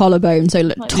below the collarbone. So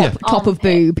top of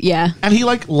boob. Yeah. And he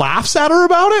like laughs at her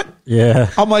about it.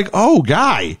 Yeah. I'm like, oh,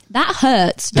 guy. That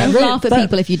hurts. Don't laugh at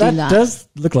people if you do that. That does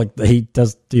look like he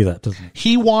does do that, doesn't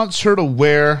he? He wants her to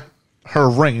wear her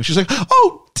ring. And she's like,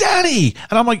 oh, Danny.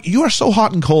 And I'm like, you are so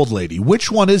hot and cold, lady. Which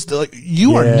one is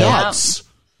you are nuts.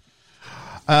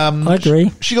 I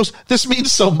agree. She goes, this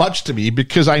means so much to me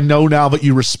because I know now that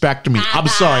you respect me. I'm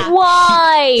sorry.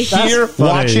 Why? Here,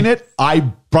 watching it, I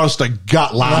burst a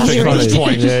gut laughing at this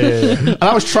point. And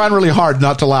I was trying really hard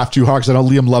not to laugh too hard because I know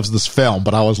Liam loves this film,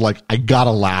 but I was like, I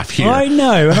gotta laugh here. I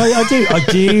know, and I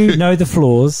do know the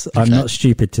flaws. I'm not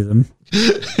stupid to them.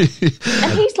 And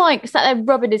he's like sat there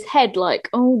rubbing his head like,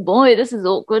 oh boy, this is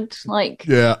awkward. Like,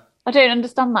 I don't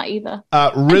understand that either.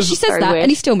 She says that, and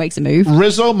he still makes a move.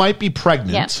 Rizzo might be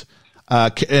pregnant.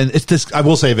 And it's this. I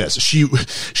will say this: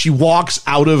 she walks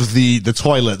out of the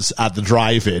toilets at the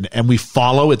drive-in, and we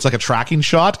follow. It's like a tracking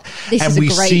shot, and we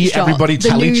see shot. Everybody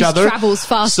tell each other. Travels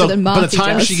faster than Marty. By the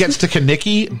time she gets to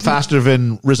Kanicki, faster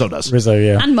than Rizzo does. Rizzo,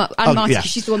 and Marty, because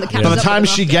she's the one that catches up. By the time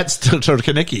she gets to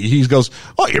Kanicki, he goes,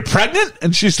 "Oh, you're pregnant,"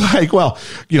 and she's like, "Well,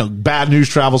 you know, bad news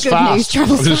travels fast. Good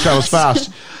news travels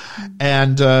fast."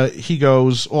 And he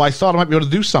goes, "Oh, I thought I might be able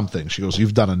to do something." She goes,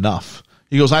 "You've done enough."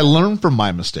 He goes, "I learned from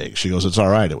my mistake." She goes, "It's all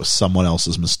right. It was someone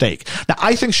else's mistake." Now,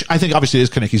 I think obviously it is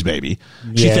Kanicki's baby.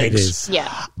 She thinks. It is. Yeah.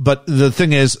 But the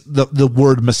thing is the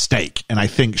word mistake, and I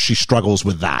think she struggles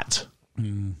with that.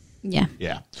 Yeah.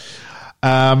 Yeah.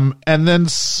 And then,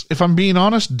 if I'm being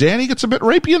honest, Danny gets a bit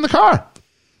rapey in the car.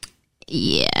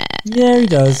 Yeah. Yeah, he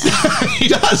does. He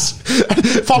does.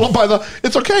 Followed by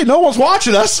it's okay. No one's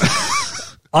watching us.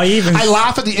 I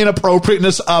laugh at the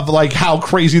inappropriateness of like how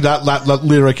crazy that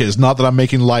lyric is. Not that I'm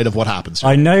making light of what happens here.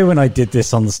 I know when I did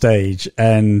this on the stage,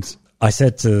 and I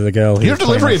said to the girl, your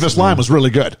delivery of this line was really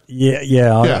good.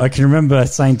 Yeah. I can remember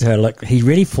saying to her, like, he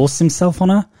really forced himself on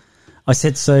her. I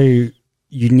said, so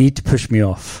you need to push me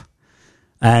off.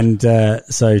 And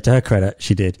so to her credit,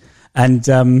 she did. And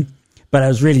but I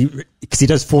was really, because he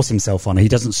does force himself on her. He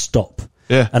doesn't stop.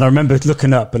 Yeah. And I remember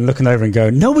looking up and looking over and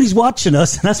going, nobody's watching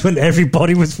us. And that's when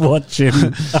everybody was watching.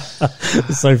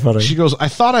 It's so funny. She goes, I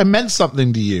thought I meant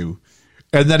something to you.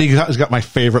 And then he's got my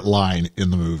favorite line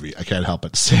in the movie. I can't help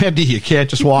it. Sandy, you can't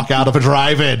just walk out of a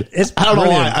drive-in. I don't know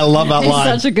why. I love that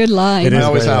line. It's such a good line. I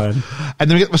always have. And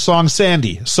then we get the song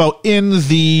Sandy. So in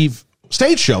the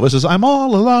stage show, this is I'm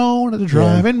all alone at the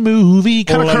drive-in movie.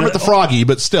 Kind of Kermit the Froggy,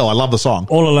 but still, I love the song.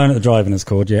 All Alone at the Drive-In is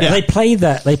called, yeah. And they play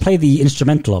the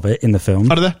instrumental of it in the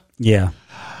film. Oh, do they? Yeah.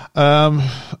 And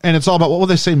it's all about, what will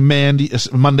they say, Monday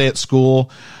at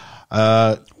school.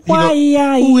 Yeah. He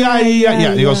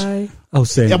goes, oh,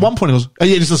 Sandy. At one point he goes,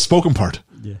 it's the spoken part.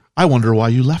 Yeah. I wonder why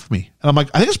you left me. And I'm like,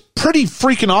 I think it's pretty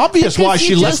freaking obvious why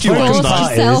she left you.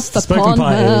 The spoken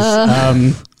part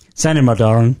is, Sandy, my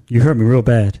darling, you hurt me real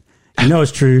bad. You know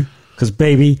it's true, because,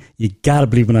 baby, you got to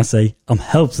believe when I say I'm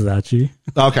helpless without you.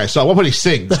 Okay, so at one point he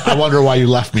sings, I wonder why you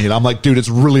left me. And I'm like, dude, it's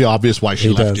really obvious why she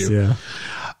left you.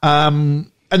 Yeah.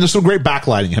 and there's some great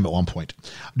backlighting him at one point.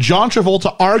 John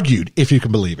Travolta argued, if you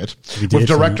can believe it, did, with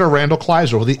director Randall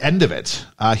Kleiser over the end of it.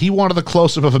 He wanted the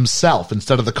close-up of himself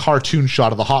instead of the cartoon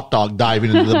shot of the hot dog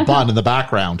diving into the bun in the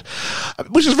background,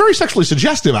 which is very sexually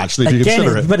suggestive, actually, if you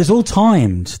consider it. But it's all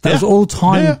timed. That was all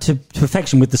timed to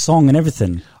perfection with the song and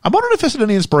everything. I'm wondering if this had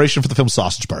any inspiration for the film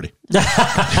Sausage Party.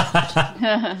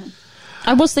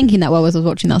 I was thinking that while I was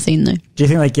watching that scene, though. Do you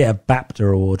think they get a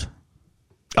BAFTA award?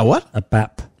 A what? A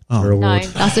BAP award? No.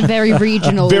 That's a very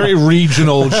regional. Very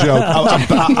regional joke.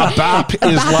 A BAP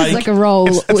is like a roll.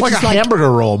 It's like a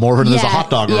hamburger roll more than there's a hot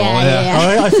dog roll.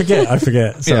 Yeah. I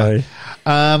forget. Sorry.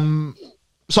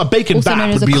 So a bacon Also known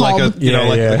BAP as would a be like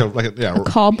cob. a A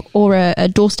cob or a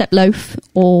doorstep loaf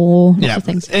or lots of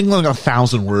things. England got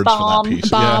 1,000 words Balm. for that piece.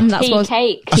 Balm, that's Tea what.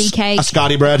 cake. Tea cake. A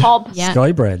Scotty bread. Cob. Yeah.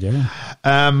 Sky bread, yeah.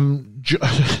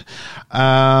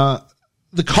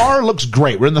 The car looks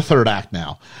great. We're in the third act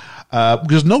now.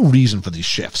 There's no reason for these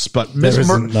shifts, but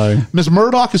Ms.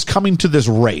 Murdoch is coming to this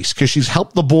race because she's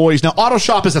helped the boys. Now, auto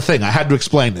shop is a thing. I had to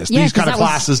explain this. Yeah, these kind of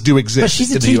classes do exist. But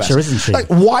she's a in the teacher, US. isn't she? Like,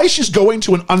 why she's going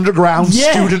to an underground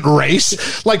student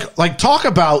race? Like talk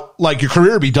about like your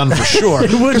career be done for sure.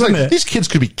 It would, 'Cause, like, wouldn't it? these kids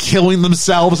could be killing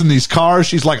themselves in these cars.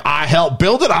 She's like, I helped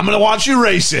build it. I'm going to watch you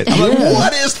race it. I'm like,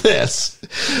 what is this?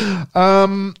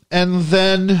 And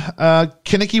then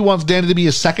Kinnicky wants Danny to be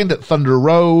his second at Thunder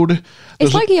Road.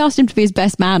 It's like he asked him to be his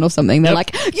best man or something. They're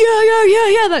like,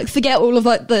 yeah. Like, forget all of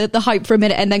like the hype for a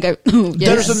minute and then go, oh,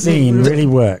 yeah. This scene really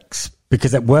works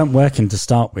because it weren't working to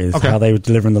start with how they were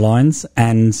delivering the lines.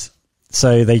 And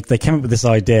so they came up with this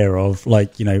idea of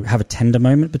like, you know, have a tender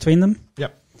moment between them.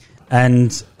 Yep.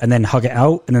 And then hug it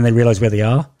out and then they realize where they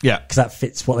are. Yeah. Because that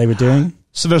fits what they were doing.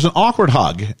 So there's an awkward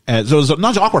hug. So there's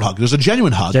not an awkward hug. There's a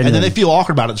genuine hug. And then they feel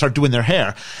awkward about it and start doing their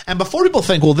hair. And before people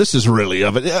think, well, this is really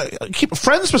of it.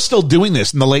 Friends was still doing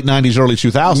this in the late 90s, early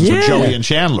 2000s with Joey and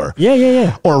Chandler.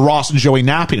 Yeah. Or Ross and Joey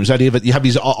napping. It was the idea that you have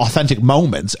these authentic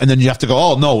moments and then you have to go,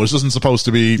 oh, no, this isn't supposed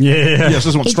to be. Yes, this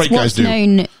is what straight guys do. It's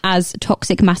known as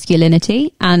toxic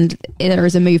masculinity and there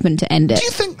is a movement to end it. Do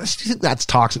you think that's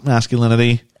toxic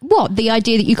masculinity? What? The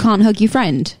idea that you can't hug your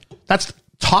friend? That's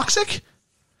toxic?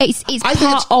 It's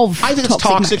part of I think it's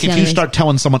toxic if you start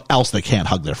telling someone else they can't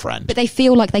hug their friend. But they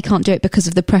feel like they can't do it because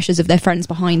of the pressures of their friends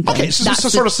behind them. Okay, so it's a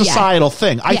sort of societal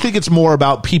thing. I think it's more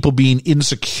about people being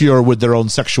insecure with their own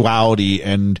sexuality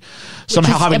and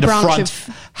somehow having to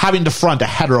front a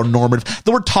heteronormative.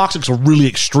 The word toxic is a really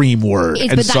extreme word.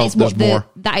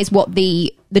 That is what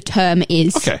the term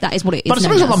is. Okay. That is what it is. But it's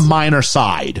always on the minor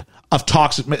side of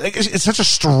toxic. It's such a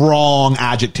strong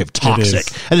adjective, toxic.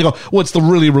 And they go, well, it's the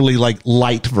really, really like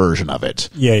light version of it.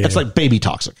 Yeah. It's like baby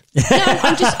toxic. No,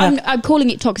 I'm calling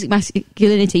it toxic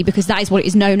masculinity because that is what it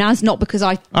is known as, not because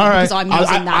I'm using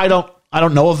that. I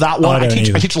don't know of that one. I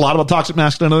teach a lot about toxic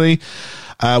masculinity.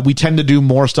 We tend to do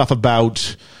more stuff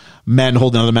about men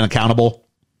holding other men accountable.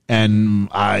 And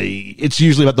it's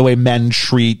usually about the way men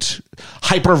treat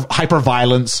hyper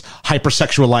violence,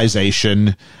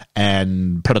 hypersexualization,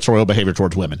 and predatory behavior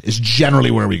towards women is generally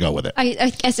where we go with it. I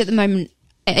guess at the moment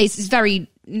it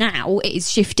is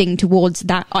shifting towards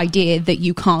that idea that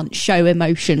you can't show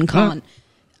emotion, can't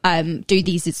do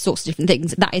these sorts of different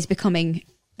things.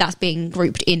 That's being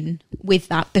grouped in with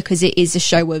that because it is a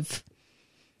show of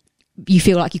you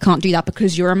feel like you can't do that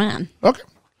because you're a man. Okay.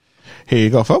 Here you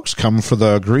go, folks. Come for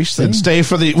the grease and stay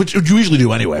for the, which you usually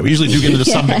do anyway. We usually do get into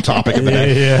some big topic of the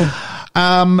day.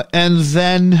 And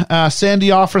then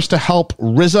Sandy offers to help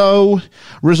Rizzo.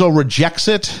 Rizzo rejects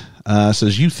it.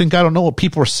 Says, you think I don't know what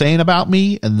people are saying about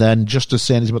me? And then just as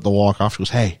Sandy's about to walk off, she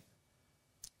goes, hey,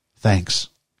 thanks.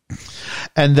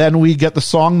 And then we get the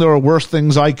song, There Are Worse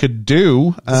Things I Could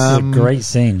Do. This is a great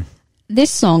scene.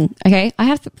 This song, okay, I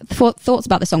have thoughts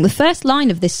about the song. The first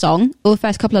line of this song, or the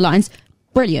first couple of lines,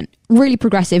 brilliant, really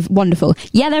progressive, wonderful.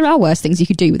 Yeah, there are worse things you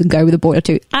could do than go with a boy or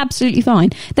two. Absolutely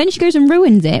fine. Then she goes and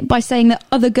ruins it by saying that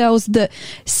other girls that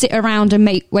sit around and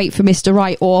wait for Mr.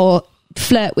 Right or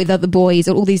flirt with other boys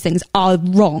or all these things are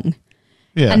wrong.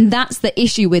 Yeah. And that's the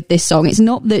issue with this song. It's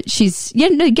not that she's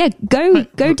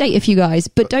go date a few guys,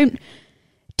 but don't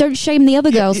shame the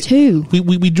other girls too.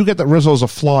 We do get that Rizzo's a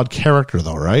flawed character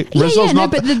though, right? Rizzo's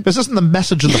not. This isn't the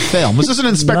message of the film. This isn't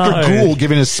Inspector Gould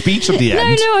giving his speech at the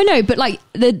end. No, I know, but like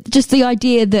the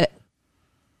idea that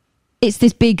it's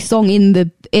this big song in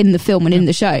the film and in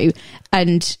the show,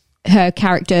 and her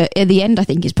character at the end, I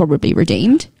think, is probably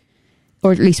redeemed,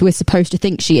 or at least we're supposed to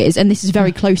think she is, and this is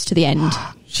very close to the end.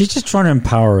 She's just trying to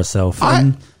empower herself.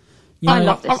 I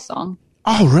love this song.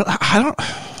 Oh, really?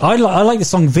 I like the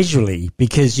song visually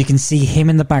because you can see him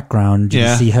in the background, you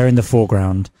can see her in the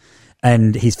foreground,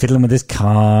 and he's fiddling with his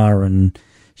car, and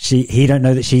he don't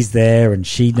know that she's there, and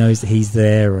she knows that he's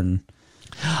there, and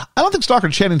I don't think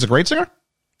Stockard Channing's a great singer.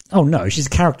 oh no, she's a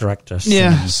character actress.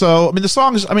 Yeah. So, I mean, the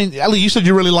songs, I mean, Ellie, you said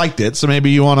you really liked it, so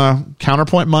maybe you want to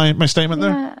counterpoint my statement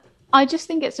there? Yeah. I just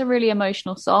think it's a really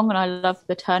emotional song, and I love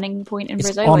the turning point in It's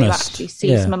Rizzo where you honest. actually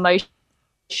see some emotion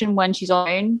when she's on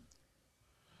her own.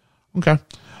 Okay.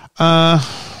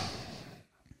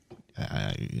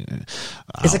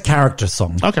 It's a character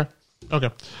song. Okay.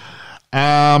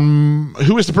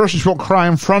 Who is the person she won't cry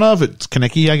in front of? It's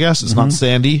Kaneki, I guess. It's not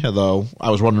Sandy, although I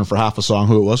was wondering for half a song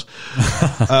who it was.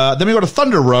 Then we go to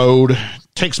Thunder Road.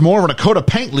 Takes more of a coat of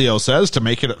paint, Leo says, to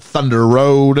make it at Thunder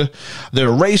Road.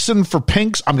 They're racing for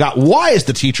Pinks. Why is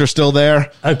the teacher still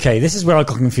there? Okay, this is where I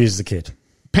got confused as a kid.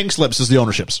 Pink Slips is the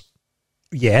ownerships.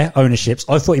 Yeah, ownerships.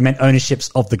 I thought you meant ownerships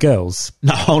of the girls.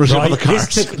 No, ownership Right? of the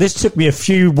cars. This took me a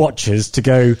few watches to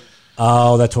go,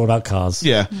 oh, they're talking about cars.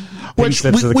 Yeah. Which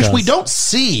Slips of the we cars. don't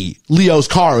see Leo's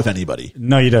car with anybody.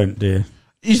 No, you don't, do you?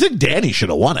 You think Danny should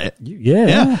have won it?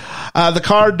 Yeah. The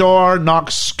car door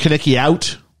knocks Kaneki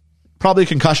out. Probably a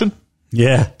concussion.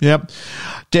 Yeah. Yep.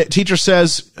 Teacher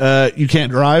says, you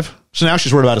can't drive. So now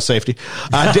she's worried about his safety.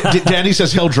 Danny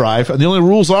says he'll drive. And the only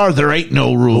rules are there ain't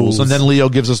no rules. And then Leo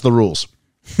gives us the rules.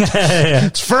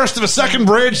 It's first of a second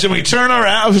bridge and we turn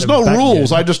around. There's no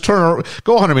rules. I just go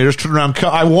 100 meters, turn around.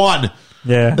 I won.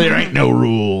 Yeah. There ain't no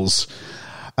rules.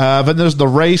 Then there's the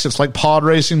race. It's like pod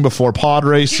racing before pod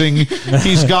racing.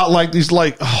 He's got like these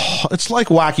it's like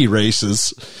wacky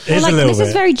races. It's a little this bit.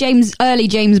 is very early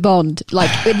James Bond, like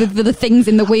with the things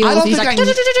in the wheels. I don't He's think like,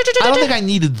 I don't think I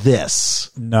needed this.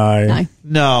 No.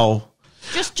 No.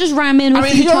 just ram in. I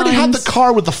mean, he already had the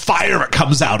car with the fire that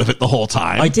comes out of it the whole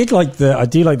time. I do like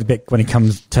the bit when he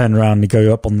turn around and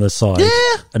go up on the side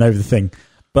and over the thing.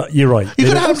 But you're right. You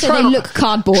could have him Also, they look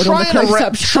cardboard on the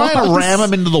close-up trying to shots. ram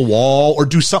him into the wall or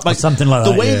do something like that.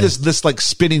 The way yeah. this like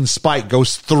spinning spike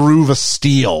goes through the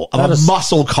steel of a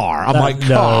muscle car. I'm like,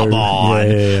 come on.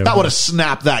 Yeah, that would have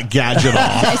snapped that gadget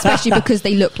off. Especially because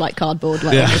they look like cardboard,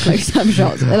 like on the close-up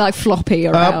shots. They're like floppy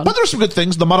around. But there's some good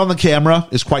things. The mud on the camera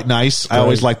is quite nice. I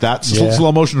always like that. Yeah.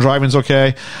 Slow motion driving's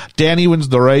okay. Danny wins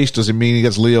the race. Doesn't mean he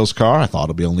gets Leo's car. I thought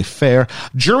it'd be only fair.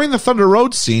 During the Thunder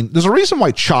Road scene, there's a reason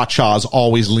why Cha-Cha's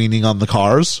always leaning on the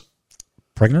cars.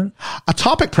 Pregnant?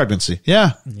 Atopic pregnancy.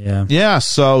 Yeah. Yeah.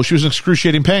 So she was in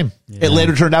excruciating pain. Yeah. It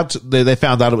later turned out they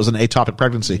found out it was an atopic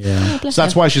pregnancy. Yeah. Oh, So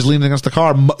that's why she's leaning against the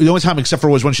car. The only time except for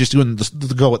was when she's doing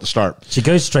the go at the start. She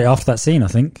goes straight after that scene, I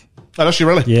think. Oh, does she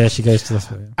really? Yeah, she goes to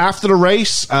the... After the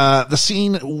race, the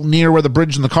scene near where the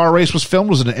bridge and the car race was filmed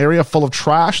was in an area full of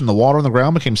trash, and the water on the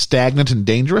ground became stagnant and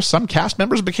dangerous. Some cast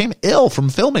members became ill from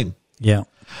filming. Yeah.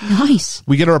 Nice.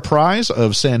 We get a reprise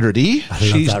of Sandra Dee. I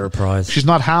love that reprise. She's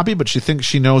not happy, but she thinks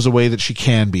she knows a way that she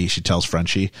can be, she tells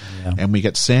Frenchie. Yeah. And we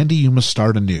get Sandy, you must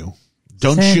start anew.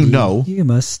 Don't Sandy, you know? You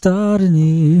must start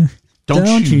anew.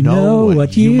 Don't you know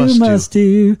what you must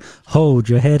do? Hold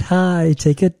your head high,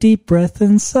 take a deep breath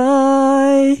and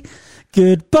sigh.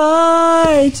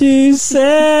 Goodbye to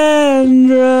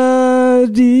Sandra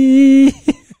Dee.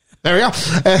 There we go.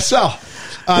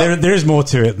 There is more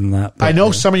to it than that. I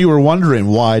know some of you were wondering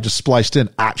why I just spliced in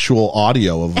actual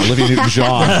audio of Olivia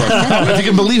Newton-John. I don't know if you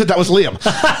can believe it, that was Liam.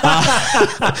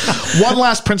 One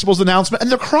last principal's announcement,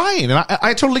 and they're crying. And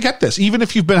I totally get this. Even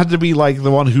if you've had to be like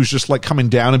the one who's just like coming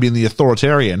down and being the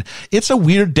authoritarian, it's a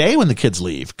weird day when the kids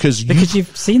leave because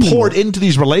you've seen poured into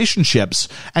these relationships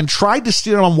and tried to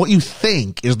steer them on what you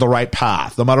think is the right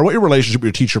path. No matter what your relationship with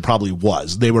your teacher probably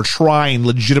was, they were trying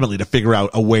legitimately to figure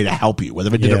out a way to help you, whether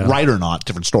they did it right or not.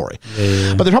 Different story,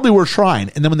 but they probably were trying.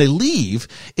 And then when they leave,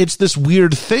 it's this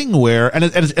weird thing where, and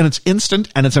it's instant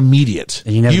and it's immediate.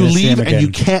 And you leave and you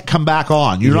can't come back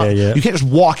on. You can't just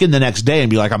walk in the next day and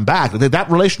be like, I'm back.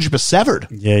 That relationship is severed.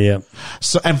 Yeah.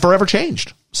 So and forever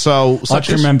changed. So I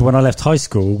can remember when I left high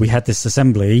school, we had this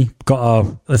assembly, got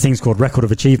a thing's called Record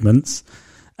of Achievements,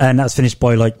 and that's finished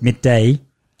by like midday. And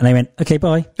they went, okay,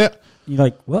 bye. Yeah. You're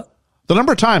like, what? The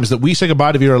number of times that we say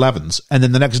goodbye to year 11s, and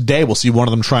then the next day we'll see one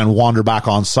of them try and wander back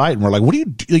on site, and we're like, what do you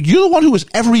do? Like, you're the one who was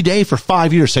every day for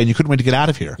 5 years saying you couldn't wait to get out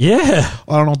of here. Yeah.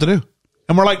 Well, I don't know what to do.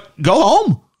 And we're like, go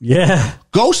home. Yeah.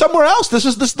 Go somewhere else. This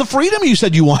is the freedom you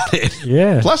said you wanted.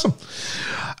 Yeah. Bless them.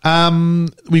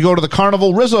 We go to the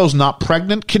carnival. Rizzo's not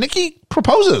pregnant. Kaneki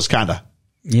proposes, kind of.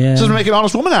 Yeah. Doesn't make an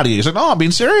honest woman out of you. He's like, no, I'm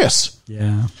being serious.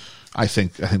 Yeah. I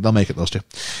think they'll make it, those two.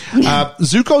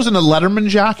 Zuko's in a Letterman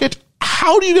jacket.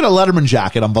 How do you get a Letterman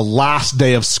jacket on the last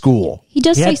day of school? He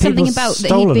does He say had something people about that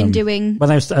stolen he'd been them doing. when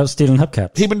they were out stealing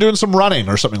hubcaps. He'd been doing some running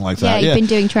or something like that. Yeah, he'd been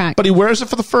doing track. But he wears it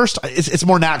for the first. It's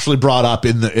more naturally brought up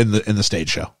in the stage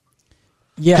show.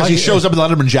 Yeah, Because he shows up in the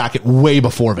Letterman jacket way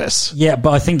before this. Yeah,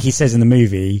 but I think he says in the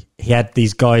movie he had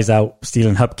these guys out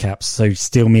stealing hubcaps, so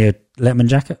steal me a Letterman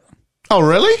jacket. Oh,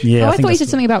 really? Yeah, I think thought he that's said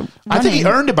something about running. I think he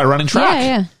earned it by running track.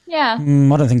 Yeah. Yeah.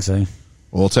 I don't think so.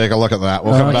 We'll take a look at that.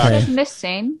 We'll come okay. back. In this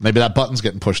scene. Maybe that button's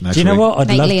getting pushed next Do you know week. what?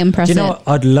 Make Liam press do you know it. what?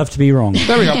 I'd love to be wrong.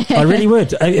 There we go. I really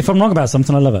would. If I'm wrong about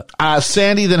something, I love it.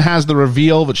 Sandy then has the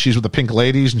reveal that she's with the Pink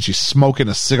Ladies and she's smoking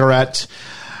a cigarette.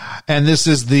 And this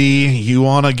is the, you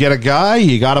want to get a guy,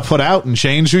 you got to put out and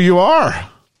change who you are.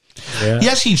 Yeah.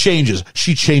 Yes, he changes.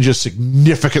 She changes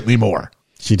significantly more.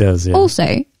 She does, yeah.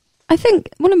 Also, I think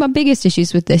one of my biggest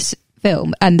issues with this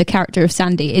film and the character of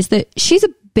Sandy is that she's a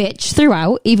bitch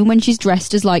throughout, even when she's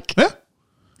dressed as like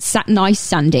nice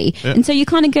Sandy. Yeah. And so you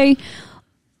kind of go,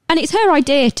 and it's her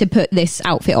idea to put this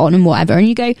outfit on and whatever. And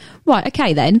you go, right,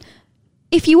 okay, then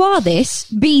if you are this,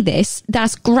 be this,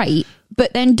 that's great.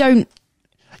 But then don't.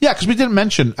 Yeah, because we didn't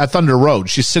mention at Thunder Road,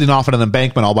 she's sitting off at an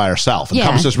embankment all by herself and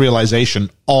comes to this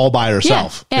realization all by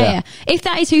herself. Yeah. If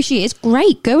that is who she is,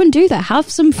 great, go and do that. Have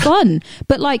some fun.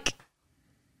 But like,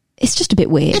 it's just a bit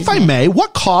weird. If I may,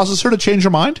 what causes her to change her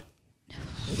mind?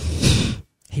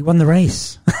 He won the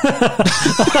race.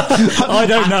 I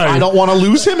don't know. I don't want to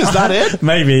lose him. Is that it?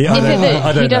 Maybe. I Is don't it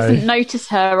know. that he doesn't notice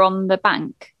her on the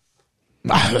bank?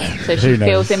 So she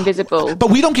feels invisible. But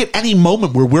we don't get any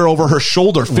moment where we're over her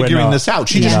shoulder figuring this out.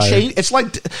 She just changed. It's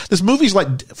like this movie's like,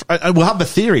 we'll have the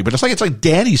theory, but it's like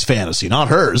Danny's fantasy, not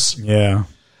hers. Yeah.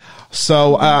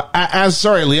 So,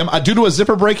 sorry, Liam, due to a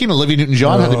zipper breaking, Olivia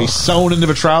Newton-John had to be sewn into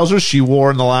the trousers she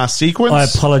wore in the last sequence. I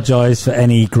apologise for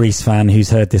any Grease fan who's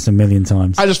heard this a million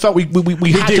times. I just felt we had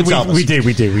to tell this. We do.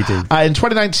 In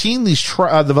 2019, these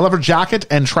the leather jacket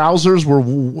and trousers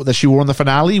that she wore in the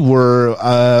finale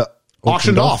were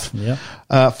auctioned off. Yeah.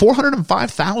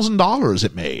 $405,000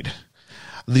 it made.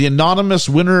 The anonymous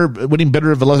winning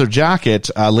bidder of the leather jacket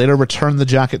later returned the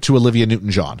jacket to Olivia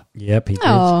Newton-John. Yep, he did.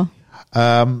 Oh.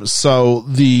 So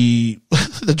the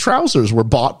trousers were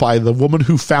bought by the woman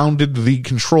who founded the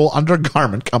control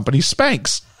undergarment company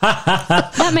Spanx.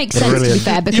 That makes sense, to be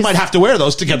fair. Because You might have to wear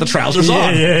those to get the trousers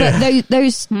on. But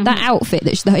that outfit,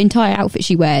 the entire outfit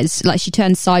she wears, like she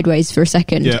turns sideways for a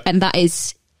second, and that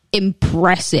is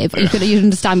impressive. You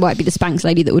understand why it'd be the Spanx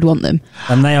lady that would want them.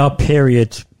 And they are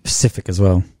period specific as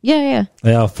well. Yeah.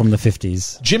 They are from the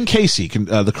 50s. Jim Casey,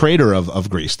 the creator of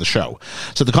Grease, the show,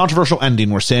 said the controversial ending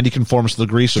where Sandy conforms to the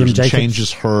Greasers and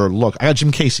changes her look. I got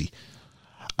Jim Casey.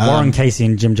 Warren Casey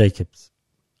and Jim Jacobs.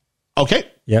 Okay.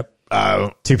 Yep.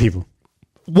 Two people.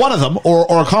 One of them, or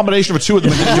a combination of two of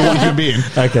them into one human being,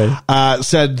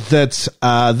 said that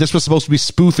this was supposed to be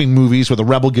spoofing movies where the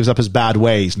rebel gives up his bad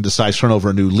ways and decides to turn over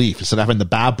a new leaf. Instead of having the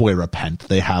bad boy repent,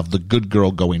 they have the good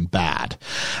girl going bad.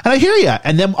 And I hear you.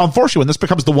 And then, unfortunately, when this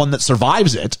becomes the one that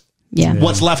survives it,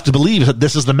 what's left to believe is that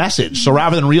this is the message. So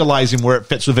rather than realizing where it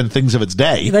fits within things of its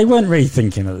day, they weren't really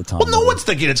thinking at the time. Well, no one's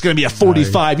thinking it's going to be a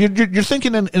 45. No. You're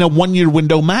thinking in a 1 year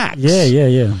window max.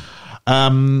 Yeah.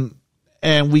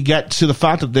 And we get to the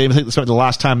fact that they think this might be the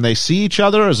last time they see each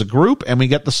other as a group, and we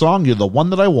get the song "You're the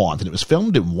One That I Want," and it was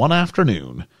filmed in one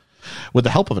afternoon with the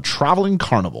help of a traveling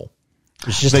carnival.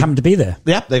 She just happened to be there.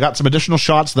 Yep, they got some additional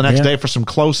shots the next day for some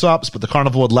close-ups, but the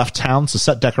carnival had left town, so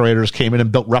set decorators came in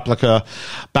and built replica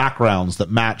backgrounds that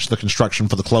matched the construction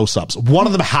for the close-ups. One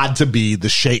of them had to be the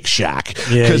Shake Shack,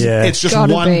 because it's just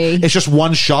it's just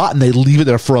one shot, and they leave it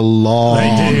there for a long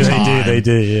time. They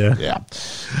do,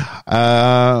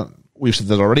 yeah. We've said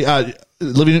that already.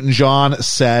 Olivia Newton-John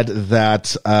said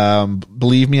that,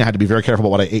 believe me, I had to be very careful about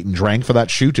what I ate and drank for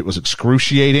that shoot. It was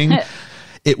excruciating.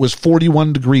 It was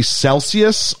 41 degrees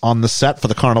Celsius on the set for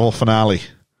the carnival finale.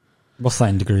 What's that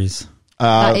in degrees?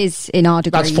 That is in our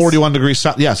degrees. That's 41 degrees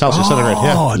Celsius centigrade.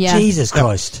 Oh, Jesus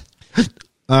Christ.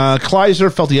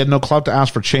 Kleiser felt he had no clout to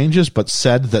ask for changes, but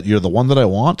said that "You're the One That I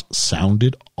Want"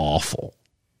 sounded awful.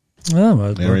 Oh,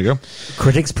 well, there we go.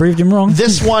 Critics proved him wrong.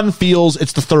 This one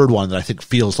it's the third one that I think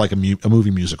feels like a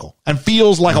movie musical and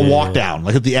feels like a walk down,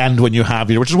 like at the end when you have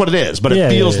which is what it is, but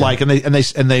it feels like, and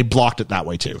they blocked it that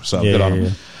way too. So good on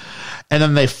them. And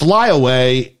then they fly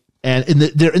away, and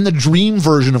they're in the dream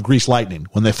version of Grease Lightning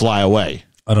when they fly away.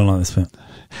 I don't like this bit.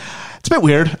 It's a bit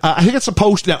weird. I think it's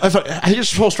supposed to. I think it's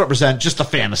supposed to represent just a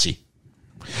fantasy.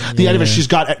 The idea of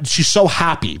she's so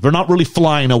happy. They're not really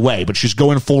flying away, but she's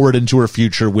going forward into her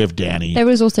future with Danny. There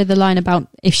was also the line about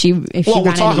if she ran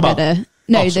any better.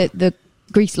 No, the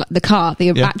Grease, the car, the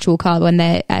actual car, when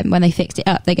they fixed it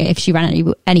up, they go, if she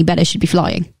ran any better, she'd be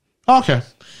flying. Okay.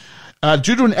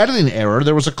 Due to an editing error,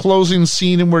 there was a closing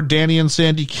scene in where Danny and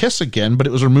Sandy kiss again, but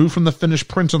it was removed from the finished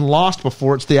print and lost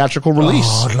before its theatrical release.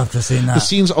 Oh, I'd love to have seen that. The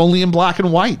scene's only in black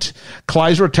and white.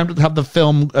 Kleiser attempted to have the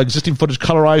film existing footage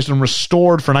colorized and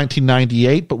restored for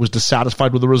 1998, but was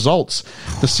dissatisfied with the results.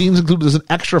 The scenes included as an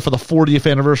extra for the 40th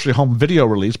anniversary home video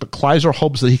release, but Kleiser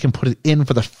hopes that he can put it in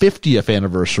for the 50th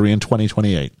anniversary in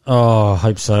 2028. Oh, I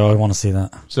hope so. I want to see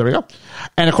that. So there we go.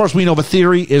 And of course, we know the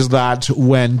theory is that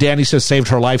when Danny says saved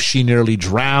her life, she nearly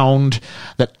drowned,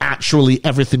 that actually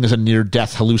everything is a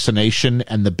near-death hallucination,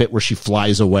 and the bit where she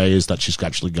flies away is that she's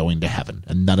actually going to heaven,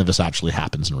 and none of this actually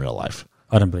happens in real life.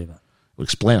 I don't believe that. We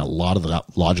explain a lot of the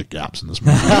logic gaps in this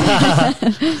movie.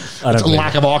 It's a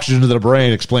lack of oxygen to the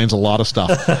brain explains a lot of stuff.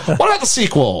 What about the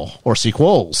sequel or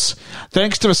sequels?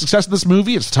 Thanks to the success of this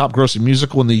movie, it's the top grossing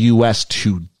musical in the U.S.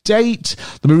 to date.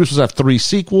 The movie was supposed to have 3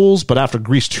 sequels, but after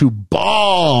Grease 2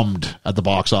 bombed at the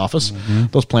box office,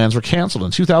 those plans were canceled.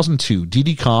 In 2002,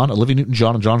 Didi Khan, Olivia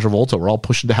Newton-John, and John Travolta were all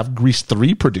pushing to have Grease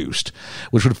 3 produced,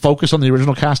 which would focus on the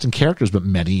original cast and characters, but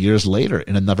many years later,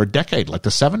 in another decade, like the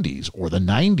 70s or the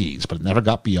 90s, but it never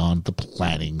got beyond the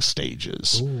planning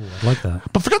stages. Ooh, I like that.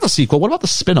 But forget the sequel. What about the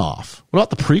spin-off? What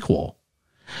about the prequel?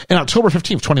 In October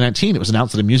 15th, 2019, it was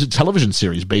announced that a music television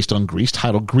series based on Grease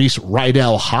titled Grease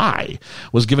Rydell High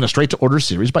was given a straight-to-order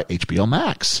series by HBO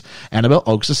Max. Annabelle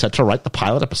Oakes is set to write the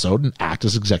pilot episode and act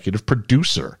as executive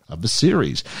producer of the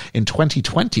series. In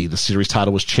 2020, the series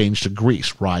title was changed to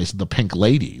Grease Rise of the Pink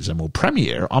Ladies and will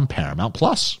premiere on Paramount+.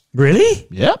 Really?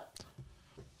 Yep.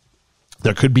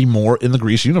 There could be more in the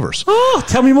Grease universe. Oh,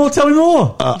 tell me more.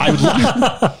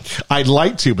 I'd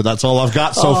like to, but that's all I've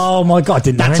got so far. Oh my God, I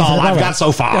didn't know That's anything all about I've that. got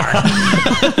so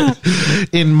far.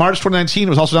 In March 2019, it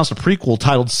was also announced a prequel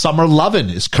titled Summer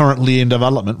Lovin' is currently in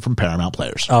development from Paramount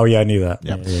Players. Oh yeah, I knew that.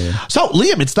 Yep. Yeah. So,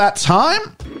 Liam, it's that time.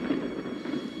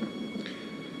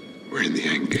 We're in the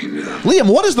end game now.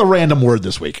 Liam, what is the random word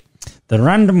this week? The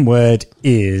random word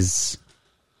is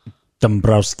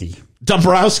Dombrowski.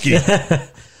 Dombrowski.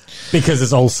 Because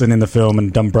it's Olsen in the film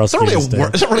and Dombrowski Is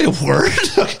that really a word?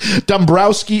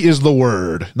 Dombrowski is the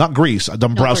word. Not Grease.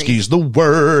 Dombrowski is the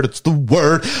word. It's the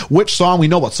word. Which song? We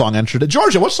know what song entered it.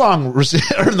 Georgia, what song earned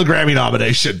the Grammy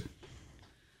nomination?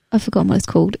 I've forgotten what it's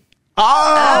called.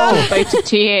 Oh! Voted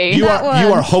to you. You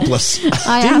are hopeless. Do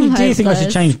you think I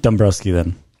should change Dombrowski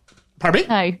then? Pardon me?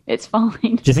 No, it's fine. Do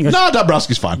you think I should? No,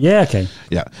 Dombrowski's fine. Yeah, okay.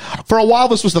 Yeah. For a while,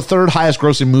 this was the third highest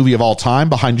grossing movie of all time,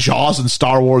 behind Jaws and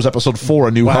Star Wars Episode 4,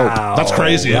 A New Hope. That's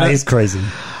crazy, That isn't it? is crazy.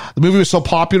 The movie was so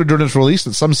popular during its release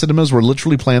that some cinemas were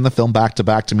literally playing the film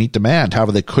back-to-back to meet demand.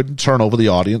 However, they couldn't turn over the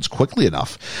audience quickly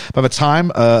enough. By the time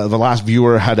the last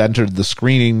viewer had entered the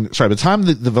screening, by the time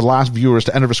the last viewers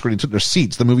to enter the screening took their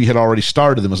seats, the movie had already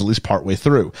started and was at least partway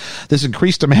through. This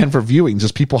increased demand for viewings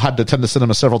as people had to attend the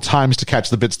cinema several times to catch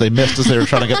the bits they missed as they were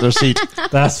trying to get their seat.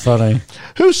 That's funny.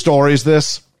 Whose story is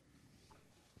this?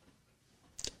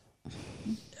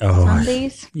 Oh,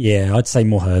 Sandy's? yeah, I'd say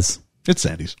more hers. It's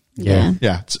Sandy's. Yeah.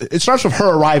 Yeah. It starts with her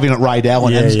arriving at Rydell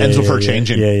and ends with her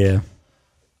changing. Yeah.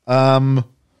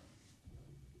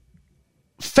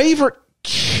 Favorite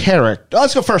character?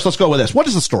 Let's go first. Let's go with this. What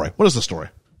is the story?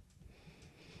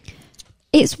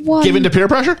 It's one. Given to peer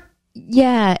pressure?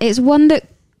 Yeah, it's one that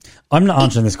I'm not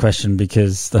answering this question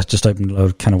because that's just opened a load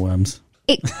of can of worms.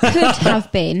 it could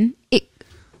have been.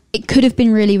 It could have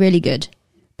been really, really good,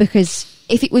 because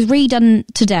if it was redone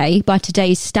today by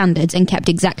today's standards and kept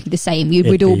exactly the same, you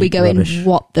would all be going, rubbish.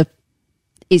 "What the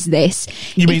is this?"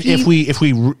 You mean if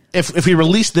we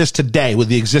release this today with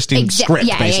the existing script,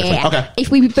 basically? Yeah. Okay. If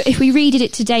we redid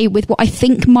it today with what I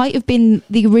think might have been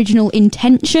the original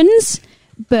intentions,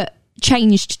 but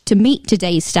changed to meet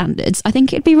today's standards, I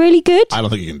think it'd be really good. I don't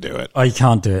think you can do it. Oh, you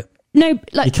can't do it. No,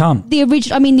 like You can't. the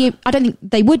original. I mean, I don't think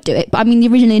they would do it, but I mean the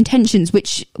original intentions,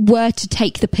 which were to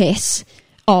take the piss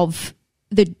of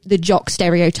the jock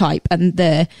stereotype and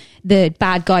the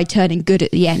bad guy turning good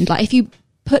at the end. Like if you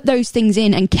put those things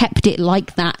in and kept it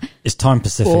like that, It's Time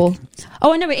Pacific.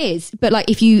 I know it is, but like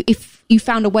if you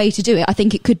found a way to do it, I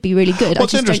think it could be really good. Well, I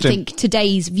just don't think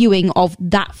today's viewing of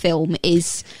that film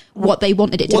is what they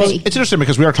wanted it to be. It's interesting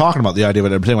because we are talking about the idea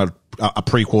of a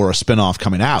prequel or a spin-off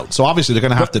coming out. So obviously they're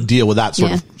going to have to deal with that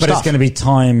sort of But stuff. it's going to be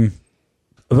time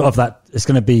of that. It's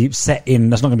going to be set in.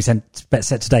 That's not going to be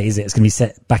set today, is it? It's going to be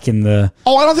set back in the.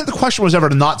 Oh, I don't think the question was ever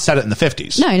to not set it in the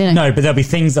 50s. No. No, but there'll be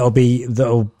things that'll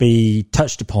be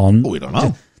touched upon. We don't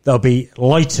know. They'll be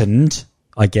lightened,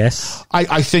 I guess.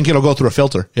 I think it'll go through a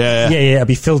filter. Yeah. Yeah, it'll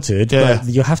be filtered. Yeah. But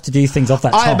you'll have to do things off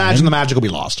that time. I imagine the magic will be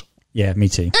lost. Yeah, me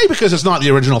too. A, because it's not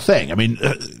the original thing. I mean,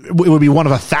 it would be one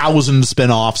of 1,000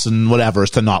 spin-offs and whatever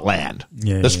is to not land.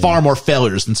 Yeah, There's far more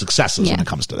failures than successes when it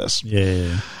comes to this.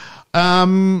 Yeah.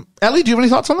 Ellie, do you have any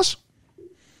thoughts on this?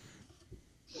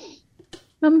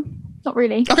 Not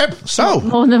really. Okay, so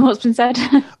More than what's been said.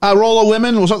 Role of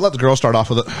Women. We'll let the girls start off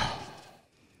with it.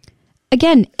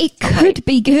 Again, it could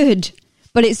be good,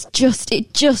 but it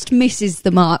just misses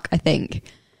the mark, I think.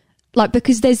 Like,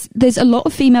 because there's a lot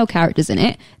of female characters in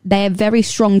it. They're very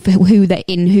strong for who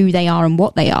they are and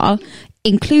what they are,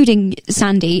 including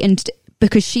Sandy, and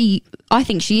because I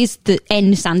think she is the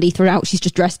end Sandy throughout. She's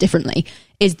just dressed differently,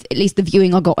 is at least the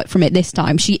viewing I got from it this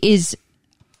time. She is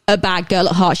a bad girl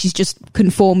at heart. She's just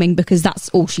conforming because that's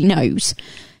all she knows.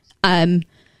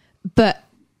 But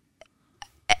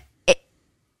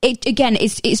it again,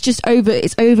 it's just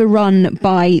overrun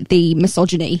by the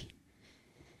misogyny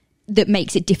that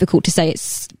makes it difficult to say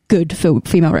it's good for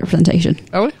female representation.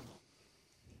 Ellie?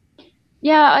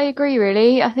 Yeah, I agree,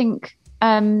 really. I think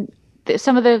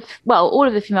that all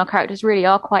of the female characters really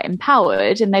are quite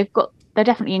empowered, and they're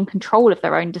definitely in control of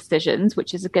their own decisions,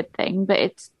 which is a good thing, but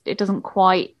it doesn't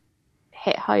quite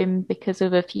hit home because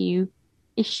of a few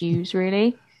issues,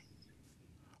 really.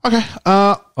 Okay.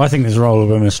 I think there's a role of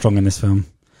women are strong in this film.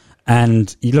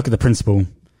 And you look at the principal,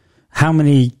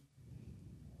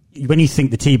 when you think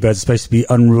the T-Birds are supposed to be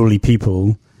unruly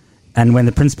people, and when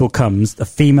the principal comes, the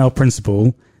female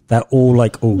principal, they're all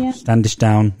like, standish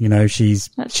down, you know, she's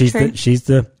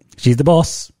the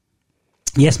boss.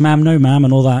 Yes, ma'am, no, ma'am,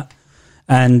 and all that.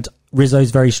 And Rizzo's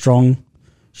very strong.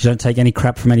 She don't take any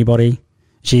crap from anybody.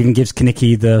 She even gives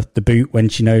Kaneki the boot when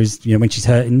she knows, when she's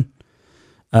hurting.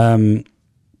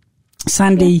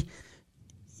 Sandy,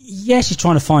 she's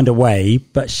trying to find a way,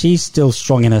 but she's still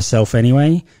strong in herself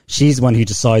anyway. She's the one who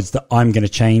decides that I'm going to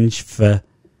change for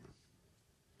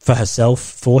herself,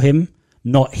 for him,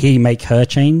 not he make her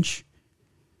change.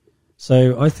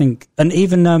 So I think, and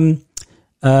even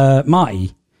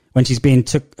Marty, when she's being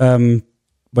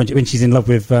when she's in love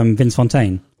with Vince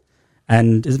Fontaine,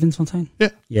 and is it Vince Fontaine?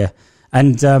 Yeah.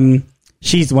 And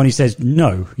she's the one who says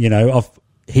no.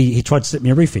 He tried to slip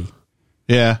me a roofie.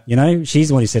 Yeah. She's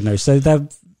the one who said no. So they're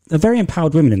very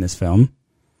empowered women in this film.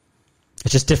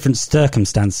 It's just different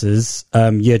circumstances.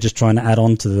 You're just trying to add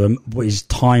on to them what is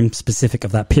time specific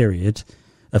of that period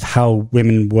of how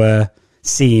women were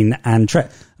seen and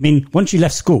treated. I mean, once you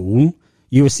left school,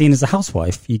 you were seen as a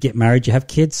housewife. You get married, you have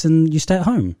kids, and you stay at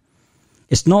home.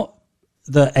 It's not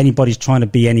that anybody's trying to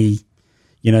be any,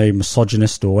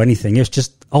 misogynist or anything. It's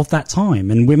just of that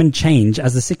time. And women change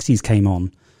as the 60s came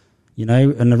on,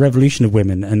 and the revolution of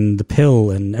women and the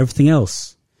pill and everything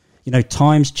else.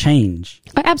 Times change.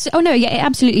 It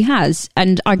absolutely has.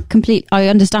 And I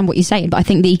understand what you're saying, but I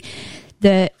think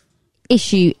the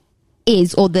issue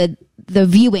is, or the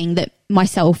viewing that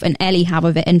myself and Ellie have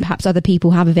of it, and perhaps other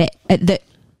people have of it, that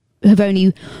have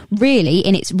only really,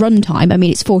 in its runtime, I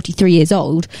mean, it's 43 years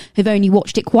old, have only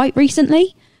watched it quite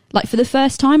recently. Like, for the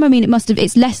first time. I mean,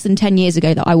 it's less than 10 years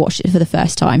ago that I watched it for the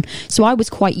first time. So I was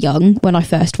quite young when I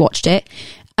first watched it.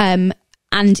 And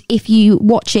if you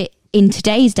watch it in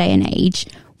today's day and age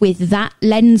with that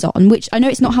lens on, which I know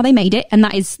it's not how they made it, and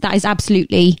that is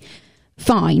absolutely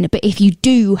fine. But if you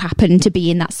do happen to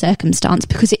be in that circumstance,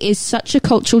 because it is such a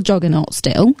cultural juggernaut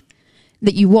still,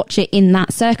 that you watch it in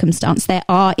that circumstance, there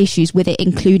are issues with it,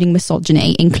 including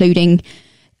misogyny, including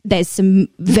there's some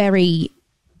very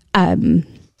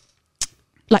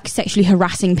sexually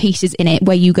harassing pieces in it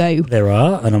where you go, there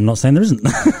are, and I'm not saying there isn't.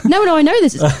 no, I know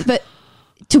this, but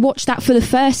to watch that for the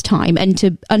first time and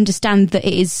to understand that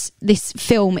this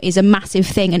film is a massive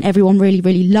thing and everyone really,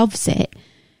 really loves it,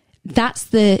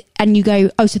 and you go,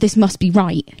 oh, so this must be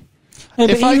right.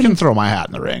 If I can throw my hat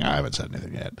in the ring, I haven't said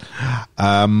anything yet.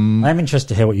 I'm interested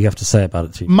to hear what you have to say about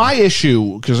it too. My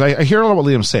issue, because I hear a lot what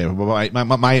Liam's saying, but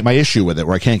my issue with it,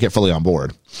 where I can't get fully on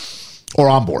board,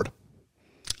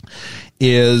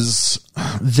 is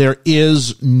there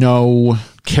is no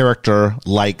character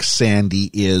like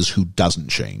Sandy is who doesn't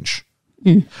change.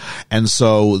 And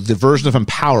so the version of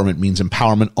empowerment means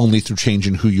empowerment only through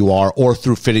changing who you are or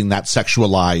through fitting that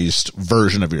sexualized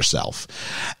version of yourself.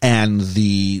 And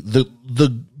the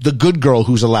good girl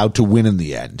who's allowed to win in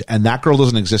the end. And that girl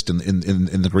doesn't exist in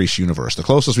the Grease universe. The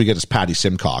closest we get is Patty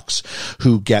Simcox,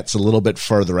 who gets a little bit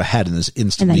further ahead and is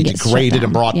instantly degraded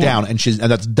and brought down. And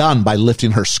that's done by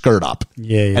lifting her skirt up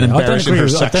and embarrassing her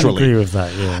sexually. I don't agree with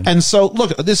that. Yeah. And so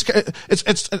look,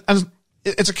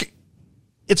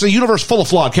 it's a universe full of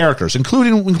flawed characters,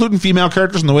 including female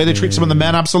characters and the way they treat some of the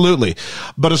men. Absolutely.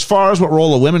 But as far as what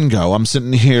role of women go, I'm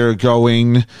sitting here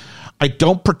going, I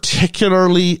don't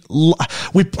particularly,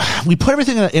 we put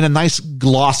everything in a nice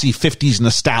glossy 50s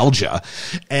nostalgia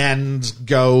and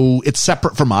go, it's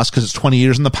separate from us because it's 20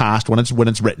 years in the past when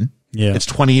it's written. Yeah. It's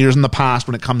 20 years in the past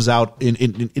when it comes out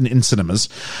in cinemas.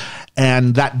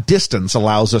 And that distance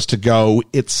allows us to go,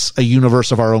 it's a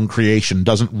universe of our own creation,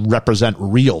 doesn't represent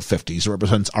real 50s. It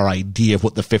represents our idea of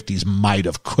what the 50s might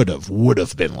have, could have, would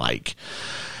have been like.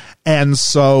 And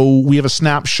so we have a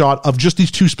snapshot of just these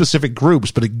two specific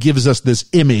groups, but it gives us this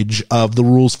image of the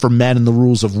rules for men and the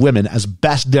rules of women as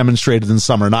best demonstrated in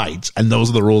Summer Nights. And those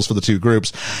are the rules for the two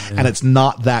groups. Yeah. And it's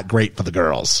not that great for the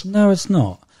girls. No, it's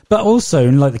not. But also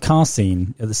in like the car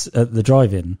scene at the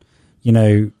drive-in, you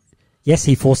know, yes,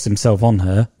 he forced himself on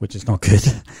her, which is not good.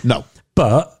 No.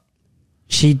 But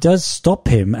she does stop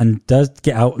him and does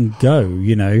get out and go,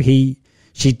 you know,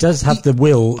 she does have the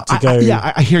will to go.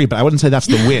 I hear you, but I wouldn't say that's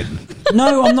the win.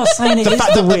 No, I'm not saying it is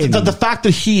the win. The fact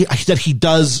that he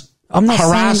does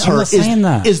harass her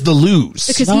is the lose.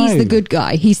 Because he's the good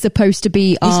guy. He's supposed to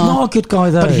be. He's not a good guy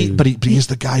though. But he's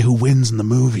the guy who wins in the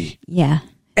movie. Yeah.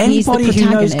 Anybody who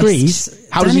knows Grease,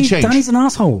 how does he change? Danny's an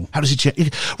asshole. How does he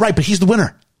change? Right, but he's the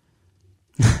winner.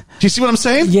 Do you see what I'm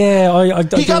saying? Yeah, I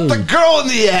he got the girl in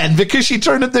the end because she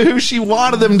turned into who she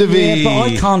wanted him to be. Yeah, but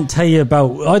I can't tell you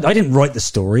about. I didn't write the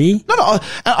story. No,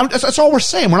 that's all we're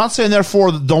saying. We're not saying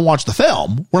therefore don't watch the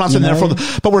film. We're not saying therefore,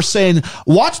 but we're saying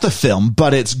watch the film.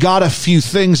 But it's got a few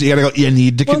things that you got to go. You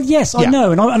need to. Well, yes, I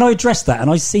know, and I address that, and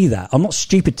I see that. I'm not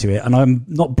stupid to it, and I'm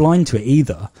not blind to it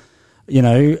either. You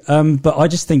know, but I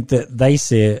just think that they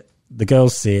see it. The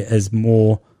girls see it as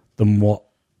more than what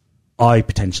I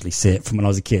potentially see it from when I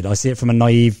was a kid. I see it from a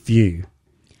naive view.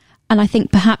 And I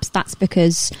think perhaps that's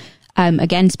because,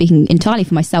 again, speaking entirely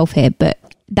for myself here, but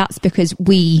that's because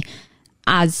we,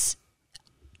 as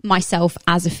myself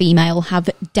as a female, have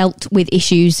dealt with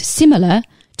issues similar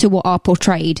to what are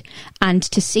portrayed. And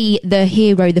to see the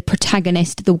hero, the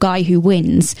protagonist, the guy who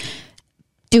wins,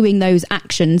 doing those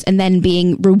actions and then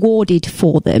being rewarded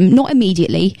for them, not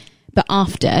immediately, but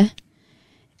after,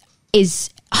 is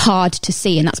hard to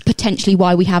see, and that's potentially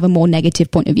why we have a more negative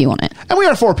point of view on it. And we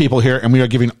are 4 people here, and we are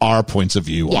giving our points of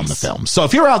view on the film. So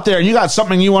if you're out there and you got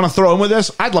something you want to throw in with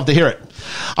this, I'd love to hear it.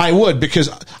 I would, because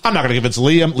I'm not going to convince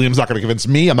Liam. Liam's not going to convince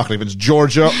me. I'm not going to convince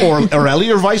Georgia or Ellie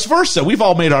or vice versa. We've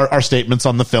all made our statements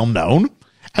on the film known,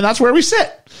 and that's where we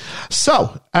sit.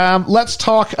 So let's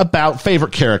talk about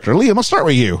favorite character. Liam, I'll start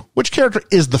with you. Which character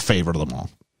is the favorite of them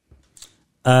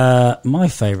all? My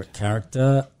favorite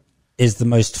character is the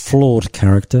most flawed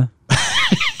character.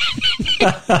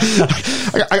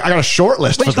 I got a short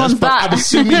list for this, but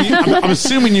I'm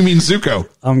assuming you mean Zuko.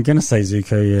 I'm going to say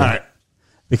Zuko, yeah. All right.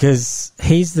 Because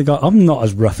he's the guy, I'm not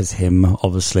as rough as him,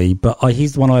 obviously, but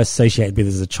he's the one I associated with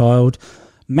as a child,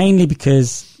 mainly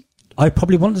because I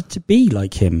probably wanted to be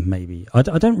like him, maybe. I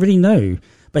don't really know.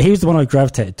 But he was the one I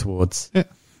gravitated towards.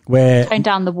 Yeah. Tone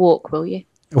down the walk, will you?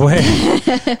 Where,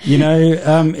 you know,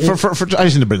 I just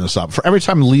need to bring this up. For every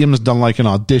time Liam's done like an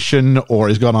audition or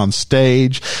he's gone on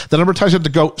stage, the number of times you have to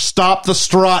go, stop the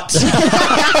strut.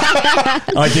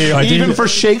 I do. Even for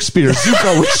Shakespeare,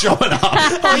 Zuko was showing up.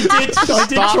 I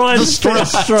did try and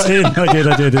strut in.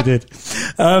 I did.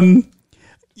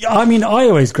 I mean, I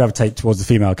always gravitate towards the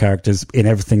female characters in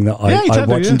everything that I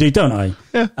watch and do, don't I?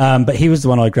 Yeah. But he was the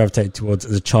one I gravitated towards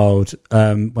as a child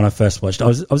when I first watched. I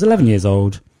was 11 years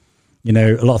old. You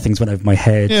know, a lot of things went over my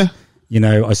head. Yeah. You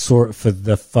know, I saw it for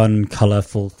the fun,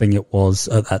 colourful thing it was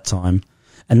at that time.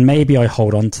 And maybe I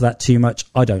hold on to that too much.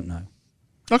 I don't know.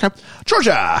 Okay.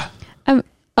 Georgia!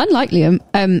 Unlike Liam,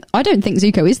 I don't think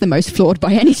Zuko is the most flawed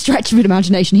by any stretch of an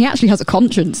imagination. He actually has a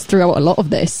conscience throughout a lot of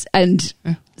this and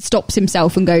stops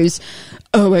himself and goes,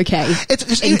 oh, okay,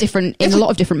 in a lot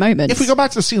of different moments. If we go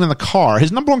back to the scene in the car,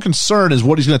 his number one concern is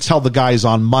what he's going to tell the guys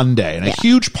on Monday. And a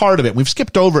huge part of it, we've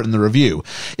skipped over it in the review,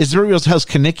 is the review tells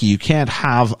Kaneki you can't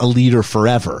have a leader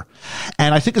forever.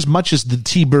 And I think as much as the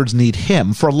T-Birds need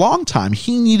him, for a long time,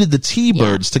 he needed the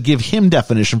T-Birds to give him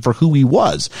definition for who he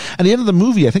was. At the end of the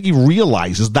movie, I think he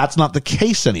realizes that's not the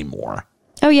case anymore.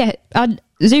 Oh, yeah.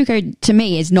 Zuko, to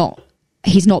me, he's not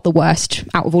the worst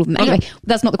out of all of them. Anyway,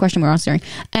 that's not the question we're answering.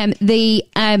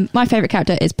 My favourite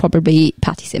character is probably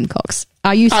Patty Simcox.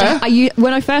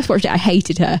 When I first watched it, I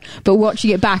hated her, but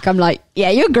watching it back, I'm like, yeah,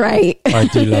 you're great. I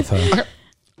do love her. Okay.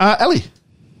 Ellie?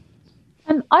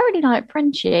 I really like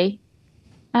Frenchie,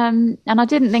 and I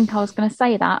didn't think I was going to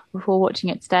say that before watching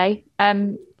it today.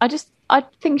 I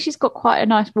think she's got quite a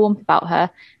nice warmth about her.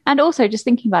 And also, just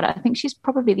thinking about it, I think she's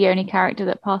probably the only character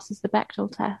that passes the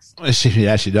Bechdel test.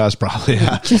 Yeah, she does, probably.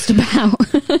 Yeah. Just about.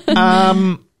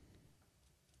 I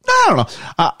don't know.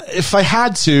 If I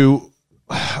had to,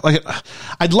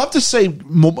 I'd love to see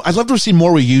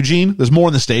more with Eugene. There's more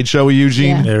in the stage show with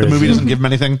Eugene. Yeah. The movie doesn't give him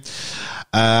anything.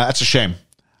 That's a shame.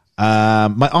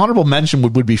 My honorable mention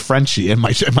would be Frenchie, and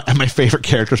my favorite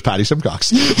character is Patty Simcox.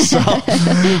 So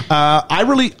I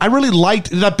really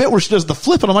liked that bit where she does the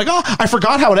flip, and I'm like, oh, I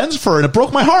forgot how it ends for her, and it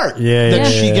broke my heart that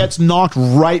she gets knocked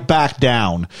right back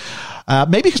down.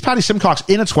 Maybe because Patty Simcox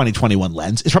in a 2021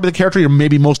 lens is probably the character you're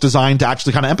maybe most designed to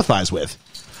actually kind of empathize with.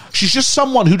 She's just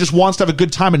someone who just wants to have a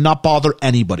good time and not bother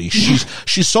anybody.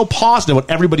 She's so positive with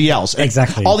everybody else.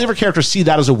 Exactly. All the other characters see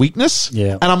that as a weakness.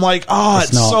 Yeah. And I'm like, oh,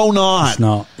 it's so not. It's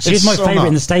not. She's my favorite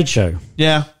in the stage show.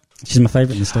 Yeah. She's my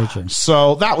favorite in the stage show.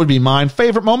 So that would be mine.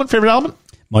 Favorite moment, favorite element?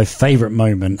 My favorite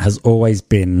moment has always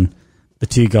been the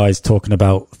two guys talking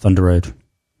about Thunder Road.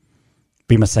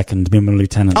 Be my second, be my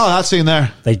lieutenant. Oh, that scene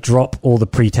there. They drop all the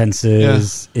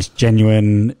pretenses. Yeah. It's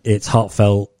genuine. It's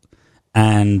heartfelt.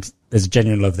 And there's a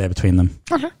genuine love there between them.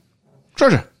 Okay.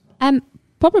 Georgia.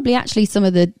 Probably actually some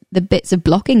of the bits of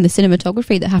blocking, the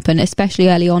cinematography that happen, especially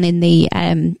early on in the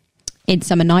in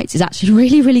Summer Nights, is actually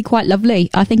really, really quite lovely.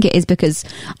 I think it is because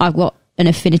I've got an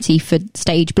affinity for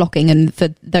stage blocking and for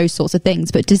those sorts of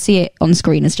things, but to see it on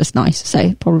screen is just nice.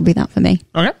 So probably that for me.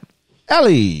 Okay.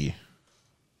 Ellie.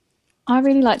 I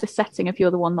really like the setting of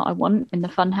You're the One That I Want in the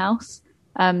Funhouse,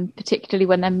 particularly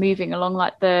when they're moving along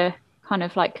like the kind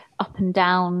of like up and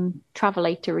down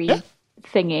travelator-y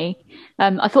thingy.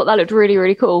 I thought that looked really,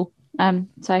 really cool.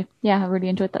 So yeah, I really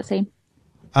enjoyed that scene.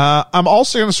 I'm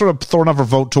also going to sort of throw another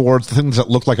vote towards the things that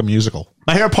look like a musical.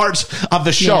 My favorite parts of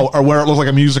the show are where it looked like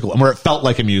a musical and where it felt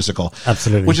like a musical.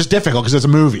 Absolutely. Which is difficult because it's a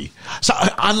movie. So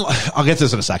I'll get to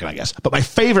this in a second, I guess. But my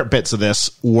favorite bits of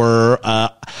this were,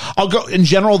 I'll go in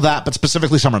general that, but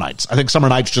specifically Summer Nights. I think Summer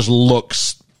Nights just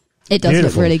looks... It does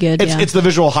look really good. It's the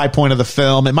visual high point of the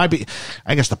film. It might be,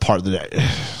 I guess, the part that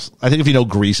I think if you know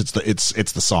Grease, it's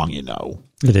the song you know.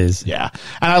 It is. Yeah.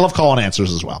 And I love Call and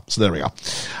Answers as well. So there we go.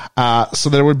 So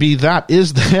there would be that.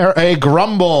 Is there a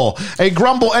grumble?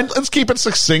 And let's keep it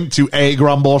succinct to a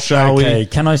grumble, shall we? Okay.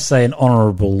 Can I say an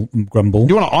honourable grumble?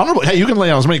 You want an honourable? Hey, you can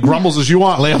lay out as many grumbles as you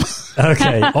want, Liam.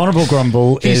 Okay. Honourable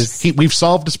grumble is... we've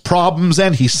solved his problems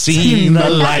and he's seen the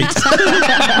light.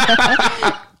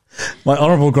 My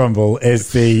honourable grumble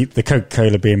is the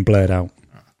Coca-Cola being blurred out.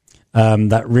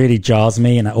 That really jars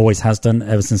me, and it always has done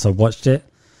ever since I watched it.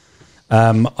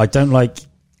 I don't like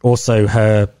also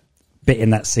her bit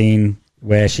in that scene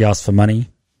where she asks for money.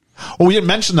 Well, we didn't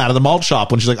mention that at the malt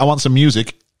shop when she's like, I want some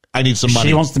music. I need some money.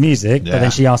 She wants the music, but then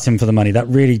she asks him for the money. That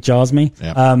really jars me.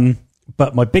 Yeah.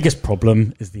 But my biggest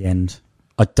problem is the end.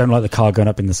 I don't like the car going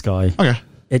up in the sky. Okay.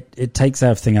 It takes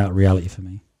everything out of reality for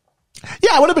me.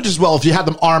 Yeah, it would have been just well if you had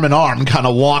them arm in arm, kind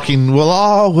of walking. We'll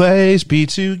always be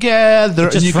together.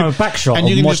 Just and from a back shot, and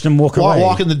you can watch them walk away.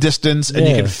 Walk in the distance, and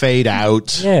you can fade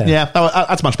out. Yeah,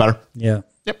 that's much better. Yeah.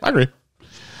 Yep, I agree.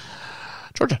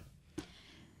 Georgia.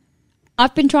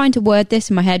 I've been trying to word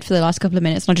this in my head for the last couple of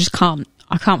minutes, and I just can't.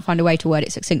 I can't find a way to word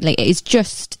it succinctly. It is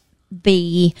just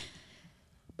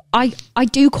I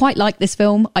do quite like this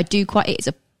film. It's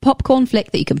a popcorn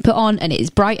flick that you can put on, and it is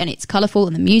bright and it's colourful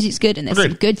and the music's good and there's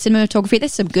some good cinematography.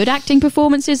 There's some good acting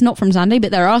performances, not from Sandy,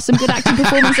 but there are some good acting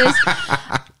performances.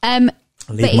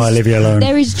 Leave my Olivia alone.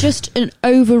 There is just an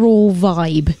overall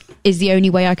vibe is the only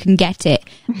way I can get it.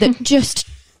 That just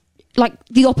like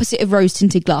the opposite of rose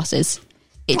tinted glasses.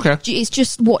 It's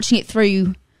just watching it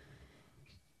through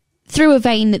a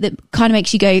vein that kind of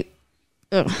makes you go,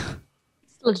 ugh.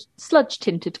 Sludge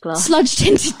tinted glasses. Sludge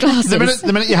tinted glasses.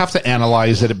 The minute you have to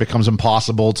analyze it becomes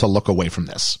impossible to look away from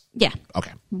this. Yeah. Okay.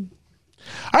 All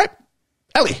right.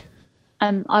 Ellie.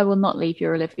 I will not leave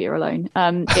your Olivia alone.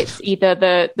 It's either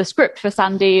the script for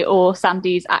Sandy or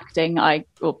Sandy's acting.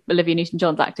 Or Olivia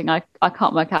Newton-John's acting. I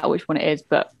can't work out which one it is,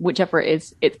 but whichever it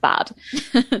is, it's bad.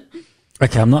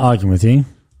 Okay, I'm not arguing with you,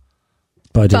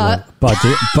 but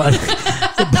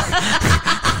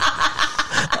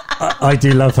I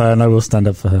do love her, and I will stand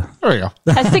up for her. There you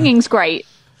go. Her singing's great.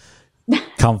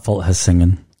 Can't fault her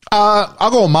singing.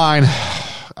 I'll go with mine.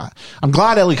 I'm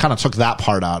glad Ellie kind of took that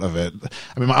part out of it.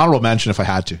 I mean, my honorable mention, if I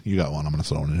had to, you got one, I'm going to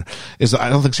throw it in there, is that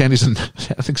I think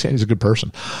Sandy's a good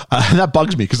person. And that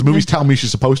bugs me because the movie's telling me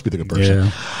she's supposed to be the good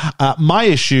person. Yeah. My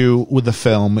issue with the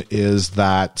film is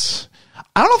that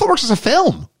I don't know if it works as a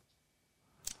film.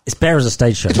 It's better as a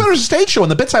stage show. It's better as a stage show,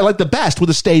 and the bits I like the best were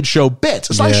the stage show bits.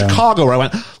 It's like Chicago, where I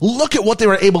went, look at what they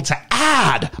were able to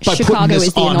add by putting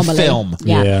this on film.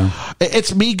 Yeah.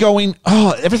 It's me going,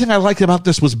 everything I liked about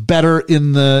this was better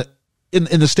in the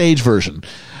stage version.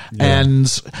 Yeah.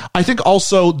 And I think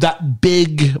also that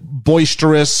big,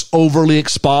 boisterous, overly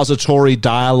expository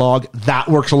dialogue, that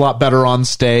works a lot better on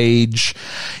stage.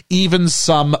 Even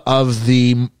some of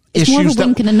the It's issues more of a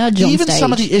wink and a nudge on even stage.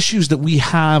 some of the issues that we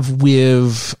have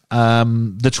with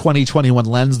the 2021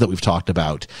 lens that we've talked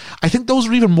about, I think those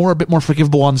are even a bit more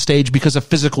forgivable on stage because of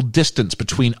physical distance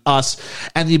between us,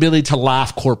 and the ability to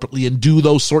laugh corporately and do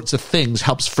those sorts of things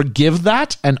helps forgive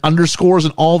that and underscores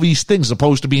and all these things, as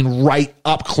opposed to being right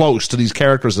up close to these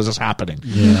characters as it's happening.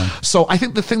 Yeah. So I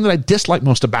think the thing that I dislike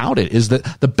most about it is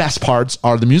that the best parts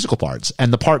are the musical parts,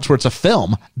 and the parts where it's a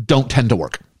film don't tend to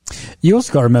work. You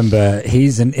also got to remember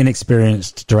he's an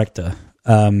inexperienced director,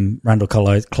 Randall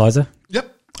Kleiser.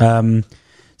 Yep.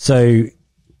 So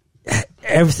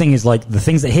everything is like the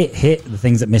things that hit, the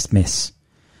things that miss,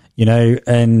 you know,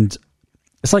 and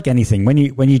it's like anything. When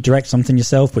you direct something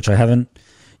yourself, which I haven't,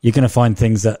 you're going to find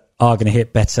things that are going to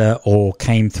hit better or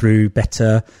came through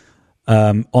better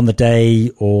on the day,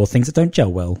 or things that don't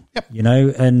gel well, you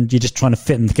know, and you're just trying to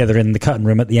fit them together in the cutting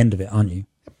room at the end of it, aren't you?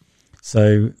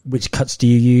 So which cuts do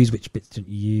you use? Which bits don't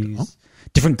you use? Oh.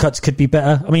 Different cuts could be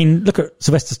better. I mean, look at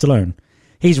Sylvester Stallone.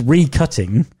 He's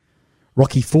recutting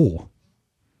Rocky IV. Oh,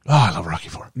 I love Rocky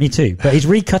IV. Me too. But he's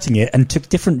recutting it and took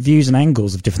different views and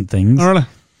angles of different things. Oh, really?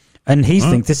 And he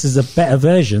thinks this is a better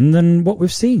version than what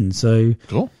we've seen. So,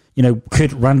 cool. You know,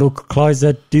 could Randall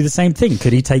Kleiser do the same thing?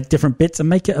 Could he take different bits and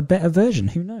make it a better version?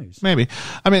 Who knows? Maybe.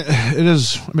 I mean, it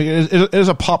is. I mean, it is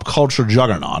a pop culture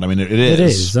juggernaut. I mean, it is. It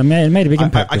is. I mean, it made a big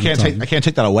impact. I can't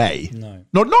take that away. No.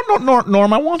 Nor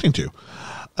am I wanting to.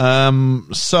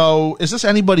 So is this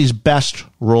anybody's best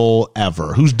role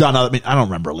ever? Who's done? I mean, I don't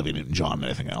remember Olivia Newton-John and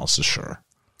anything else. Is sure.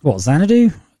 What,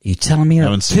 Xanadu? Are you telling me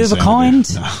that two of a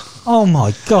kind? No. Oh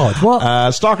my God! What?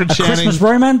 Stockard a Channing. Christmas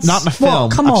romance? Not in a film.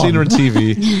 What? Come I've on. seen her on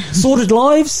TV. Sordid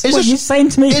Lives? What are you saying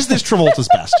to me? Is this Travolta's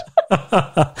best?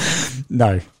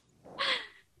 No.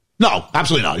 No,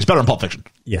 absolutely not. He's better in Pulp Fiction.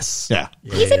 Yes. Yeah.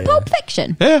 He's in Pulp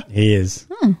Fiction. Yeah. He is.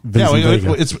 Yeah,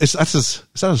 Vega. is that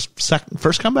his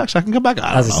first comeback, second comeback? I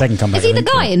don't That's know. a second comeback. Is he the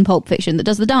guy in Pulp Fiction that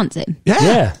does the dancing?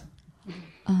 Yeah.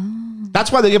 That's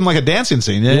why they give him like a dancing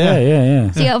scene.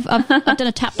 Yeah. See, I've done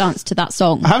a tap dance to that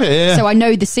song. Have you? Yeah. So I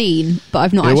know the scene, but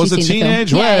I've not It actually was a seen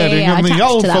teenage the film. wedding I of the tapped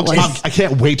old to that folks. one. I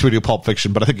can't wait to do Pulp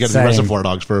Fiction, but I think you got to do Same. Reservoir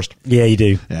Dogs first. Yeah, you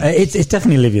do. Yeah. It's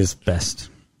definitely Olivia's best,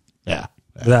 Yeah.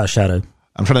 without a shadow.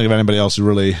 I'm trying to think of anybody else who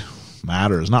really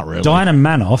matters. Not really. Diana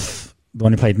Manoff, the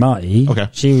one who played Marty, Okay.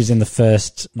 she was in the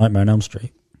first Nightmare on Elm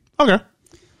Street. Okay.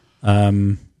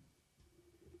 Was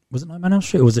it Nightmare on Elm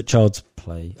Street or was it Child's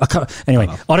Play? Anyway,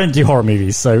 I don't do horror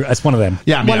movies, so it's one of them.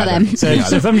 Yeah, One of them. So if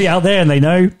somebody out there and they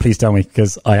know, please tell me,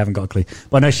 because I haven't got a clue.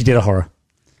 But I know she did a horror.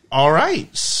 All right.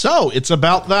 So it's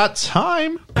about that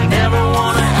time. I never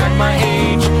wanna act my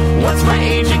age. What's my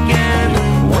age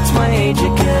again? What's my age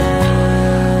again?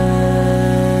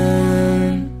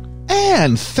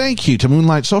 And thank you to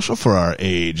Moonlight Social for our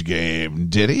age game.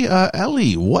 Diddy,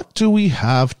 Ellie, what do we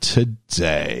have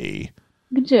today?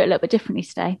 I'm going to do it a little bit differently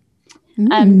today.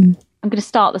 I'm going to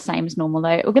start the same as normal,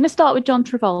 though. We're going to start with John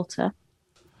Travolta.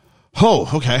 Oh,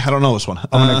 okay. I don't know this one.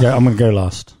 I'm gonna go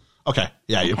last. Okay.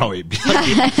 Yeah, you probably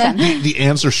the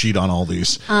answer sheet on all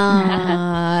these.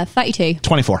 32.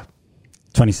 24.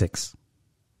 26.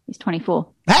 He's 24.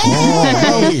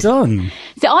 Well done.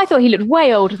 So I thought he looked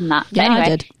way older than that. But Yeah, I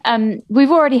anyway, did.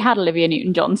 We've already had Olivia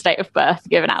Newton-John's date of birth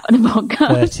given out in the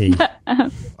podcast.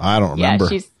 30. I don't Yeah, remember.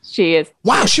 she is.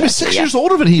 Wow, she was 6 years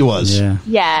older than he was. Yeah.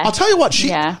 Yeah. I'll tell you what,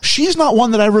 she's not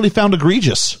one that I really found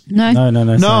egregious. No. No.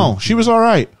 No, she was all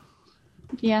right.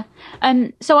 Yeah.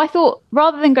 So I thought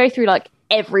rather than go through like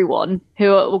everyone who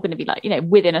are all going to be like,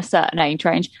 within a certain age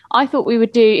range, I thought we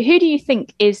would do who do you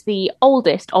think is the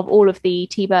oldest of all of the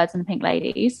T-Birds and the Pink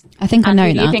Ladies? I think I know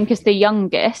who do you that. think is the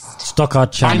youngest? Stockard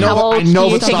I Channing. How know old do that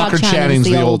you think Stockard Channing's Channing's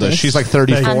the the oldest. oldest? She's like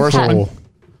 34 or something. 34.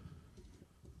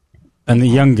 And the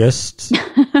youngest,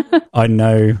 I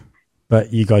know,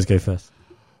 but you guys go first.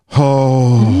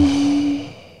 Oh.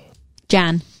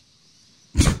 Jan.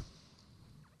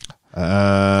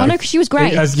 Oh no, because she was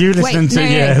great. As you listened Wait, to,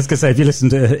 no. I was going to say, if you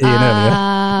listened to Ian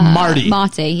earlier. Marty.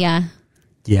 Marty, yeah.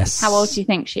 Yes. How old do you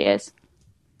think she is?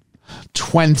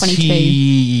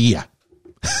 20.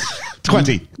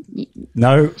 20.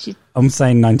 No, I'm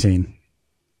saying 19.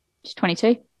 She's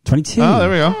 22. 22. Oh, there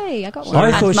we go. Hey, I got one. I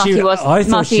And thought Marty she was. I thought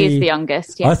Marty she, is the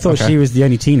youngest. Yeah. I thought Okay. she was the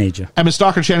only teenager. And is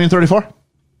Stockard Channing 34?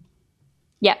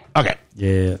 Yeah. Okay.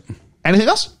 Yeah. Anything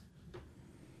else?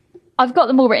 I've got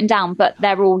them all written down, but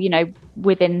they're all,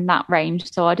 within that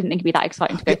range. So I didn't think it'd be that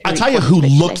exciting to go through. I tell each you one who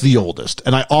individually. looked the oldest,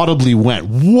 and I audibly went,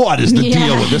 what is the Yeah.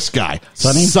 deal with this guy?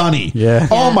 Sonny? Sonny. Yeah.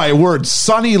 Oh, my word.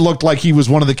 Sonny looked like he was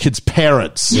one of the kid's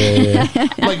parents. Yeah.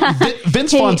 Like,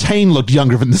 Vince Fontaine looked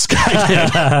younger than this guy did.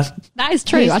 That is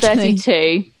true, He's actually.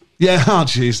 32. Yeah, oh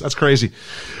jeez, that's crazy.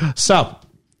 So,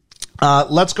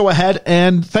 Let's go ahead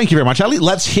and thank you very much, Ellie.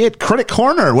 Let's hit Critic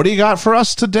Corner. What do you got for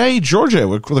us today, Georgia,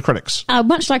 with the critics?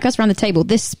 Much like us around the table,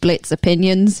 this splits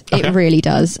opinions. Okay. It really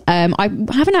does. I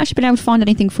haven't actually been able to find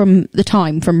anything from the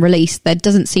time, from release. There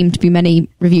doesn't seem to be many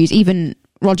reviews. Even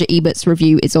Roger Ebert's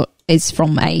review is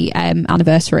from a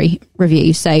anniversary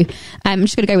review. So I'm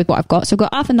just going to go with what I've got. So I've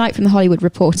got Arthur Knight from The Hollywood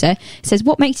Reporter. It says,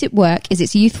 what makes it work is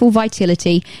its youthful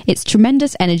vitality, its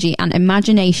tremendous energy and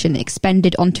imagination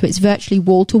expended onto its virtually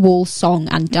wall-to-wall song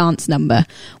and dance number,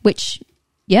 which,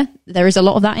 yeah, there is a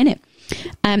lot of that in it.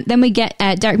 Then we get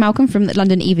Derek Malcolm from the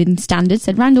London Evening Standard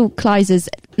said Randall Kleiser's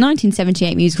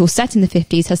 1978 musical set in the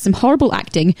 50s has some horrible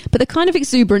acting, but the kind of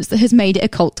exuberance that has made it a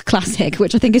cult classic,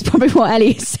 which I think is probably what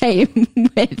Ellie is saying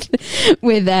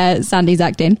with Sandy's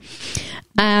acting.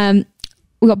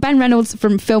 We've got Ben Reynolds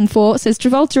from Film 4 says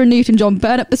Travolta and Newton-John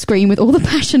burn up the screen with all the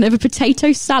passion of a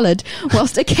potato salad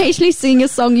whilst occasionally singing a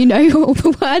song you know all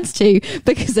the words to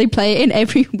because they play it in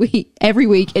every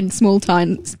week in small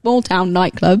town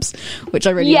nightclubs, which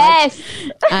I really like.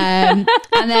 And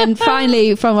then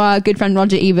finally from our good friend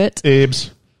Roger Ebert. Ebs.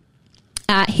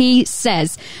 He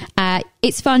says,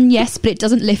 it's fun, yes, but it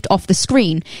doesn't lift off the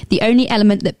screen. The only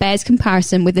element that bears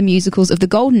comparison with the musicals of the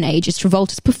golden age is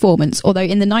Travolta's performance, although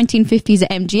in the 1950s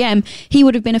at MGM, he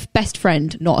would have been a best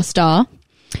friend, not a star.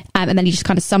 And then he just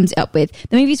kind of sums it up with,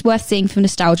 the movie's worth seeing for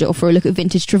nostalgia or for a look at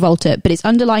vintage Travolta, but its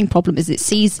underlying problem is it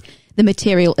sees the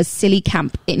material as silly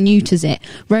camp. It neuters it.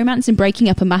 Romance and breaking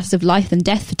up are matters of life and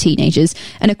death for teenagers,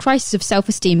 and a crisis of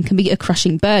self-esteem can be a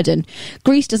crushing burden.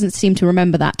 Grease doesn't seem to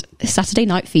remember that. Saturday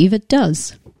Night Fever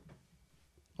does.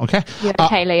 Okay. You're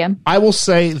okay, Liam. I will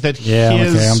say that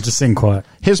I'm just sitting quiet.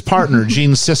 His partner,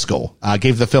 Gene Siskel,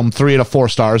 gave the film 3 out of 4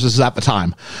 stars. This is at the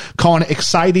time. Calling it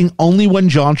exciting only when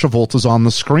John Travolta's on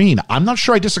the screen. I'm not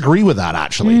sure I disagree with that,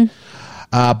 actually.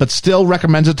 But still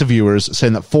recommends it to viewers,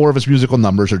 saying that 4 of his musical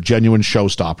numbers are genuine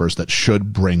showstoppers that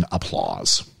should bring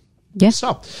applause. Yes.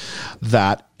 So,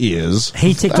 that is...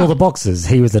 He ticked all the boxes.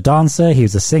 He was a dancer, he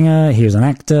was a singer, he was an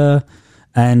actor,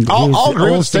 and he was I'll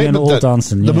agree with the singing, statement all that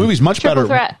dancing. the movie's much Triple better.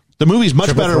 threat. The movie's much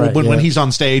Triple better threat, when yeah. he's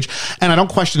on stage, and I don't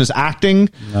question his acting.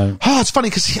 No. Oh, it's funny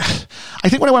because I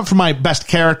think when I went for my best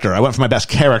character, I went for my best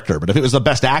character. But if it was the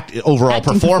best overall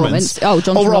Acting performance, John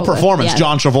Travolta, yeah.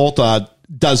 John Travolta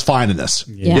does fine in this.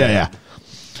 Yeah.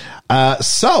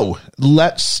 So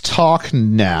let's talk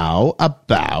now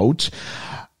about.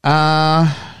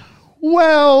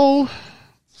 Well,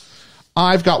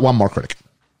 I've got one more critic.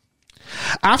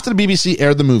 After the BBC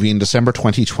aired the movie in December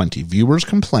 2020, viewers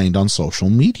complained on social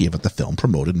media that the film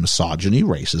promoted misogyny,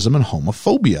 racism, and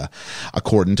homophobia,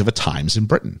 according to the Times in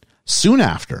Britain. Soon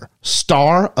after,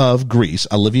 star of Grease,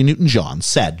 Olivia Newton-John,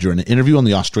 said during an interview on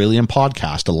the Australian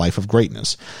podcast A Life of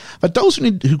Greatness that those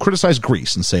who criticize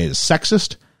Grease and say it is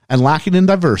sexist and lacking in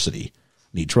diversity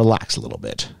need to relax a little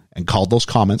bit, and called those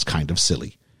comments kind of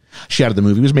silly. She added the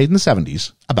movie was made in the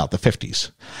 70s, about the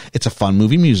 50s. It's a fun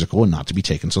movie musical and not to be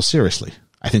taken so seriously.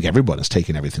 I think everyone is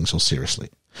taking everything so seriously.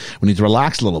 We need to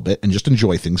relax a little bit and just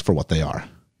enjoy things for what they are.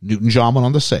 Newton-John went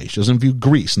on to say she doesn't view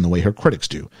Grease in the way her critics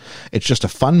do. It's just a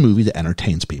fun movie that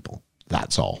entertains people.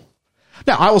 That's all.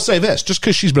 Now, I will say this. Just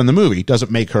because she's been in the movie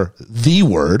doesn't make her the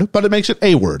word, but it makes it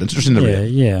a word. It's interesting to read.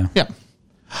 Yeah.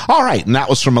 All right, and that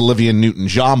was from Olivia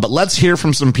Newton-John, but let's hear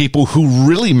from some people who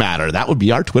really matter. That would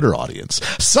be our Twitter audience.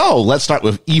 So let's start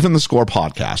with Even the Score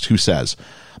podcast, who says,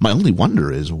 my only wonder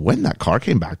is when that car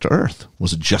came back to Earth.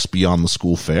 Was it just beyond the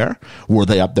school fair? Were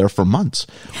they up there for months?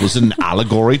 Was it an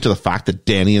allegory to the fact that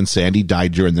Danny and Sandy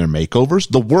died during their makeovers?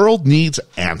 The world needs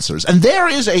answers. And there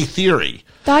is a theory.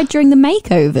 Died during the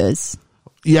makeovers?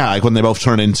 Yeah, like when they both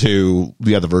turn into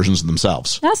the other versions of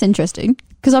themselves. That's interesting.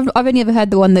 Because I've only ever heard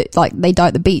the one that like they died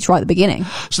at the beach right at the beginning.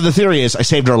 So the theory is I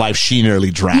saved her life, she nearly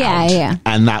drowned. Yeah.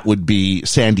 And that would be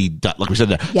Sandy, like we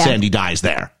said, Sandy dies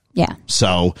there. Yeah.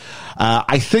 So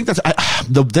I think that's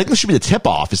the thing that should be the tip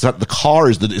off is that the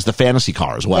car is the fantasy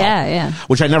car as well. Yeah.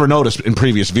 Which I never noticed in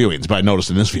previous viewings, but I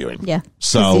noticed in this viewing. Yeah.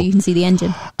 So you can see the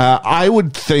engine. I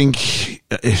would think.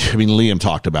 I mean, Liam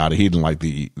talked about it. He didn't like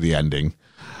the ending.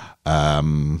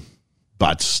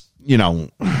 But you know,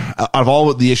 out of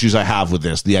all the issues I have with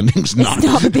this, the ending's not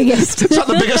the biggest. It's not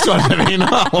the biggest one. I mean,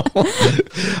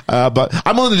 no. But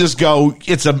I'm willing to just go.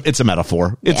 It's a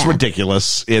metaphor. It's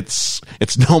ridiculous. It's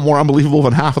no more unbelievable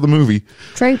than half of the movie.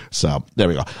 True. So there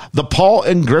we go. The Paul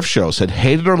and Griff Show said,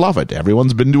 "Hate it or love it,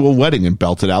 everyone's been to a wedding and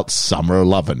belted out Summer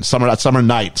Lovin'. Summer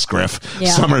Nights, Griff. Yeah.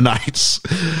 Summer Nights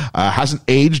hasn't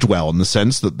aged well in the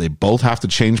sense that they both have to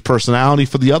change personality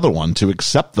for the other one to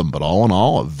accept them. But all in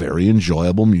all, a very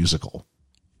enjoyable musical."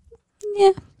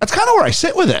 Yeah. That's kind of where I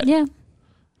sit with it. Yeah.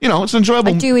 You know, it's an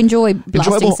enjoyable. I do enjoy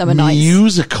Blasting Summer Nights.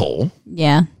 Musical.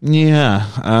 Yeah.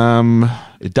 Yeah.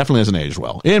 It definitely hasn't aged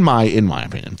well, in my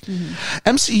opinion.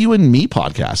 MCU and Me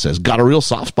podcast says, got a real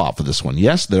soft spot for this one.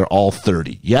 Yes, they're all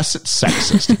 30. Yes, it's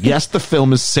sexist. Yes, the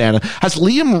film is Santa. Has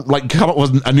Liam come up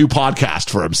with a new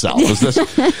podcast for himself? Is this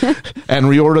and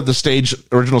reordered the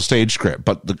original stage script?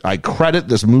 But I credit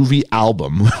this movie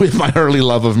album with my early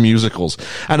love of musicals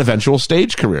and eventual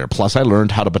stage career. Plus, I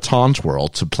learned how to baton twirl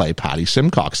to play Patty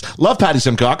Simcox. Love Patty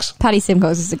Simcox. Patty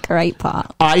Simcox is a great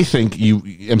part. I think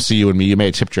MCU and Me, you may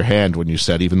have tipped your hand when you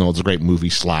said, even though it's a great movie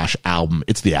 / album,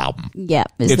 it's the album. Yeah,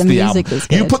 it's the music that's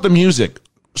good. You put the music,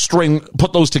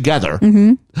 put those together.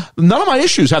 None of my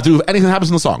issues have to do with anything that happens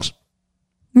in the songs.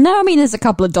 No, I mean, there's a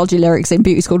couple of dodgy lyrics in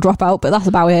Beauty School Dropout, but that's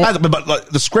about it.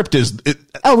 But the script is... if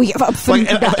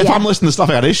I'm listening to stuff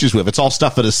I got issues with, it's all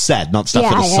stuff that is said, not stuff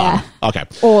that is sung. Okay.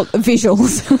 Or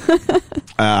visuals.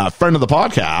 Friend of the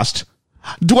podcast...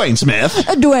 Dwayne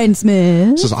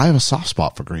Smith says, I have a soft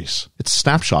spot for Grease. It's a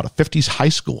snapshot of 50s high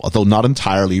school, although not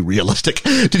entirely realistic.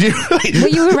 Did you? Were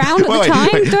you around at the time,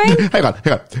 Dwayne? Hang on.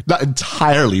 Not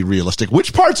entirely realistic.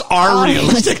 Which parts are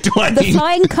realistic, Dwayne? The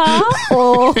flying car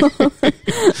or...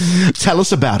 Tell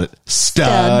us about it,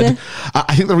 stud.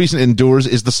 I think the reason it endures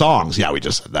is the songs. Yeah, we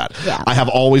just said that. Yeah. I have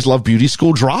always loved Beauty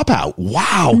School Dropout.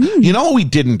 Wow. You know what we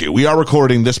didn't do? We are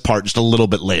recording this part just a little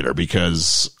bit later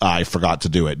because I forgot to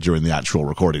do it during the actual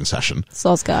recording session.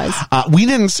 Sauce guys. We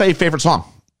didn't say favorite song,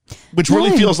 which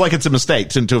really feels like it's a mistake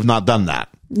to have not done that.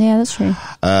 Yeah, that's true.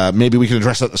 Maybe we can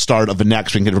address that at the start of the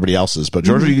next. We can get everybody else's. But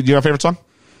Georgia, do you have a favorite song?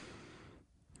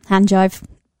 Hand Jive.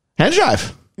 Hand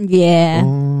Jive. Yeah,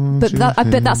 but I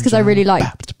bet that's because I really like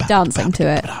dancing to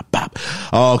it.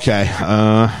 Okay.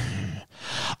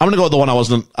 I'm going to go with the one I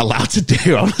wasn't allowed to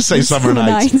do. I'm going to say Summer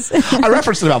Nights. I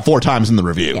referenced it about 4 times in the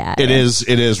review. Yeah, it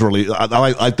is really, I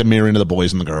like the mirroring of the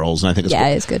boys and the girls, and I think it's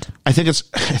it's good. I think it's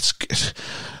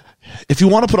if you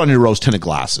want to put on your rose-tinted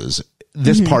glasses,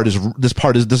 this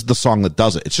is the song that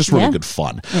does it. It's just really good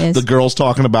fun. The girls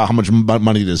talking about how much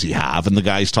money does he have, and the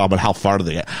guys talking about how far do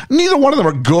they get. Neither one of them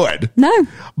are good. No,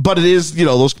 but it is,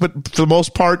 those. But for the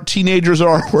most part, teenagers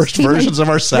are our worst versions of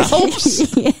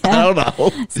ourselves. I don't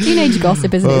know. It's teenage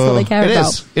gossip, isn't it? It's what they care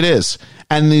about. It is.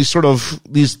 And these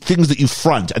things that you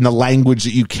front and the language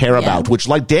that you care about, which,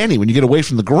 like Danny, when you get away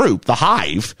from the group, the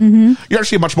hive, you're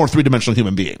actually a much more 3-dimensional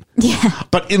human being. Yeah.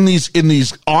 But in these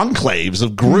enclaves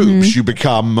of groups, you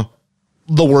become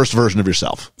the worst version of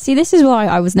yourself. See, this is why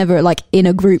I was never in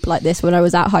a group like this when I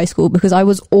was at high school, because I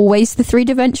was always the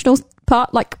 3-dimensional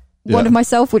part, one of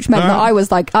myself, which meant that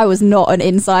I was not an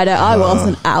insider. I was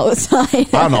an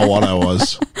outsider. I don't know what I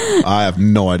was. I have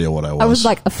no idea what I was. I was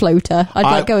like a floater.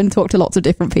 I'd go and talk to lots of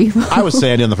different people. I was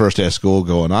Sandy on the first day of school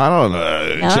going, I don't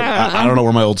know. I don't know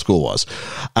where my old school was.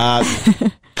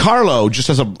 Carlo just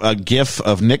has a gif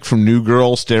of Nick from New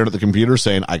Girl staring at the computer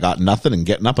saying, I got nothing, and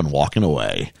getting up and walking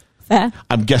away. Fair.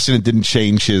 I'm guessing it didn't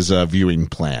change his viewing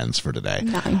plans for today.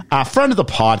 No. Friend of the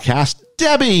podcast,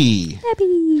 Debbie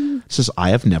says, I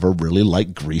have never really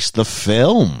liked Grease the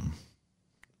film.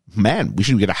 Man, we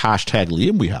should get a hashtag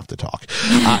Liam. We have to talk.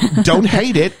 Don't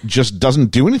hate it. Just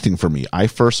doesn't do anything for me. I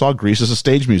first saw Grease as a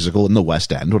stage musical in the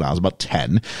West End when I was about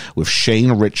 10 with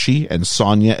Shane Ritchie and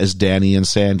Sonia as Danny and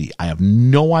Sandy. I have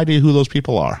no idea who those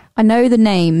people are. I know the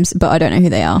names, but I don't know who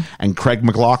they are. And Craig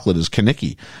McLaughlin is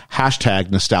Kaniki. Hashtag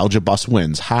Nostalgia Bus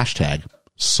wins. Hashtag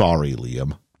sorry,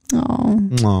 Liam.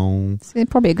 Oh. It's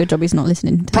probably a good job he's not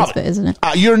listening to this bit, isn't it?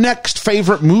 Your next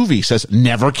favorite movie says,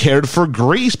 never cared for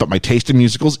Grease, but my taste in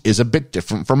musicals is a bit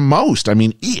different from most. I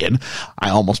mean, Ian, I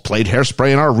almost played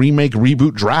Hairspray in our remake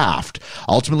reboot draft.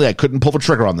 Ultimately, I couldn't pull the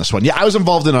trigger on this one. Yeah, I was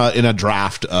involved in a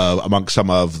draft amongst some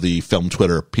of the film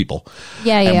Twitter people.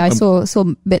 I saw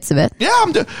bits of it.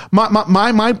 Yeah,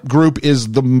 my group is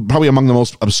probably among the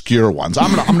most obscure ones.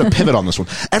 I'm gonna pivot on this one.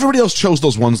 Everybody else chose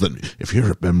those ones that, if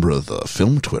you're a member of the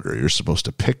film Twitter, you're supposed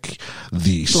to pick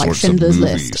these sorts Schindler's of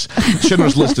movies.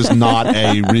 Schindler's List is not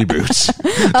a reboot.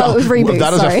 Oh, it was reboot.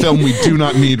 That is a film we do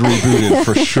not need rebooted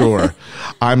for sure.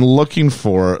 I'm looking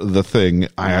for the thing.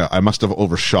 I must have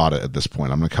overshot it at this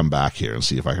point. I'm going to come back here and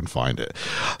see if I can find it.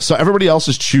 So everybody else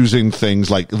is choosing things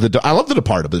like I love The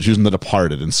Departed, but they're choosing The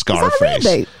Departed and Scarface. Is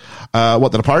that a reboot?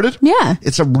 What, The Departed? Yeah.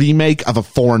 It's a remake of a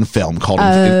foreign film called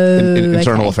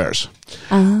Internal Affairs.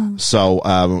 Oh.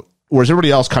 So, whereas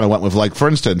everybody else kind of went with, like, for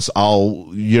instance,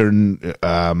 your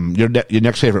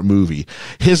next favorite movie.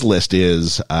 His list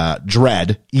is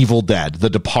Dread, Evil Dead, The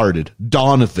Departed,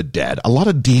 Dawn of the Dead. A lot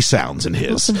of D sounds in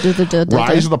his.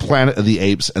 Rise of the Planet of the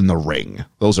Apes and The Ring.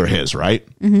 Those are his, right?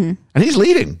 Mm-hmm. And he's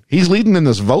leading. He's leading in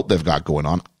this vote they've got going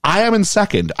on. I am in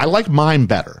second. I like mine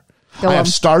better. Go I on. have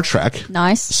Star Trek.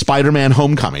 Nice. Spider-Man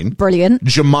Homecoming. Brilliant.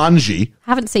 Jumanji.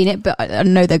 Haven't seen it, but I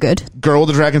know they're good. Girl with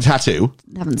the Dragon Tattoo.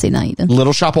 Haven't seen that either.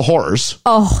 Little Shop of Horrors.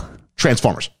 Oh,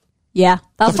 Transformers. yeah.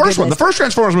 That's The first one. The first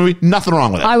Transformers movie, nothing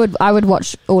wrong with it. I would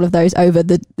watch all of those over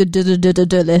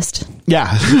the list.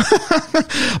 Yeah.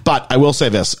 But I will say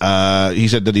this. He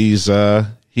said that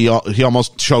he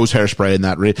almost chose Hairspray in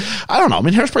that. I don't know. I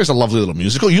mean, Hairspray is a lovely little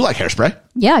musical. You like Hairspray?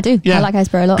 Yeah, I do. Yeah. I like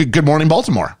Hairspray a lot. Good Morning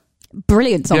Baltimore.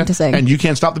 Brilliant song Yeah. to sing. And You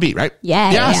Can't Stop the Beat, right?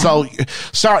 Yeah. So,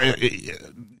 sorry.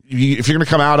 If you're going to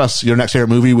come at us, your next favorite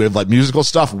movie with like musical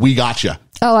stuff, we got you.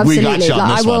 Oh, absolutely. We got you on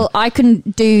Like, this one. I can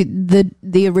do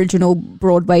the original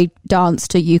Broadway dance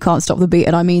to You Can't Stop the Beat,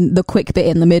 and I mean the quick bit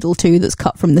in the middle too that's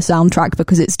cut from the soundtrack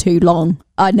because it's too long.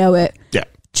 I know it. Yeah.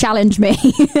 Challenge me.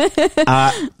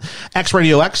 X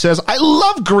Radio X says, I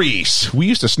love Grease. We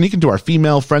used to sneak into our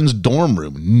female friend's dorm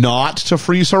room, not to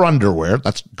freeze her underwear.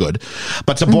 That's good.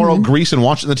 But to borrow Grease and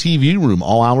watch it in the TV room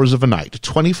all hours of the night.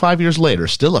 25 years later,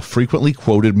 still a frequently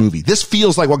quoted movie. This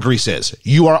feels like what Grease is.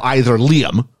 You are either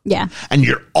Liam. Yeah. And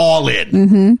you're all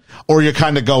in. Or you're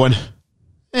kind of going,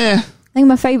 I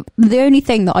think the only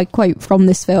thing that I quote from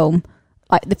this film,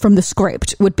 like from the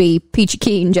script, would be Peachy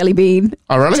Keen, Jelly Bean.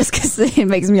 Oh, really? Just because it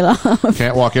makes me laugh. you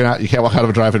can't walk out of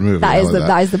a drive-in movie. That I is love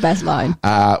that is the best line.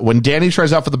 When Danny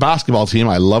tries out for the basketball team,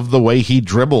 I love the way he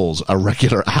dribbles a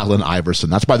regular Allen Iverson.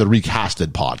 That's by the Recasted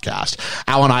podcast.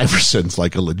 Allen Iverson's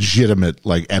like a legitimate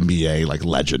like NBA like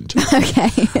legend.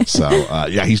 Okay. So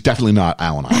yeah, he's definitely not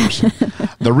Allen Iverson.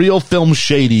 The Real Film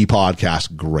Shady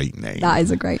podcast, great name. That is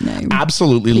a great name.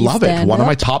 Absolutely Please love it. stand One of up.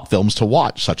 my top films to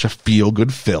watch. Such a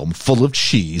feel-good film, full of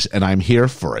cheese, and I'm here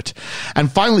for it.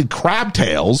 And finally, Crab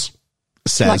Tales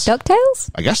says, Like DuckTales?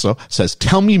 I guess so, says,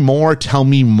 tell me more,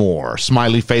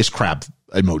 smiley face crab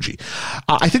emoji.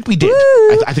 I think we did.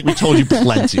 I think we told you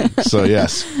plenty. So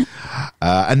yes.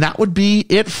 And that would be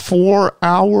it for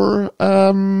our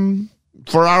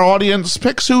audience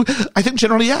picks, who I think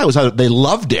generally, it was either they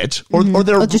loved it or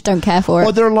they're Or just don't care for it.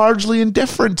 or they're largely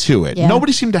indifferent to it. Yeah.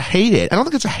 Nobody seemed to hate it. I don't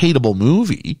think it's a hateable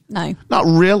movie. No. Not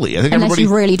really. I think Unless everybody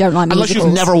you really don't like unless musicals.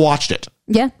 you've never watched it.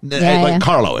 Yeah. Like Yeah.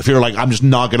 Carlo, if you're like, I'm just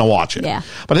not going to watch it. Yeah.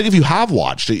 But I think if you have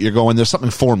watched it, you're going, there's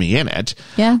something for me in it.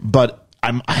 Yeah. But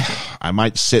I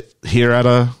might sit here at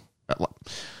a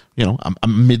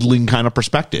middling kind of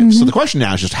perspective. So the question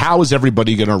now is just, how is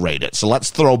everybody going to rate it? So let's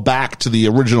throw back to the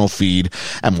original feed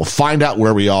and we'll find out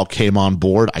where we all came on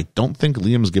board. I don't think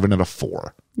Liam's given it a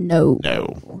 4. No.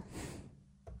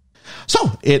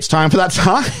 So it's time for that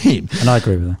time. And I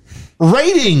agree with that.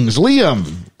 Ratings,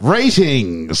 Liam.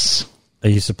 Ratings. Are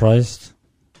you surprised?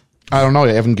 I don't know.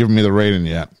 You haven't given me the rating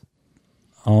yet.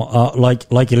 Oh,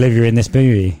 like Olivia in this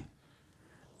movie.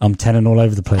 I'm 10 all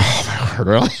over the place.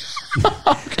 Really?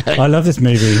 Okay. I love this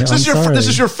movie. This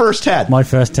is your first 10. My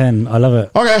first 10. I love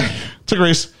it. Okay. To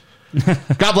Grease.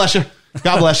 God bless you.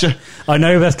 God bless you. I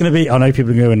know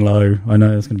people are going low. I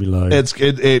know it's going to be low.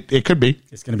 It could be.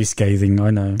 It's going to be scathing.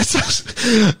 I know.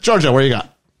 Georgia, where you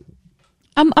got?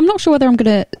 I'm not sure whether I'm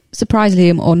going to surprise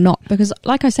Liam or not, because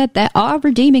like I said, there are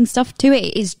redeeming stuff to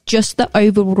it. It's just the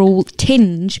overall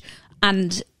tinge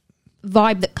and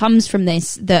vibe that comes from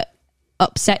this that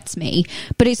upsets me,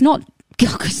 but it's not,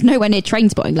 it's nowhere near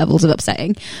Trainspotting levels of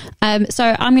upsetting.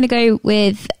 So I'm going to go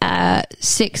with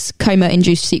 6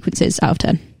 coma-induced sequences out of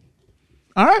 10.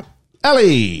 All right.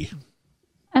 Ellie.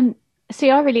 See,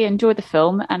 I really enjoyed the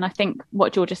film, and I think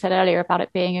what Georgia said earlier about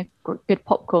it being a good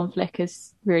popcorn flick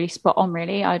is really spot on,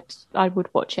 really. I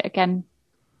would watch it again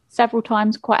several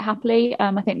times quite happily.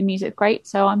 I think the music's great,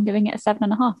 so I'm giving it a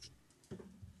 7.5.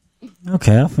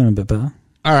 Okay, I feel a bit better.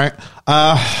 All right.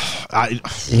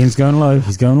 Ian's going low.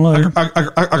 He's going low.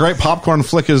 A great popcorn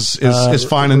flick is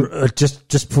fine. And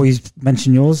just before you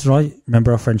mention yours, right?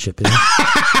 Remember our friendship, yeah?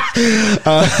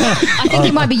 I think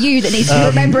it might be you that needs to be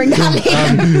remembering that,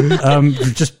 Liam.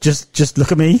 Just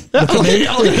look at me. Look at me.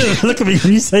 Look at me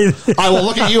when you say this. I will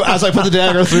look at you as I put the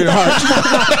dagger through your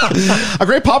heart. A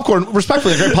great popcorn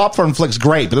flick's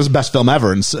great, but this is the best film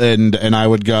ever. And I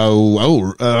would go,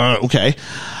 okay.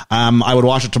 I would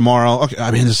watch it tomorrow. Okay,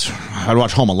 I mean, I'd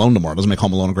watch Home Alone tomorrow. It doesn't make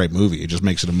Home Alone a great movie. It just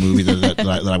makes it a movie that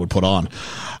I would put on.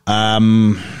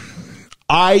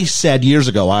 I said years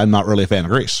ago, I'm not really a fan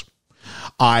of Grease.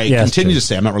 I continue to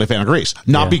say I'm not really a fan of Grease.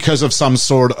 Not because of some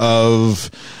sort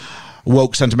of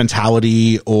woke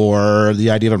sentimentality or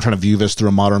the idea that I'm trying to view this through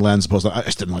a modern lens. Opposed to, I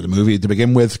just didn't like the movie to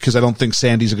begin with because I don't think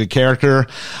Sandy's a good character.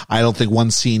 I don't think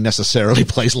one scene necessarily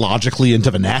plays logically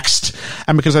into the next,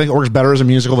 and because I think it works better as a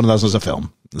musical than it does as a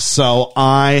film. So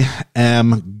I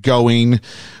am going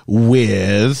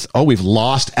with, we've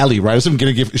lost Ellie, right? I'm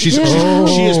going to give, she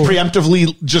is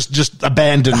preemptively just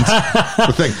abandoned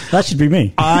the thing. That should be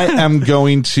me. I am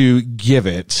going to give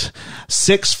it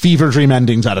 6 fever dream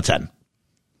endings out of 10.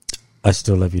 I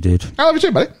still love you, dude. I love you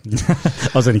too, buddy.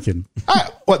 I was only kidding.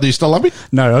 What, do you still love me?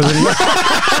 No, I was only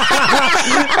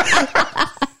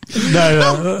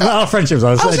No, our friendship's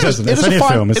it's only a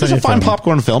film. It is a fine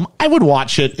popcorn film. I would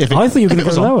watch it if it, I thought you were going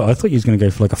to go lower. I thought you were going to go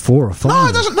for like a 4 or 5. No,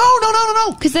 it doesn't. No.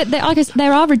 Because I guess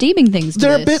there are redeeming things.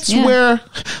 There are bits where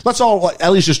let's all.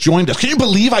 Ellie's just joined us. Can you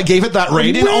believe I gave it that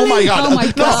rating? Really? Oh my god! Oh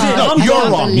my God. No, you're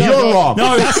wrong. You're wrong.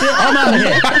 No, that's it. I'm out of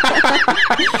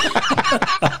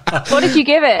here. What did you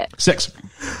give it? 6.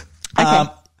 Okay.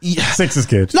 6 is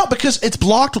good. No, because it's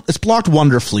blocked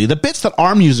wonderfully. The bits that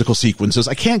are musical sequences,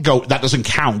 I can't go, that doesn't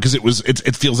count because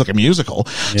it feels like a musical.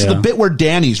 Yeah. So the bit where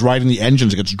Danny's riding the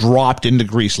engines and gets dropped into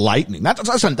Grease Lightning,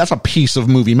 that's a piece of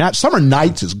movie match. Summer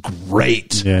Nights is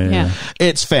great. Yeah.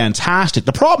 It's fantastic.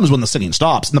 The problem is when the singing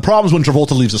stops, and the problem is when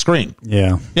Travolta leaves the screen.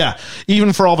 Yeah. Yeah.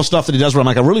 Even for all the stuff that he does where I'm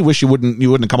like, I really wish you wouldn't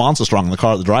have come on so strong in the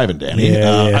car at the driving, Danny.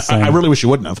 I really wish you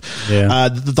wouldn't have. Yeah.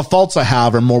 The faults I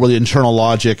have are more with the internal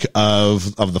logic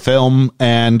of the film.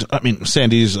 And I mean,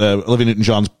 Sandy's, Olivia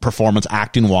Newton-John's performance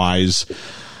acting wise.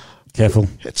 Careful.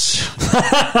 It's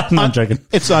no, I'm joking.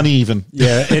 It's uneven.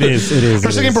 Yeah, it is. Her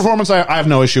singing performance, I have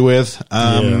no issue with.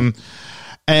 And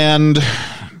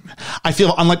I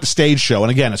feel unlike the stage show,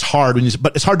 and again, it's hard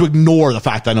but it's hard to ignore the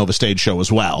fact that I know the stage show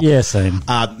as well. Yeah, same.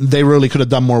 They really could have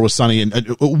done more with Sonny.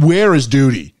 And where is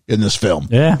Duty in this film?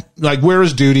 Yeah, like where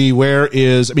is Duty?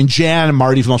 Jan and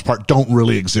Marty for the most part don't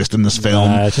really exist in this film.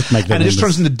 Just make and it just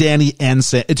turns into Danny and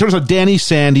it turns out Danny,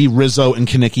 Sandy, Rizzo, and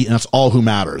Kenickie, and that's all who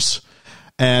matters.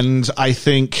 And I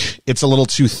think it's a little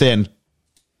too thin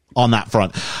on that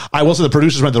front. I will say the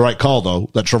producers made the right call though,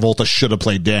 that Travolta should have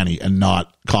played Danny and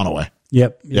not Conaway.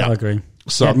 Yep. Yeah, I agree.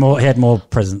 So he had more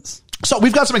presence. So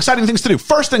we've got some exciting things to do.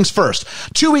 First things first,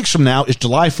 2 weeks from now is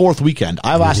July 4th weekend.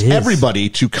 I've asked everybody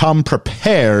to come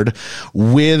prepared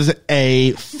with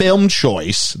a film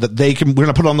choice that we're going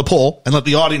to put on the poll and let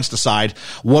the audience decide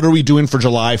what are we doing for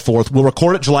July 4th. We'll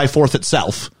record it July 4th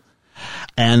itself.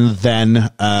 And then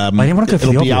it'll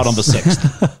be out on the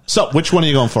 6th. So which one are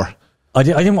you going for? I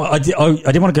didn't want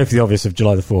to go for the obvious of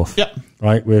July the 4th. Yep.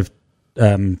 Right, with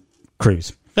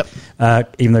Cruise. Yep.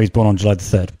 Even though he's born on July the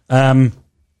 3rd.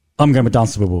 I'm going with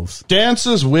Dances with Wolves.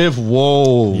 Dances with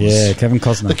Wolves. Yeah, Kevin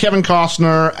Costner. The Kevin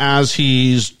Costner as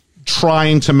he's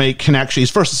trying to make connections.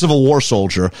 He's first a Civil War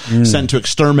soldier sent to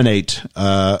exterminate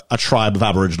a tribe of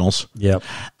Aboriginals. Yep.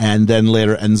 And then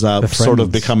later ends up sort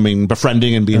of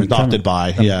befriending and being adopted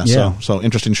by. So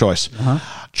interesting choice.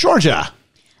 Georgia.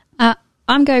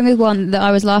 I'm going with one that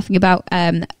I was laughing about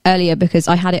earlier because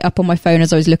I had it up on my phone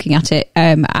as I was looking at it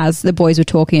as the boys were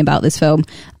talking about this film.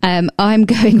 I'm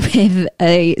going with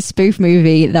a spoof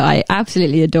movie that I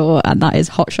absolutely adore, and that is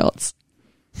Hot Shots.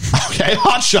 Okay,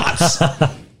 Hot Shots.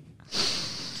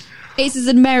 It's as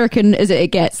American as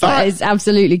it gets. That is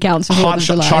absolutely counts for Hot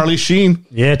Shots. Charlie Sheen.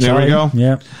 Yeah, there we go.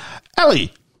 Yeah.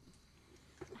 Ellie.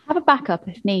 Have a backup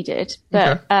if needed,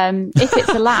 but if it's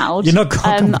allowed, you're not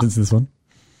got confidence in this one.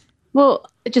 Well,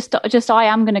 just I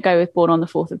am going to go with Born on the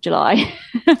 4th of July.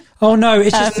 Oh no,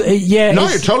 it's just No,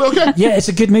 you're totally okay. Yeah, it's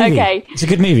a good movie. Okay, it's a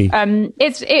good movie.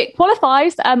 It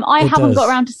qualifies. I haven't got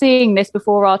around to seeing this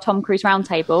before our Tom Cruise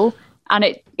roundtable,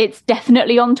 and it's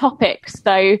definitely on topic.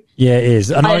 So yeah, it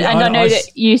is. And I know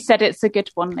that you said it's a good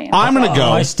one, Liam. I'm going to go.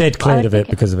 I stayed clear of it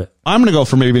because of it. I'm going to go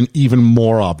for maybe an even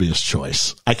more obvious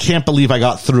choice. I can't believe I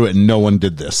got through it and no one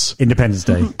did this. Independence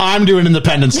Day. I'm doing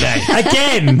Independence Day.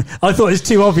 Again, I thought it was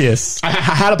too obvious. I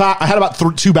had about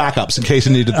 2 backups in case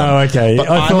I needed them. Oh, okay. But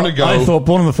I thought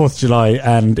Born on the 4th of July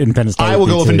and Independence Day. I will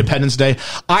go with Independence Day.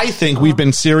 I think we've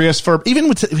been serious for even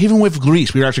with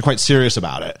Grease. We were actually quite serious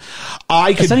about it.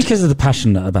 It's only because of the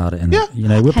passion about it.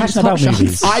 Yeah. We're passionate about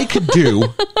movies. I could do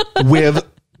with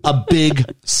a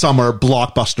big summer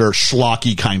blockbuster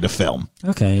schlocky kind of film.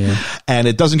 Okay, yeah. And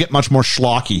it doesn't get much more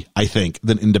schlocky, I think,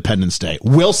 than Independence Day.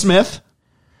 Will Smith.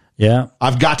 Yeah.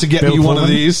 I've got to get Bill you one of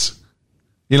Pullman. these.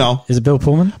 You know, Is it Bill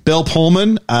Pullman? Bill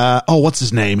Pullman. What's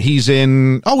his name? He's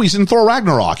in Thor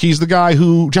Ragnarok. He's the guy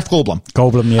Jeff Goldblum.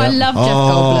 Goldblum, yeah. I love Jeff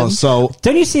Goldblum. So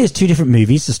Don't you see it's two different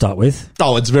movies to start with?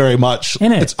 it's very much.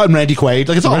 Isn't it? It's Randy Quaid.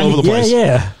 Like it's all over the place.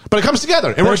 Yeah. But it comes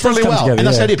together. It But works it does really come well. together, And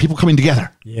that's the yeah. idea. People coming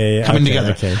together. Yeah. Coming Okay,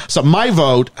 together. okay. So my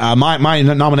vote, my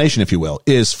nomination, if you will,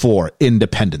 is for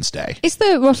Independence Day. Is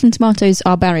the Rotten Tomatoes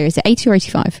our barrier? Is it 80 or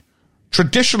 85?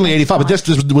 Traditionally 85, but this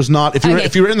was not.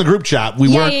 If you were in the group chat, we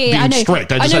weren't being I know.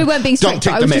 strict. I just know we said, weren't being Don't strict,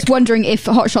 take but I the was mick. just wondering if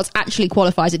Hot Shots actually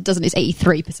qualifies. It doesn't. It's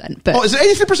 83%. But Is it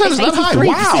 83%? Is that high?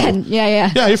 Wow.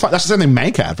 Yeah. Yeah, you're fine. That's the same thing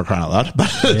Mank had, for crying out loud.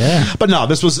 But, but no,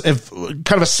 this was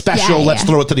kind of a special, Yeah, let's yeah.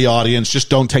 throw it to the audience. Just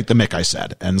don't take the mick, I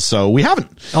said. And so we haven't.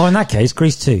 Oh, in that case,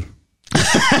 Grease 2.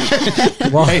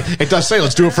 Well, Hey, it does say,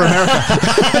 let's do it for America.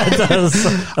 it does.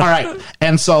 All right.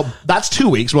 And so that's 2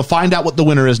 weeks. We'll find out what the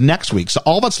winner is next week. So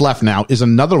all that's left now is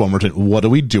another one. We're doing, what are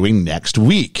we doing next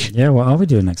week? Yeah, what are we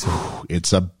doing next week?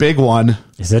 It's a big one.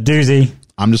 It's a doozy.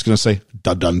 I'm just going to say,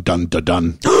 dun, dun, dun,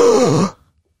 dun.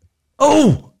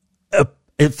 Oh!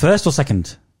 First or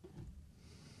second?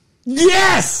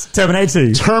 Yes! Terminator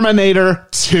 2. Terminator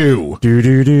 2.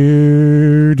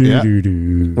 Yeah.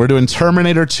 We're doing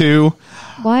Terminator 2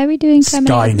 Why are we doing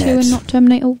Terminator 2 Skynet. and not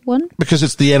Terminator 1? because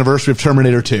it's the anniversary of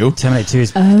Terminator 2. Terminator 2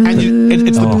 is... And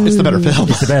it's the better film.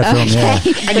 It's a better film, yeah.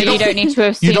 So you don't need to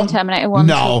have You seen don't- Terminator 1.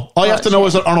 No. All you have to know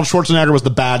is that Arnold Schwarzenegger was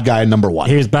the bad guy in number 1.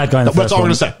 He was bad guy in the That's first all we're one.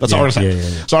 going to say. That's all we're going to say.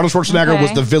 Yeah. So Arnold Schwarzenegger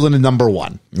was Okay. the villain in number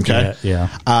 1. Okay? Yeah.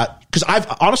 Because I've,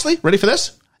 honestly, ready for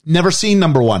this? Never seen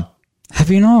number 1. Have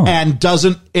you not? And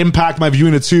doesn't impact my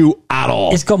viewing of 2 at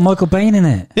all. It's got Michael Bain in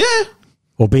it. Yeah.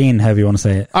 Or Bean, however you want to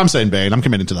say it. I'm saying Bane. I'm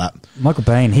committed to that. Michael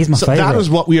Bain, he's my So favorite. that is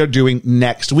what we are doing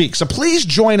next week. So please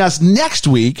join us next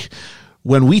week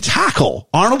when we tackle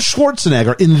Arnold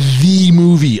Schwarzenegger in the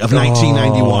movie of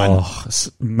 1991, Oh, it's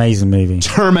an amazing movie.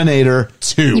 Terminator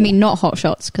 2. You mean not Hot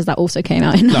Shots, because that also came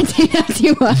out in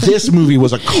 1991. This movie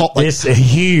was a cult. Like, It's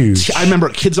huge. I remember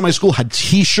kids in my school had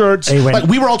T-shirts. They went- Like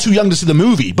we were all too young to see the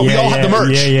movie, but we all had the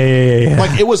merch. Yeah.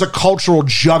 Like it was a cultural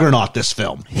juggernaut. This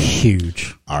film.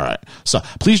 Huge. All right. So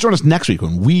please join us next week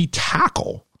when we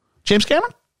tackle James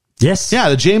Cameron. Yes. Yeah,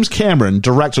 the James Cameron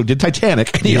director who did Titanic,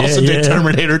 and he Yeah, also did yeah.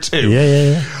 Terminator 2.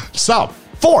 Yeah. So,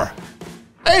 4.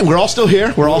 Hey, we're all still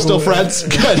here. We're all still friends.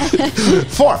 Good.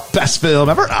 4. Best film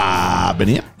ever. I've been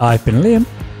Ian. I've been Liam.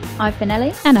 I've been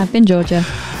Ellie. And I've been Georgia.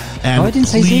 And I didn't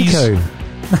say please- Zico.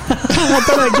 I've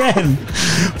done it again.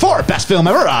 4. Best film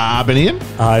ever. I've been Ian.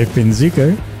 I've been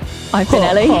Zuko. I've been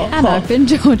Ellie. And I've been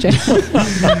Georgia.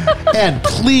 And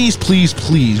please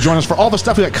join us for all the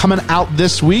stuff we got coming out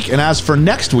this week. And as for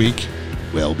next week,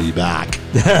 we'll be back.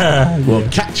 We'll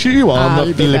catch you on I'll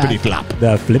the be back. flippity flop.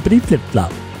 The flippity flip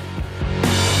flop.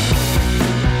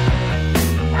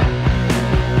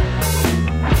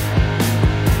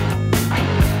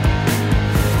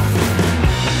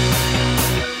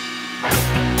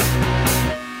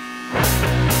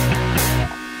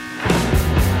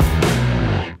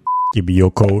 Give me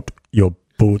your coat, your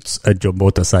boots, and your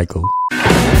motorcycle.